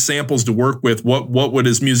amazing samples to work with, what would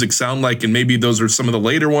his music sound like? And maybe those are some of the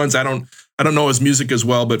later ones. I don't know his music as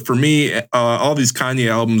well, but for me, all these Kanye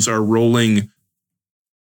albums are Rolling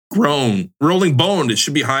boned. It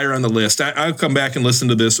should be higher on the list. I'll come back and listen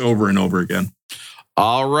to this over and over again.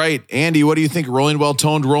 All right, Andy, what do you think? Rolling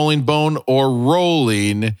well-toned, Rolling bone, or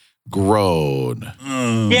Rolling groan?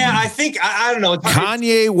 Yeah, I think, I don't know.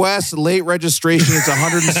 Kanye West Late Registration. It's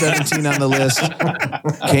 117 on the list.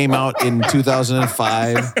 Came out in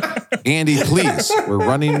 2005. Andy, please, we're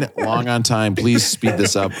running long on time. Please speed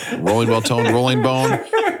this up. Rolling well-toned, Rolling bone,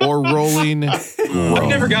 or Rolling groan? I've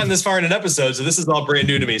never gotten this far in an episode, so this is all brand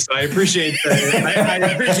new to me. So I appreciate I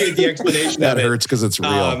appreciate the explanation. That hurts because it's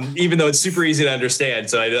real. Even though it's super easy to understand.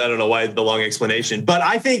 So I don't know why the long explanation. But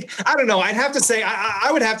I think, I don't know, I'd have to say, I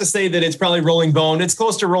would have to say that it's probably Rolling bone. It's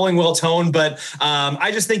close to Rolling well-toned, but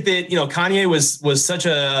I just think that, Kanye was such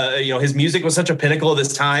a, his music was such a pinnacle of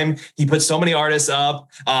this time. He put so many artists up.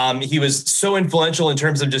 He was so influential in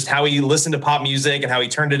terms of just how he listened to pop music and how he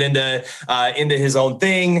turned it into his own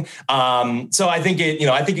thing. So I think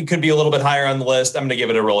it could be a little bit higher on the list. I'm going to give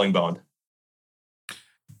it a Rolling bone.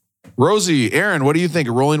 Rosie, Aaron, what do you think?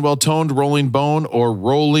 Rolling well-toned, Rolling bone, or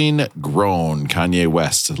Rolling groan? Kanye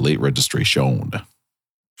West Late Registration.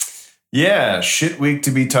 Yeah, shit week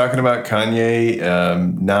to be talking about Kanye.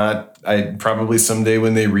 I probably someday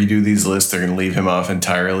when they redo these lists, they're going to leave him off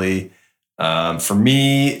entirely. For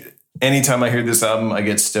me, anytime I hear this album, I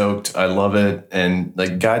get stoked. I love it, and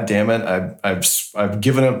like, god damn it, I've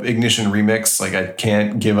given up Ignition Remix. Like, I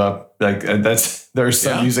can't give up. Like, there's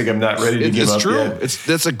some music I'm not ready to give up. It's true. Yet.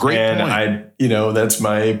 That's a great point.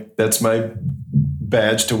 That's my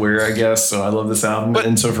badge to wear, I guess. So I love this album,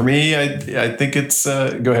 and so for me, I think it's.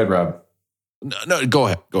 Go ahead, Rob. No, go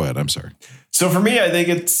ahead. Go ahead. I'm sorry. So for me, I think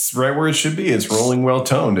it's right where it should be. It's rolling, well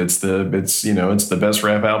toned. It's the best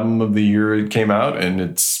rap album of the year it came out, and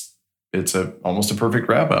it's almost a perfect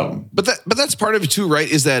rap album. But that's part of it too, right?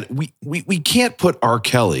 Is that we can't put R.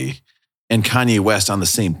 Kelly and Kanye West on the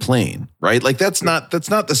same plane, right? Like that's not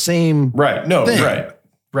the same, right? No, thing. right.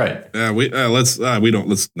 Let's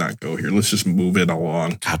not go here. Let's just move it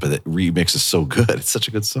along. God, but that remix is so good. It's such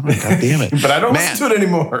a good song. God damn it! But I don't listen to it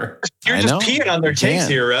anymore. You're just peeing on their takes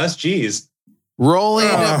here, Russ. Jeez. Rolling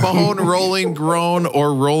bone, rolling groan,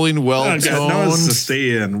 or rolling well toned. No, it's to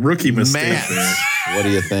stay in. Rookie mistake. What do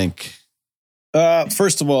you think?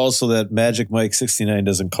 First of all, so that Magic Mike 69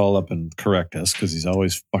 doesn't call up and correct us, because he's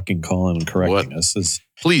always fucking calling and correcting us.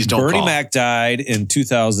 Please don't. Bernie Mac died in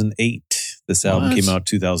 2008. This album came out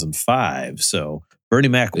 2005. So Bernie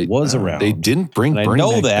Mac was around. They didn't bring and Bernie I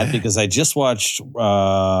know Mac that back. because I just watched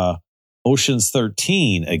Ocean's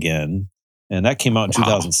 13 again. And that came out in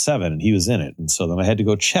 2007, and he was in it. And so then I had to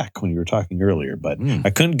go check when you were talking earlier. But I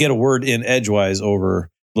couldn't get a word in edgewise over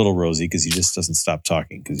Little Rosie because he just doesn't stop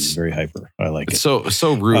talking because he's very hyper. I like it. It's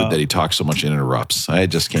so rude that he talks so much and interrupts. I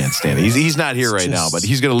just can't stand it. He's not here right now, but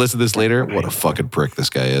he's going to listen to this later. What a fucking prick this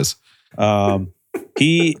guy is.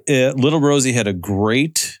 Little Rosie had a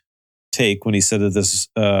great take when he said that this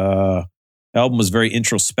album was very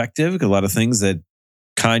introspective. A lot of things that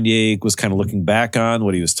Kanye was kind of looking back on,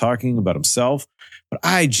 what he was talking about himself. But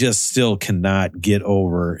I just still cannot get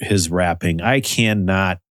over his rapping. I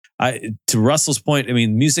cannot. To Russell's point, I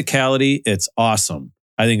mean, musicality, it's awesome.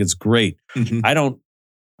 I think it's great. Mm-hmm. I don't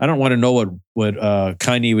want to know what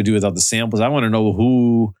Kanye would do without the samples. I want to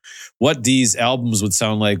know what these albums would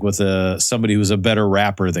sound like with somebody who's a better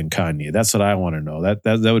rapper than Kanye. That's what I want to know.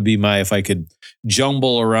 That would be if I could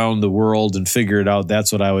jumble around the world and figure it out,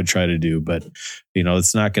 that's what I would try to do. But,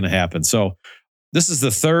 it's not going to happen. So this is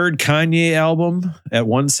the third Kanye album at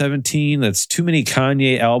 117. That's too many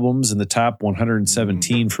Kanye albums in the top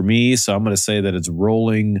 117 for me. So I'm going to say that it's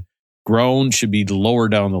Rolling Grown should be lower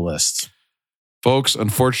down the list. Folks,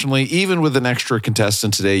 unfortunately, even with an extra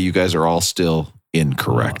contestant today, you guys are all still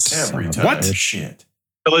incorrect. Every time. What? Shit.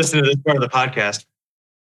 Listen to this part of the podcast.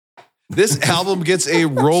 This album gets a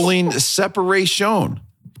rolling separation.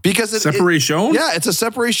 Because separation? Yeah, it's a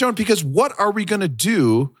separation because what are we going to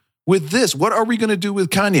do with this? What are we going to do with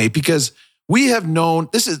Kanye? Because we have known,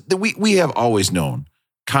 we have always known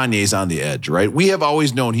Kanye's on the edge, right? We have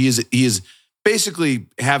always known he is basically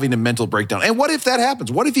having a mental breakdown. And what if that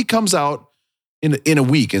happens? What if he comes out in a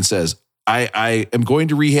week and says, I am going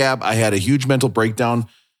to rehab. I had a huge mental breakdown.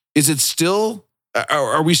 Is it still,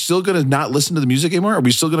 are we still going to not listen to the music anymore? Are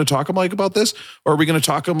we still going to talk like about this? Or are we going to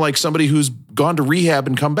talk him like somebody who's gone to rehab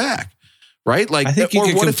and come back? Right? Like, I think you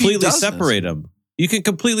can completely separate them. You can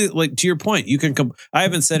completely, like, to your point, I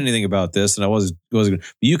haven't said anything about this and I wasn't going to,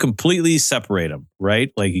 you completely separate them,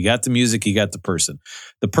 right? Like, you got the music, you got the person.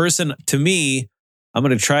 The person, to me, I'm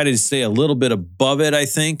going to try to stay a little bit above it, I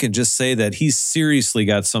think, and just say that he's seriously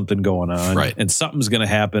got something going on, right? And something's going to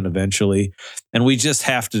happen eventually. And we just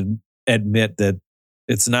have to admit that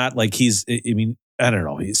it's not like I don't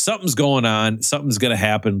know. Something's going on. Something's going to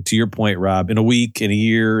happen, to your point, Rob, in a week, in a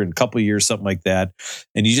year, in a couple of years, something like that.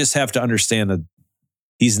 And you just have to understand that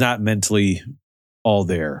he's not mentally all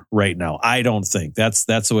there right now. I don't think that's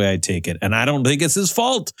the way I take it. And I don't think it's his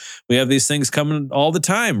fault. We have these things coming all the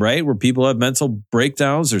time, right? Where people have mental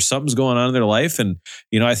breakdowns or something's going on in their life. And,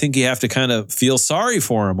 I think you have to kind of feel sorry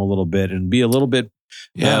for him a little bit and be a little bit,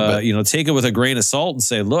 take it with a grain of salt and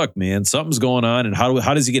say, look, man, something's going on. And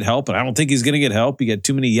how does he get help? And I don't think he's going to get help. You get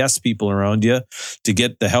too many yes people around you to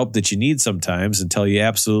get the help that you need sometimes until you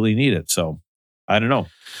absolutely need it. So I don't know.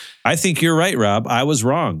 I think you're right, Rob. I was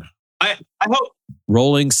wrong. I hope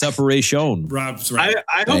rolling separation. Rob's right.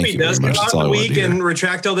 I hope he does come out in a week and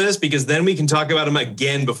retract all this, because then we can talk about him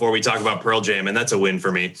again before we talk about Pearl Jam, and that's a win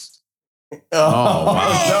for me.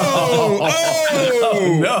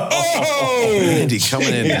 Andy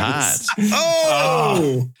coming in hot.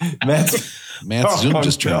 Matt's Zoom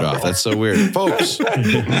just turned off. That's so weird, folks.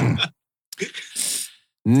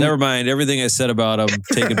 Never mind. Everything I said about him,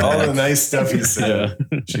 take it back. All the nice stuff he said.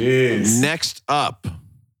 Jeez. Next up,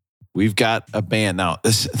 we've got a band. Now,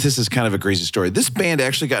 this is kind of a crazy story. This band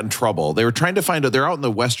actually got in trouble. They were trying to find they're out in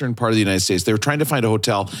the western part of the United States. They were trying to find a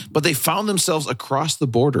hotel, but they found themselves across the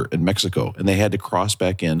border in Mexico, and they had to cross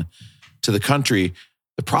back in to the country.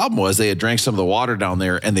 The problem was they had drank some of the water down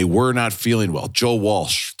there, and they were not feeling well. Joe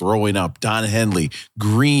Walsh throwing up, Don Henley,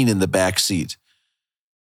 green in the back seat.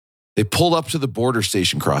 They pulled up to the border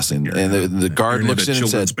station crossing, and the guard looks in and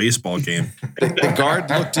said, "Baseball game." The guard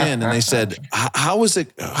looked in and they said, "How is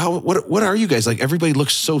it? What are you guys like? Everybody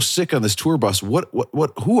looks so sick on this tour bus. What?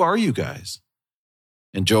 Who are you guys?"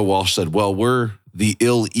 And Joe Walsh said, "Well, we're the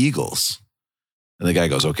Ill Eagles." And the guy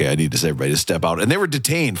goes, "Okay, I need everybody to step out." And they were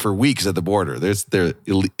detained for weeks at the border. They're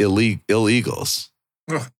Ill Eagles.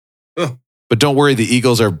 But don't worry, the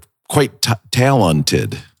Eagles are quite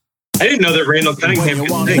talented. I didn't know that Randall Cunningham could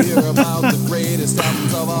sing.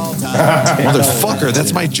 Motherfucker,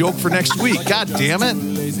 that's my joke for next week. God damn it.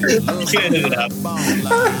 It up.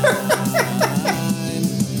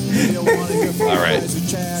 All right.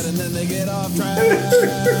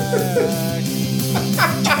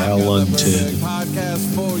 Talented.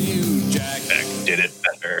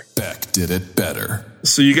 Beck did it better.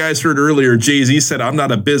 So you guys heard earlier, Jay-Z said, "I'm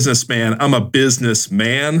not a businessman, I'm a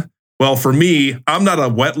businessman." Well, for me, I'm not a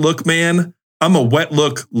wet look man. I'm a wet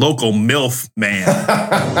look local MILF man.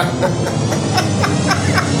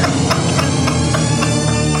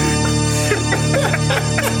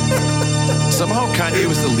 Somehow Kanye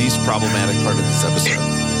was the least problematic part of this episode.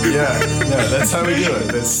 Yeah, that's how we do it.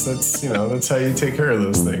 That's how you take care of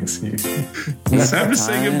those things. It's time to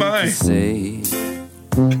say goodbye. Say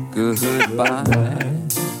goodbye.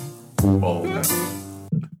 Oh, no.